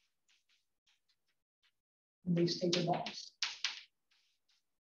in these stated norms.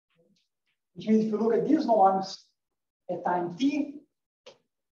 Which means if you look at these norms at time t,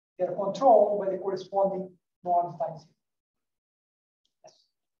 they're controlled by the corresponding norms times zero. Yes.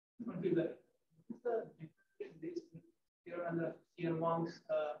 Would be the here and the here ones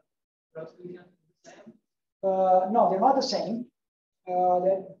relativity the same? No, they're not the same.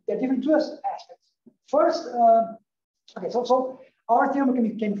 They're different two aspects. First, okay, so our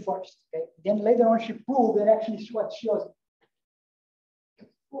theorem came first. Okay, then later on she proved that actually what she was.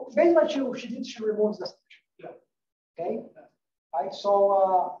 Basically, what she did, she removes the assumption. Yeah. Okay. Right.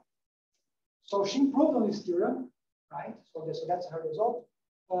 So she improved on this theorem, right? So that's her result.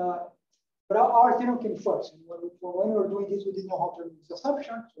 But our theorem came first. And when we were doing this, we didn't know how to remove the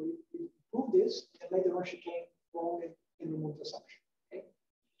assumption. So we proved this, and later on she came along and removed the assumption. Okay.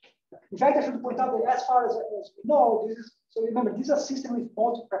 In fact, I should point out that as far as we know, this is, so remember, this is a system with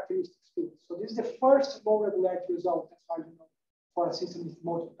multiple characteristics fields. So this is the first low regularity result as far as we know for a system with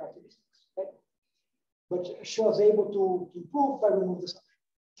multiple characteristics. Okay. But she was able to improve by removing the assumption.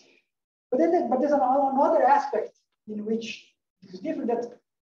 But there's another aspect in which it's different, that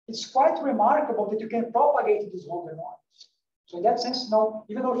it's quite remarkable that you can propagate these Holder norms. So in that sense, now,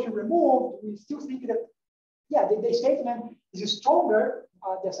 even though she removed, we still think that, yeah, the statement is stronger,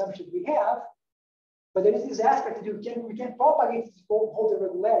 the assumption we have, but there is this aspect that we can propagate this Holder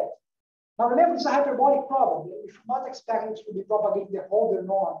regularity. Now remember, it's a hyperbolic problem. We should not expect it to be propagating the Holder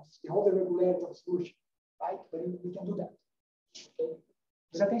norms, the Holder regularity of solution, right? But we can do that. Okay.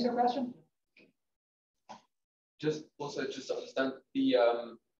 Does that answer your question? Just to understand the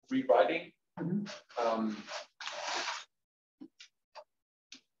rewriting.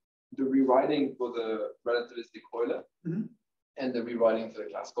 The rewriting for the relativistic Euler and the rewriting for the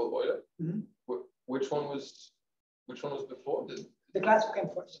classical Euler. Which one was before? The classical came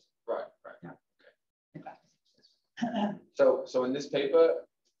first. Right. Yeah. Okay. So in this paper,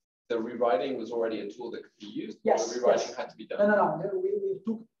 the rewriting was already a tool that could be used. Yes. The rewriting had to be done. No.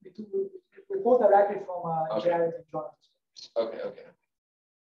 We quote directly from Jared and John. Okay.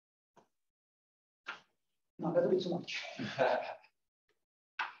 No, that would be too much.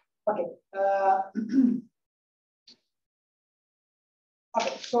 Okay.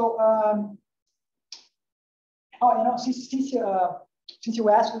 Okay. So, since you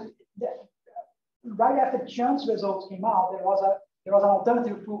asked, right after Chan's results came out, there was an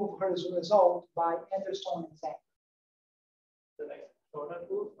alternative proof of her result by Anderson and Zhang. Shorter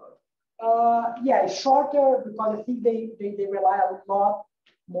proof? Yeah, it's shorter because I think they rely a lot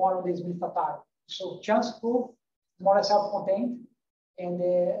more on the Smith-Tatar. So Chan's proof is more self-contained, and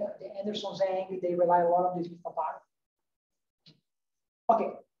the Anderson-Zhang, they rely a lot on the Smith-Tatar.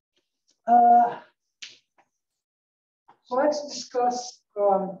 Okay. So let's discuss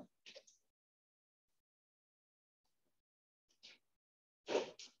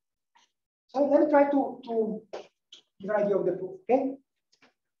So let me try to give an idea of the proof, okay?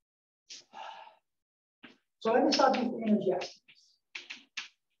 So let me start with energy estimates.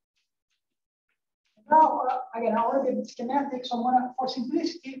 Now, again, I want to get schematic, so I'm going to, for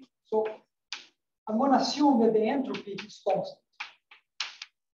simplicity, so I'm going to assume that the entropy is constant.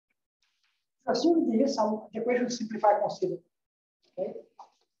 To assume this, the equation is simplified considerably. Okay.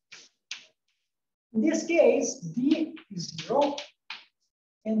 In this case, D is 0,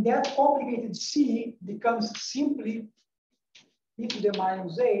 and that complicated C becomes simply e to the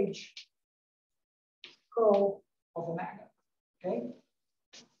minus h curl of omega. Okay.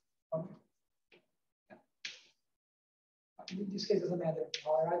 In this case, doesn't matter.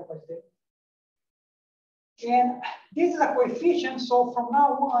 All right, what's there? And this is a coefficient, so from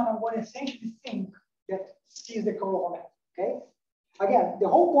now on, I'm going to essentially think that C is the curl of omega. Okay. Again, the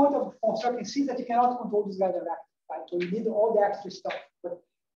whole point of constructing C is that you cannot control this guy directly, right? So you need all the extra stuff. But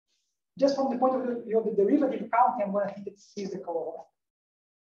just from the point of view of the derivative counting, I'm going to think that C is the curl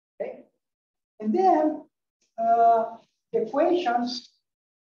of omega. Okay. And then the equations.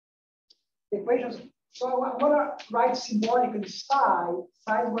 So I'm going to write symbolically psi.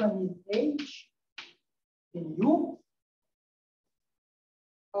 Psi is going to mean H in U.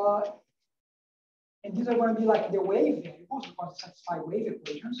 And these are going to be like the wave variables because it satisfy wave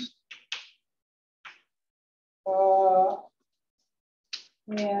equations.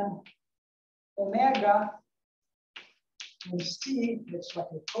 And omega and C, that's like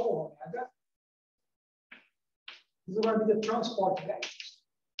the co-omega. These are going to be the transport values,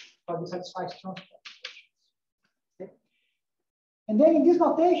 because it satisfies transport equations. Okay. And then in this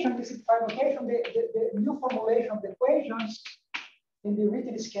notation, this simplified notation, the new formulation of the equations can be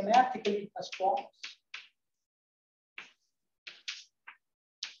written schematically as follows.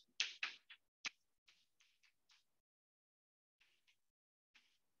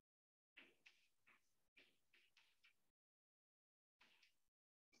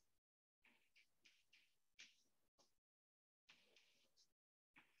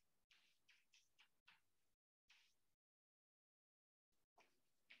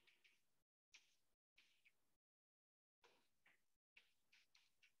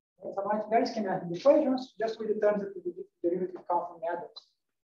 Some very schematic equations, just with the terms that the derivative come from adults.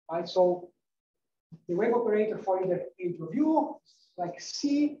 Right? So the wave operator for either H of U is like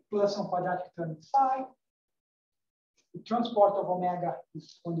C plus some quadratic term psi. The transport of omega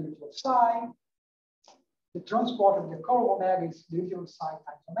is one derivative of psi. The transport of the curl of omega is derivative of psi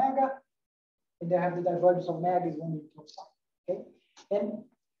times omega. And they have the divergence of omega is one derivative of psi. Okay. And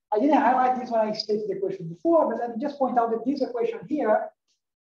I didn't highlight this when I stated the equation before, but let me just point out that this equation here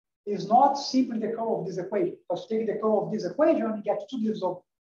is not simply the curl of this equation. Because take the curl of this equation, you get two derivatives of.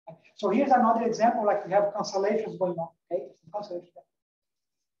 So here's another example, like we have cancellations going on. Okay, cancellation.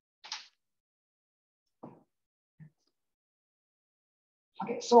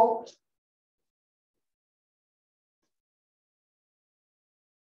 Okay, so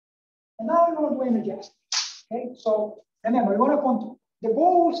and now we want to do energy estimates. Okay, so remember, we want to control. The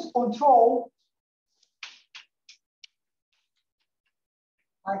goal is to control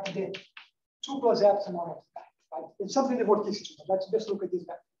like the 2 plus epsilon of that, right? It's something the vorticity. Let's just look at this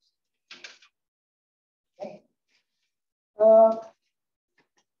back. Okay.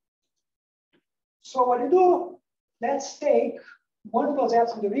 So what you do, let's take 1 plus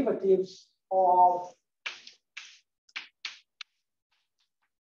epsilon derivatives of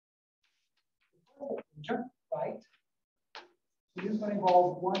right? So this is going to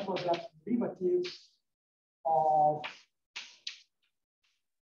involve 1 plus epsilon derivatives of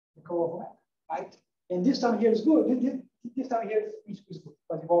the curl of omega, right? And this term here is good. This term here is good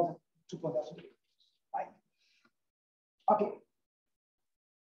because it involves 2 plus epsilon derivatives, right? Okay.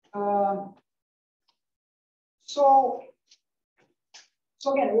 So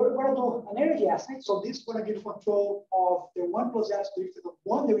again, we're going to do an energy estimate. So this is going to give control of the 1 plus epsilon derivative of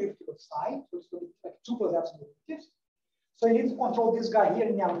one derivative of psi. So it's going to be like 2 plus epsilon derivatives. So you need to control this guy here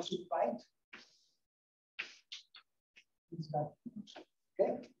in the altitude, right? This guy.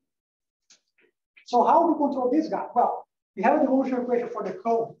 Okay. So how do we control this guy? Well, we have an evolution equation for the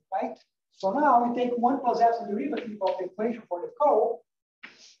curl, right? So now we take 1 plus epsilon derivative of the equation for the curl.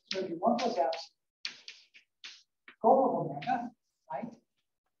 So it'll be 1 plus epsilon curl of omega, right?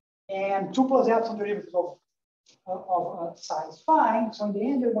 And 2 plus epsilon derivatives of psi is fine. So in the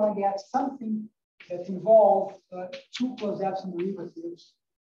end, you're going to get something that involves 2 plus epsilon derivatives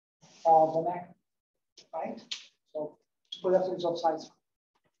of omega, right? So 2 plus epsilon derivatives of psi is fine.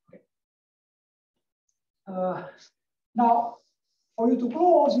 Now, for you to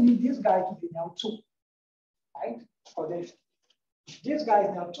close, you need this guy to be now 2, right? So if this guy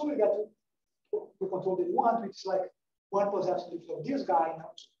is now 2, you get to you control that you want, which is like 1 plus epsilon of this guy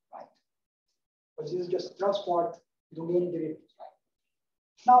now, right? Because this is just transport, you don't get any derivatives, right?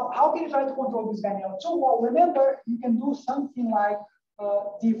 Now, how can you try to control this guy now? So, well, remember, you can do something like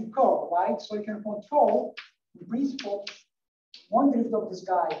div curl, right? So you can control, in principle, one derivative of this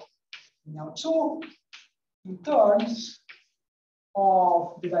guy now 2 in terms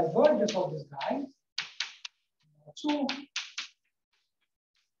of the divergence of this guy, 2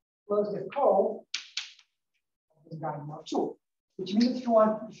 plus the curl of this guy now 2, which means if you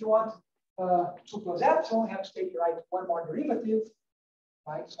want 2 plus epsilon, you have to take right one more derivative,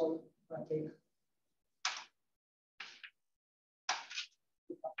 right? So you're going to take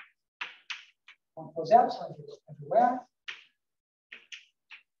 1 plus epsilon everywhere.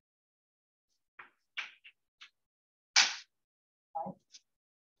 Right?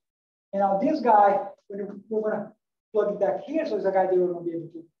 And now this guy, we're going to plug it back here, so it's a guy that we're going to be able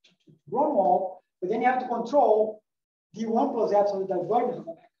to run all, but then you have to control d1 plus epsilon divergence of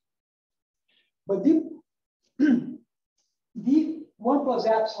omega. But d1 plus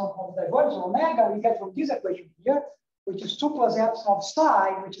epsilon of the divergence of omega we get from this equation here, which is 2 plus epsilon of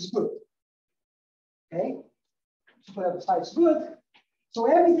psi, which is good. Okay, 2 plus epsilon of psi is good. So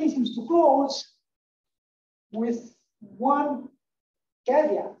everything seems to close with one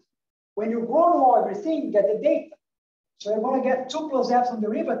caveat. When you grow all everything, you get the data. So you're going to get 2 plus epsilon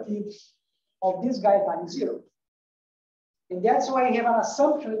derivatives of this guy times 0. And that's why you have an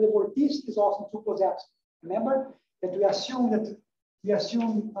assumption that the vorticity is also 2 plus epsilon. Remember that we assume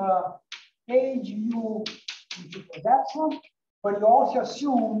AGU 2 plus epsilon, but you also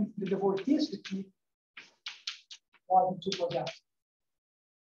assume that the vorticity was 2 plus epsilon.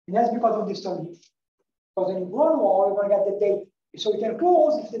 And that's because of this term here. Because when you run wall, you're going to get the data. So you can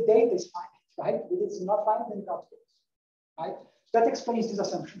close if the data is finite, right? If it's not finite, then you can't close. Right? So that explains this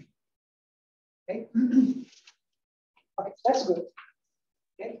assumption. Okay. Okay, that's good.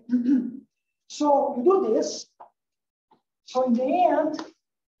 Okay. So you do this. So in the end,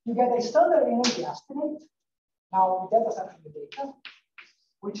 you get a standard energy estimate. Now with that assumption of the data,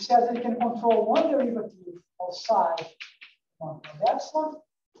 which says that you can control one derivative of psi 1 plus epsilon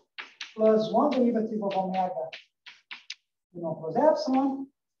plus one derivative of omega 1 plus epsilon.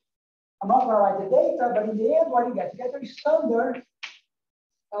 I'm not going to write the data, but in the end, what you get a standard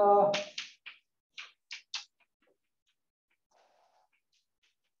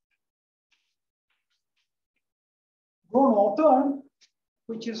Grunwald term,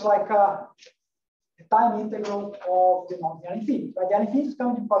 which is like the time integral of the non-zero infinity. Right? The infinity is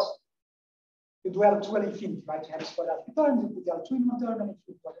coming because you do L2 and infinity, right? You have quadratic terms, you put the L2 in one term and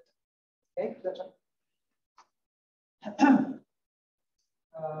infinity for it. Okay, that's right.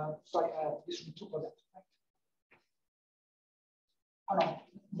 Sorry, this should be 2 plus epsilon, right? Oh no,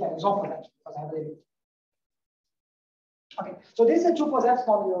 yeah, it's 1 plus epsilon because I have a. Okay, so this is a 2 plus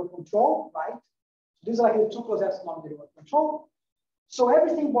epsilon under control, right? So this is like a 2 plus epsilon under control. So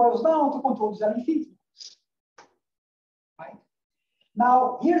everything boils down to control this infinity, right?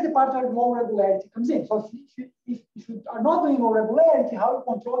 Now, here's the part where low regularity comes in. So if you are not doing low regularity, how you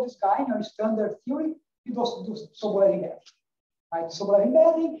control this guy in your standard theory, you just do Sobolev embedding, right? Sobolev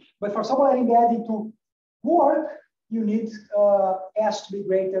embedding, but for Sobolev embedding to work, you need S to be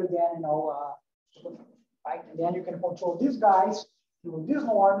greater than, right? And then you can control these guys through these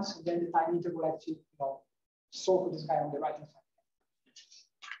norms, and then the time integral actually, circle this guy on the right hand side.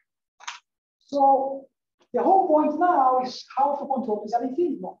 So the whole point now is how to control these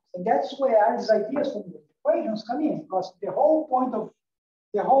infinity norms. And that's where these ideas from the equations come in, because the whole point of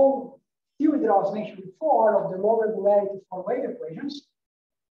the whole theory that I was mentioning before of the low regularity for wave equations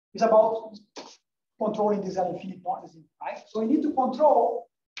is about controlling these infinity norms, right? So you need to control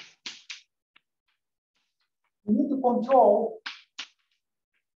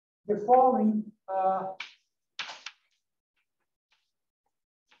the following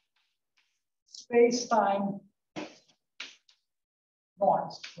space-time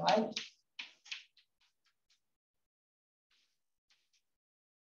norms, right?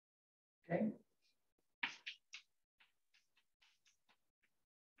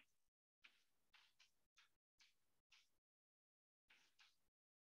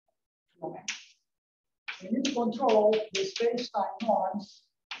 Okay. We need to control the space-time norms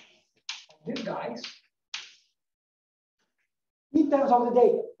of these guys in terms of the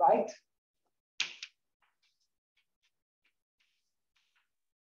data, right?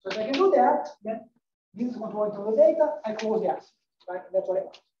 So if I can do that, then this is controlling the data, I close the aspect, right? That's what I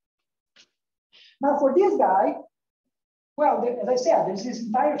want. Now for this guy, well, as I said, there's this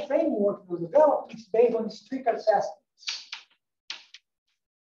entire framework that was developed, which is based on strict assessments.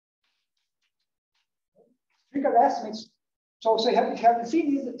 Strict estimates. So you have to see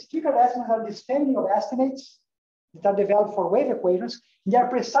these strict estimates are this family of estimates that are developed for wave equations. They are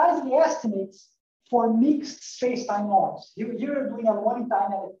precisely estimates for mixed space-time norms. Here you're doing a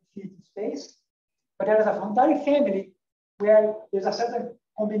one-time and infinity space, but there is a entire family where there's a certain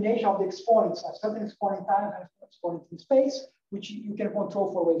combination of the exponents, a certain exponent time and exponent in space, which you can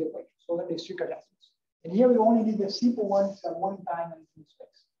control for wave equations. So that is strict estimates. And here we only need the simple ones at one time and infinite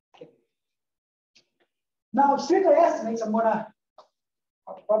space. Okay. Now, strict estimates, I'm gonna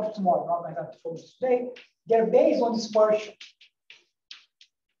probably tomorrow, not going to have to focus today. They're based on dispersion.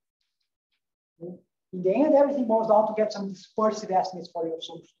 In the end, everything boils down to get some dispersive estimates for your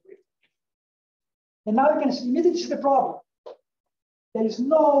solution. And now you can immediately see the problem. There is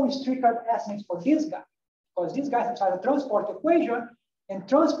no strict estimates for this guy, because this guy satisfies a transport equation, and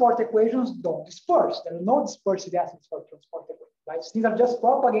transport equations don't disperse. There are no dispersive estimates for transport equations. Right? These are just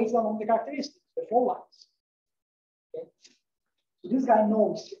propagated along the characteristics, the flow lines. Okay? So this guy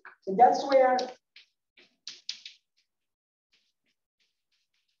knows strict. And that's where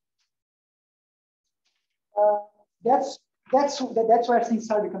that's where things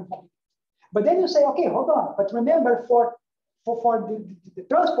start becoming complicated. But then you say, okay, hold on. But remember, for the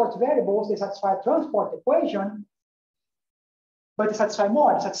transport variables, they satisfy a transport equation, but they satisfy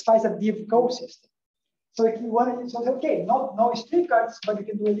more. It satisfies a div co-system. So if you want to, so okay, no strict cuts, but you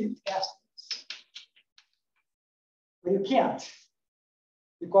can do elliptic estimates. But you can't,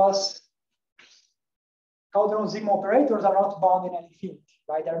 because Calderon-Zygmunt operators are not bound in an infinity,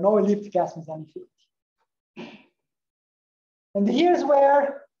 right? There are no elliptic estimates in infinity. And here's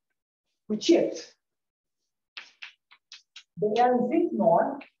where we cheat. The infinite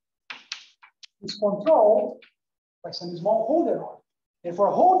norm is controlled by some small holder norm. And for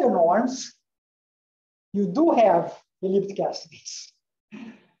holder norms, you do have elliptic estimates.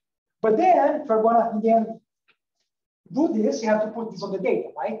 But then, if we're going to again do this, you have to put this on the data,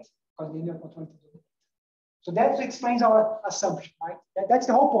 right? Because then you're controlling the data. So that explains our assumption, right? That's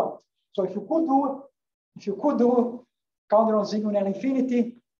the whole point. So if you could do Calderon-Zygmunt and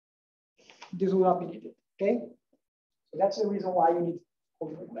infinity, this will not be needed. Okay, so that's the reason why you need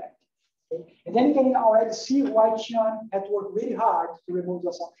overlap. Okay, and then you can already see why Qian had to work really hard to remove the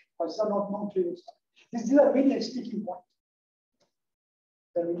assumption, because these are not non-trivial stuff. These are really a sticking point.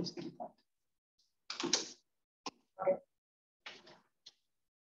 They're really sticking point. Okay.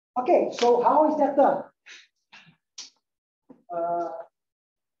 Okay, so how is that done?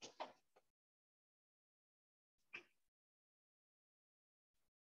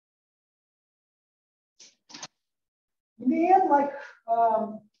 In the end,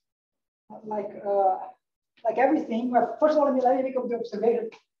 like everything, first of all, let me make up the observation.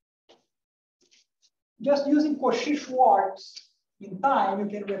 Just using Cauchy-Schwarz in time, you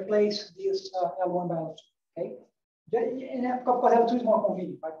can replace this L1 by L2. Okay, and of course, L2 is more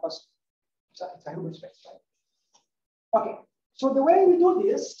convenient, right? Because it's a Hilbert space, right? Okay, so the way we do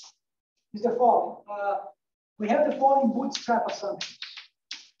this is the following. We have the following bootstrap assumptions.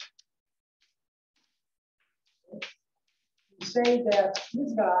 We say that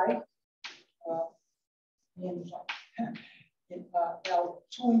this guy in L2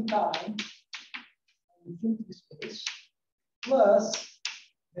 in time, infinity space, plus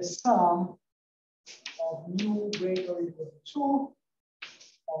the sum of mu greater or equal to 2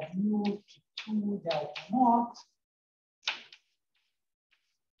 of mu to 2 delta naught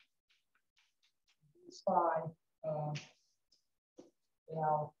is by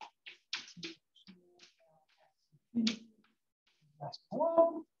L to 2 that's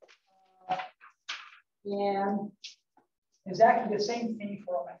 1. And exactly the same thing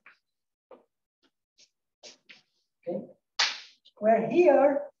for omega. Okay, where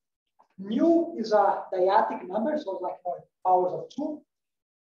here mu is a dyadic number, so it's like powers of 2.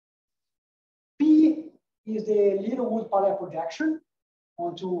 P is the Littlewood-Palais projection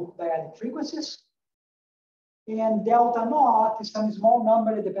onto dyadic frequencies. And delta naught is some small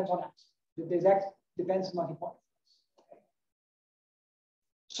number that depends on x. The exact depends is not important.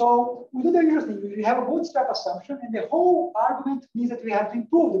 So we do the usual thing. We have a bootstrap assumption, and the whole argument means that we have to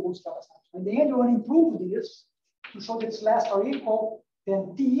improve the bootstrap assumption. In the end, you want to improve this to show that it's less or equal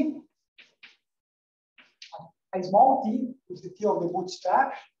than t, a small t, which is the t of the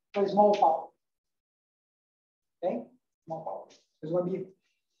bootstrap, for a small power. Okay, small power. There's going to be.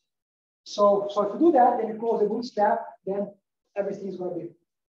 So if you do that, then you close the bootstrap, then everything is going to be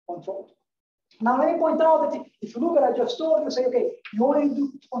controlled. Now let me point out that if you look at what I just told you, say, okay, you only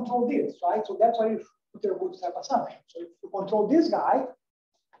need to control this, right? So that's why you put your bootstrap assumption. So if you control this guy,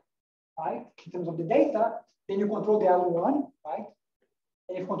 right, in terms of the data, then you control the L1, right?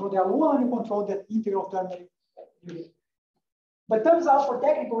 And if you control the L1, you control the integral term that But turns out for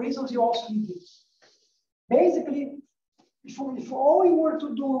technical reasons, you also need this. Basically, if all you were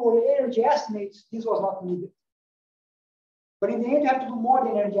to do were energy estimates, this was not needed. But in the end, you have to do more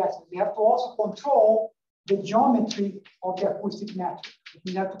than energy estimates. You have to also control the geometry of the acoustic matrix.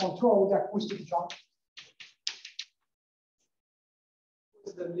 You have to control the acoustic geometry.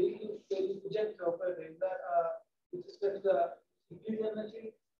 Is the leading project of a regular with respect to the Euclidean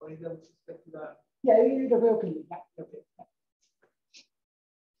energy, or is it with respect to the? Yeah, you're very okay. Yeah, okay.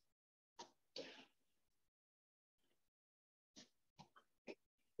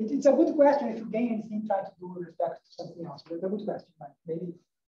 It's a good question if you gain anything trying to do with respect to something else. But it's a good question, right? Maybe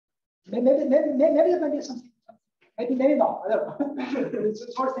there might be something. Maybe not. I don't know.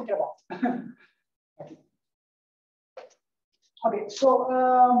 It's worth thinking about. Okay. Okay. So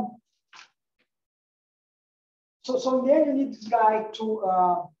so in the end, you need this guy to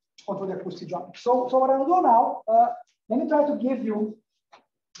control the acoustic geometry. So what I'm gonna do now? Let me try to give you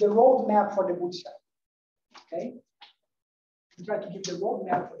the roadmap for the bootstrap. Okay. Try to give the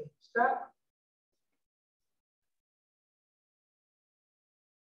roadmap for the bootstrap.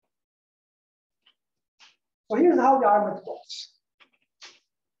 So here's how the argument goes.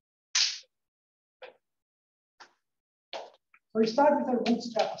 So we start with the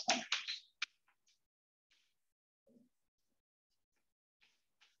bootstrap assumptions.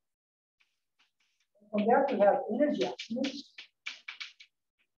 From there, we have energy estimates.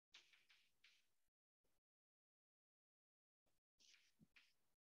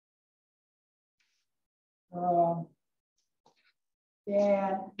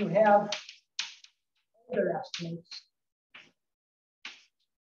 And you have other estimates.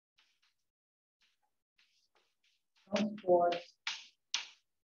 Transport.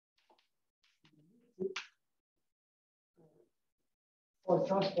 Or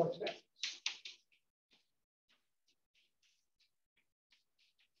transport vectors.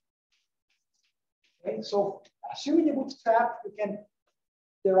 Okay, so assuming the bootstrap, you can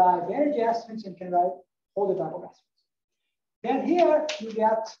derive energy estimates and can write all the type of estimates. Then here you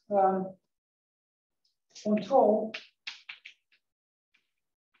get control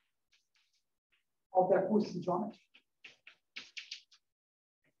of the acoustic geometry.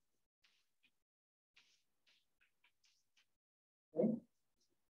 Okay.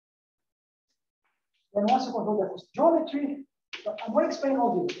 Then once you control the acoustic geometry, I'm going to explain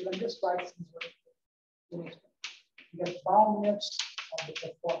all this. I'm just writing things. You get boundedness of the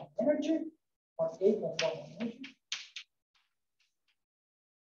conformal energy, or a conformal energy.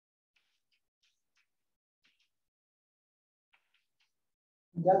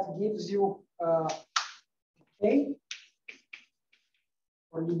 That gives you A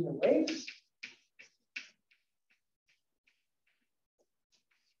for linear waves.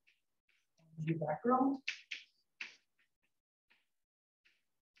 The background.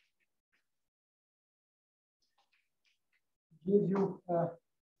 Give you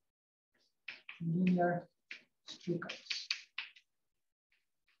linear streakers.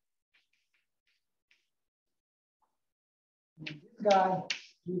 And this guy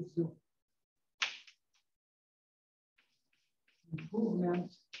gives you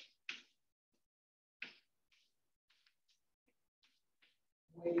improvement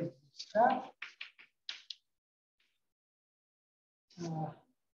wave bootstrap.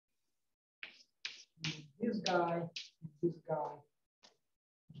 This guy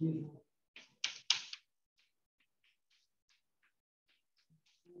give you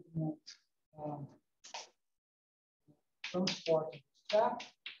improvement transport bootstrap.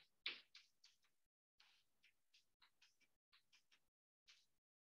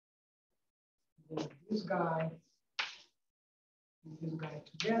 Then this guy and this guy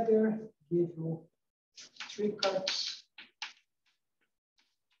together give you three cuts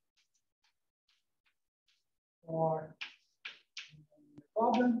for the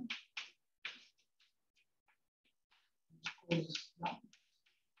problem. Okay,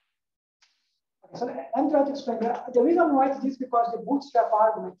 so I'm trying to explain that. The reason I'm writing this is because the bootstrap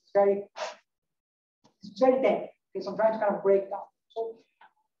argument is very dense. Okay, so I'm trying to kind of break down. So,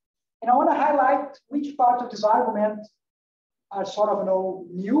 and I want to highlight which part of this argument are sort of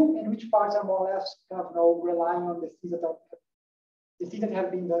new and which parts are more or less kind of relying on the things that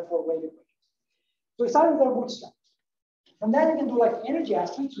have been done for wave equations. So we start with our bootstrap. From there, you can do like energy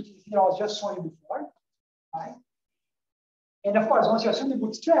estimates, which is I was just showing you before, right? And of course, once you assume the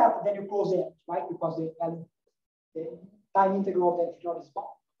bootstrap, then you close the end, right? Because the time integral of the integral is bound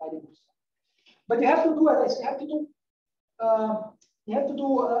by the bootstrap. But you have to do, as I said, you have to do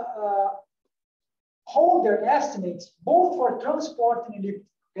Holder estimates both for transport and elliptic.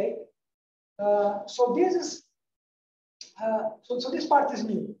 Okay, so this is So this part is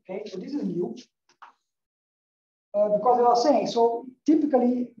new, okay? So this is new. Because I was saying, so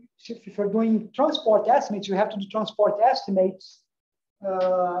typically, if you're doing transport estimates, you have to do transport estimates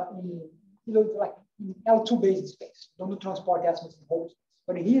in like in L2 basis space. Don't do transport estimates in whole space.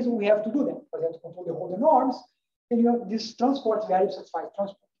 But here we have to do them because you have to control the Holder norms, and you have this transport value satisfies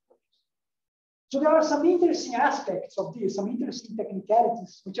transport. So there are some interesting aspects of this, some interesting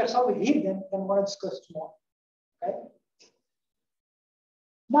technicalities which are somewhat hidden and I'm going to discuss tomorrow. Okay.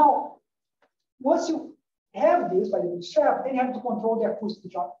 Now, once you have this by the bootstrap, then you have to control the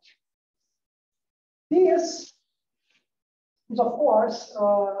acoustic geometry. This is, of course,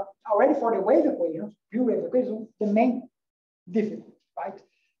 already for the wave equation, pure wave equation, the main difficulty, right?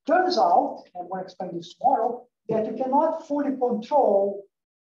 Turns out, and I'm going to explain this tomorrow, that you cannot fully control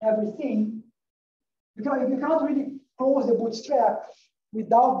everything. You cannot really close the bootstrap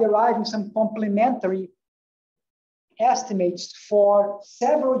without deriving some complementary estimates for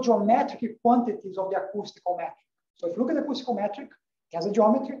several geometric quantities of the acoustical metric. So if you look at the acoustical metric, it has a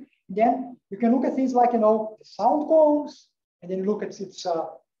geometry, then you can look at things like, the sound cones, and then you look at its,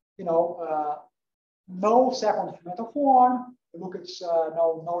 null second fundamental form, you look at its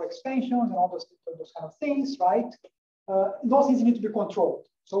null expansions and all those kind of things, right? Those things need to be controlled.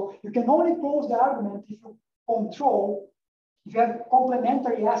 So you can only close the argument if you if you have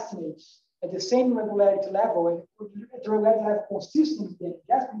complementary estimates at the same regularity level, and at the regularity level consistent with the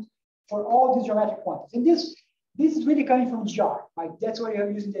adjustments for all these geometric quantities. And this is really coming from GR, right? That's why you are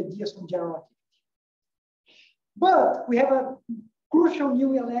using the ideas from general relativity. But we have a crucial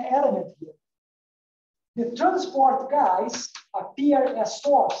new element here. The transport guys appear as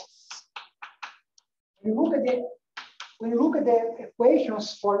sources. When you look at the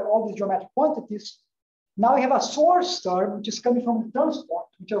equations for all these geometric quantities, now we have a source term which is coming from the transport,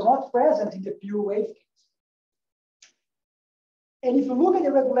 which was not present in the pure wave case. And if you look at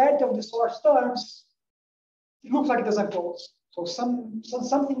the regularity of the source terms, it looks like it doesn't close. So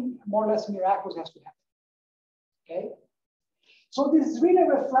something more or less miraculous has to happen. Okay. So this is really a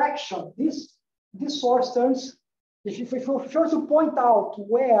reflection. These source terms, if you were to point out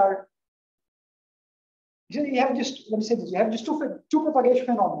where you have just, let me say this, you have just two propagation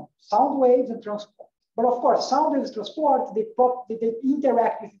phenomena, sound waves and transport. But of course, sound waves and transport, they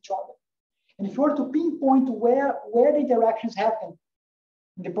interact with each other. And if you were to pinpoint where the interactions happen,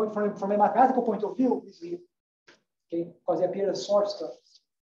 from a mathematical point of view, is here, okay, because they appear as source terms.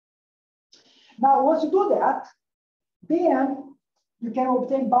 Now, once you do that, then you can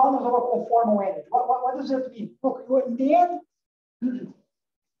obtain boundaries of a conformal energy. What does that mean? Look, in the end,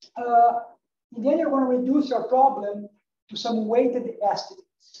 you're going to reduce your problem to some weighted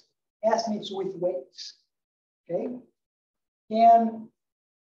estimates with weights. Okay? And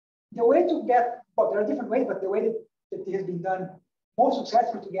the way to get, well, there are different ways, but the way that it has been done most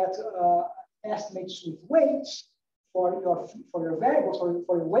successfully to get estimates with weights for your variables,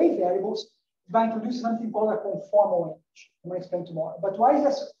 for your wave variables, is by introducing something called a conformal energy. I'm going to explain tomorrow. But why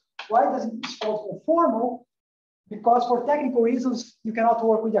does it called conformal? Because for technical reasons, you cannot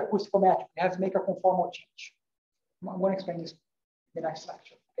work with the acoustical metric. You have to make a conformal change. I'm going to explain this in the next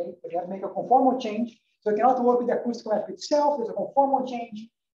lecture. Okay, but you have to make a conformal change. So you cannot work with the acoustical metric itself. There's a conformal change.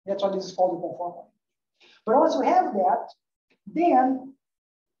 That's why this is called the conformal. But once you have that, then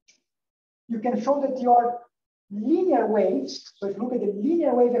you can show that your linear waves. So if you look at the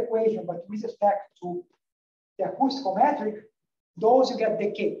linear wave equation, but with respect to the acoustical metric, those you get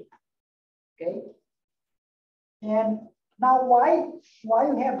decay. Okay. And now, why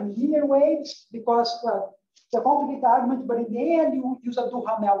you have linear waves? Because, well, it's a complicated argument, but in the end, you use a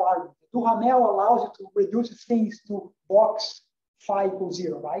Duhamel argument. Duhamel allows you to reduce things to box phi equals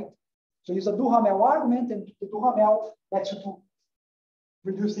 0, right? So use a Duhamel argument, and the Duhamel lets you to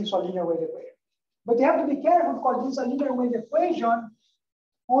reduce things to a linear wave equation. But you have to be careful because this is a linear wave equation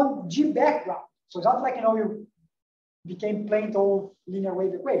on G background. So it's not like, you became plain old linear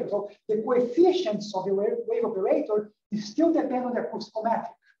wave equation. So the coefficients of the wave operator is still depend on the acoustical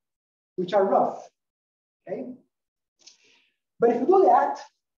metric, which are rough. Okay. But if you do that,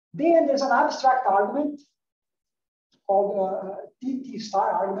 then there's an abstract argument called TT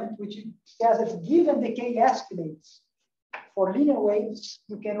star argument, which says that given decay estimates for linear waves,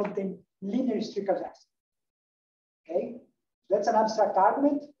 you can obtain linear Stricker estimates. Okay, that's an abstract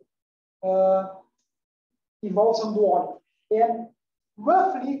argument. Involves some duality. And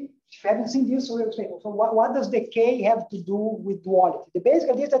roughly, if you haven't seen this, we'll explain. So what does decay have to do with duality? The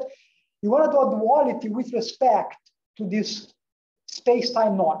basic idea is that you want to do a duality with respect to these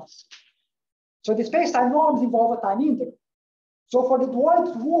space-time norms. So the space-time norms involve a time integral. So for the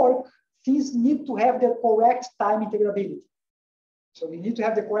duality to work, things need to have the correct time integrability. So we need to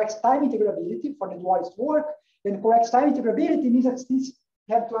have the correct time integrability for the dualist to work. Then correct time integrability means that things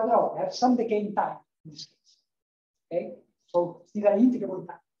have to, I don't know, have some decaying time in this case. Okay, so these are integrable in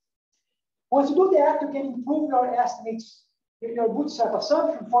time. Once you do that, you can improve your estimates, your bootstrap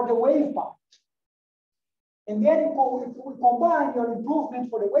assumption for the wave part. And then you combine your improvement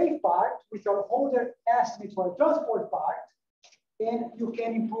for the wave part with your older estimate for the transport part, and you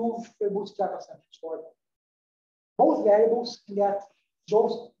can improve the bootstrap assumptions for both variables, and that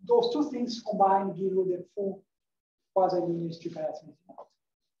those two things combined give you the full quasi-linear strip estimate.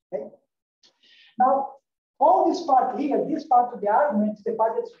 Okay. Now, all this part here, this part of the argument is the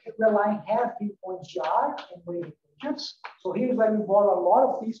part that's relying heavily on GR and wave equations. So here's where we borrow a lot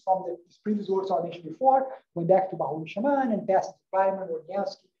of these from the previous works I mentioned before, going back to Baruch-Shaman and passing to Kleiman,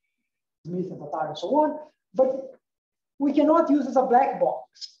 Organsky, Smith, and Tatar, and so on. But we cannot use it as a black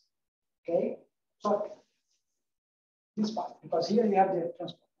box. Okay, so this part, because here you have the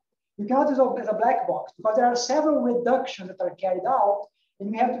transport. You cannot use it as a black box because there are several reductions that are carried out.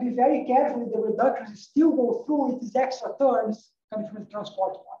 And you have to be very careful that the reductions still go through with these extra terms coming from the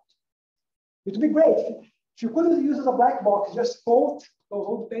transport part. It would be great. If you could use it as a black box, just quote those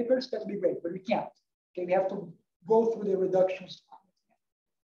old papers, that would be great, but we can't. Okay, we have to go through the reductions.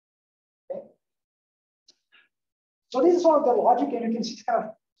 Okay. So this is sort of the logic, and you can see it's kind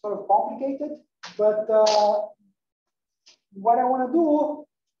of sort of complicated, but what I want to do,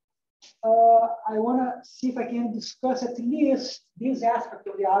 I want to see if I can discuss at least this aspect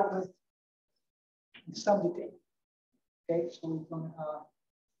of the argument in some detail. Okay, so we can,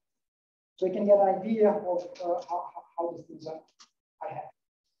 so you can get an idea of how these things are I have.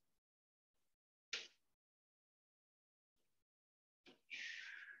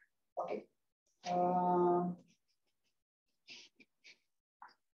 Okay.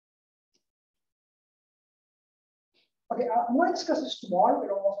 Okay, I'm going to discuss this tomorrow.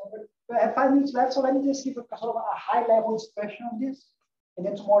 But I have 5 minutes left, so let me just give a sort of a high-level discussion of this, and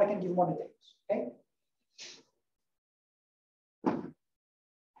then tomorrow I can give more details. Okay.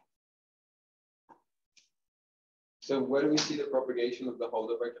 So where do we see the propagation of the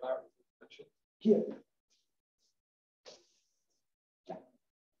Holder regularity? Here.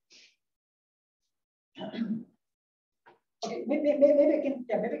 Okay, maybe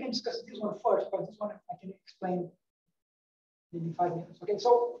I can discuss this one first, but this one I can explain maybe 5 minutes. Okay,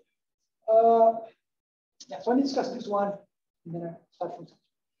 so yeah, so let me discuss this one, and then I start from.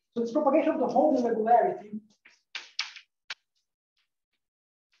 So this propagation of the Holder regularity.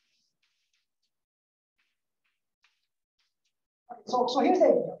 Okay, so here's the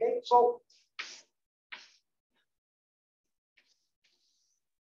idea. Okay, so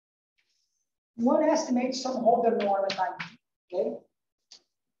one estimates some Holder norm at time t, okay?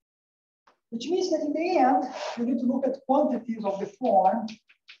 Which means that in the end, you need to look at quantities of the form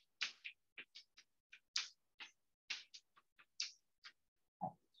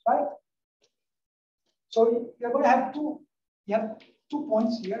right? So you're going to have you have 2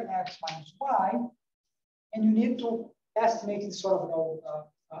 points here, x minus y, and you need to estimate this sort of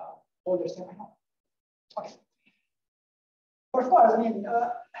Holder semi-norm. Okay. But of course, I mean,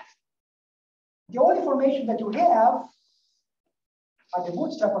 the only information that you have are the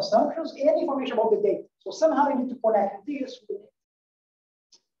bootstrap assumptions and information about the data. So somehow you need to connect this with the data.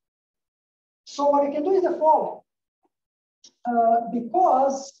 So what you can do is the following.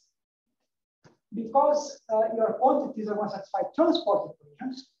 Because your quantities are going to satisfy transport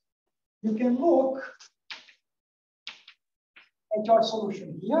equations, you can look at your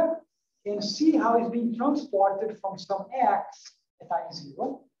solution here and see how it's being transported from some x at time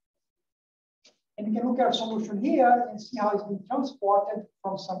 0. And you can look at our solution here and see how it's being transported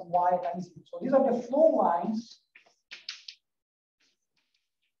from some y at time 0. So these are the flow lines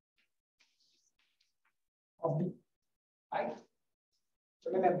of B, right?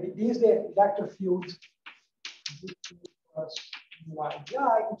 So remember, this is the vector field plus y di,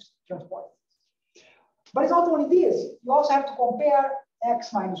 which is transported. But it's not only this. You also have to compare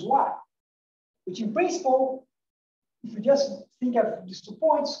x minus y, which in principle, if you just think of these 2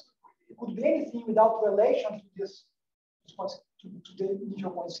 points, it could be anything without relation to this points, to the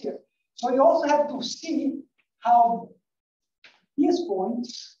initial points here. So you also have to see how these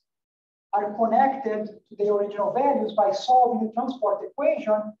points are connected to the original values by solving the transport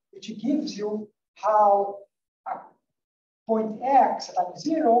equation, which gives you how a point x at time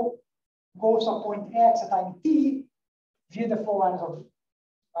 0 goes to a point x at time t via the flow lines of B.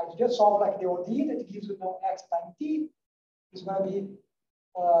 Right? You just solve like the OD that gives you no x at time t is going to be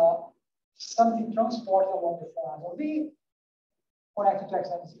something transported along the flow lines of B connected to x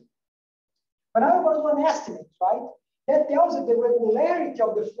at time 0. But now we're going to do an estimate, right? That tells you the regularity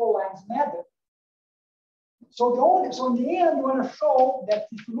of the flow lines matter. So in the end, you want to show that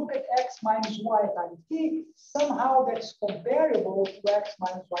if you look at x minus y times t, somehow that's comparable to x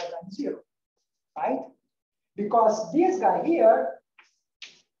minus y times 0, right? Because this guy here,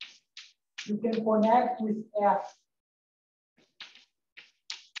 you can connect with f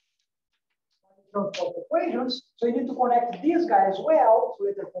transport equations. So you need to connect this guy as well so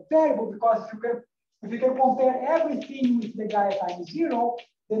that they're comparable, because if you can compare everything with the guy times 0,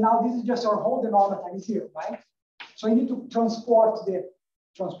 then now this is just your Holder normal times 0, right? So you need to transport the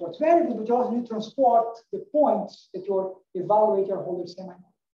transport variable, but you also need to transport the points that you evaluate your Holder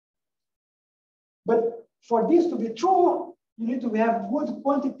semi-normal. But for this to be true, you need to have good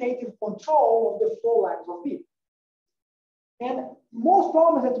quantitative control of the flow lines of B. And most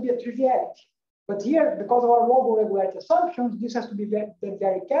problems have to be a triviality. But here, because of our logo regularity assumptions, this has to be done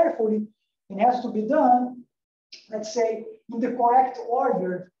very carefully and has to be done, let's say, in the correct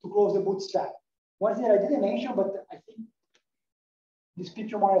order to close the bootstrap. One thing I didn't mention, but I think this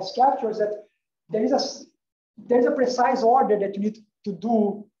picture more or less captures that there's a precise order that you need to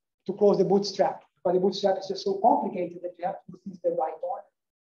do to close the bootstrap, because the bootstrap is just so complicated that you have to do things in the right order.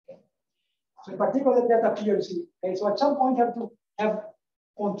 Okay? So in particular, that appears here. Okay? So at some point, you have to have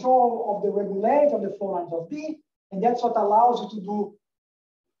control of the regularity of the flow lines of B, and that's what allows you to do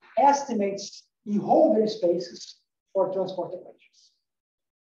estimates in Holder spaces for transport equations.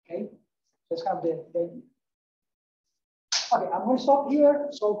 Okay, that's kind of the idea. Okay, I'm going to stop here.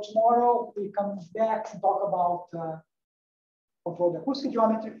 So tomorrow we come back and talk about controlled acoustic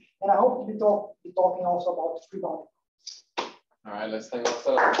geometry, and I hope to be talking also about free boundary. All right, let's hang up.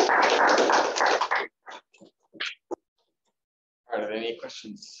 All right, any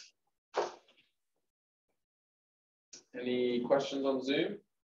questions? Any questions on Zoom?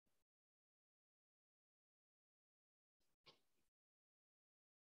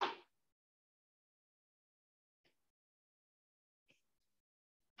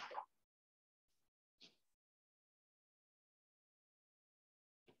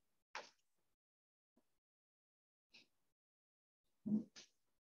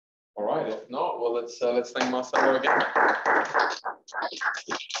 All right, if not, well, let's thank Marcelo again.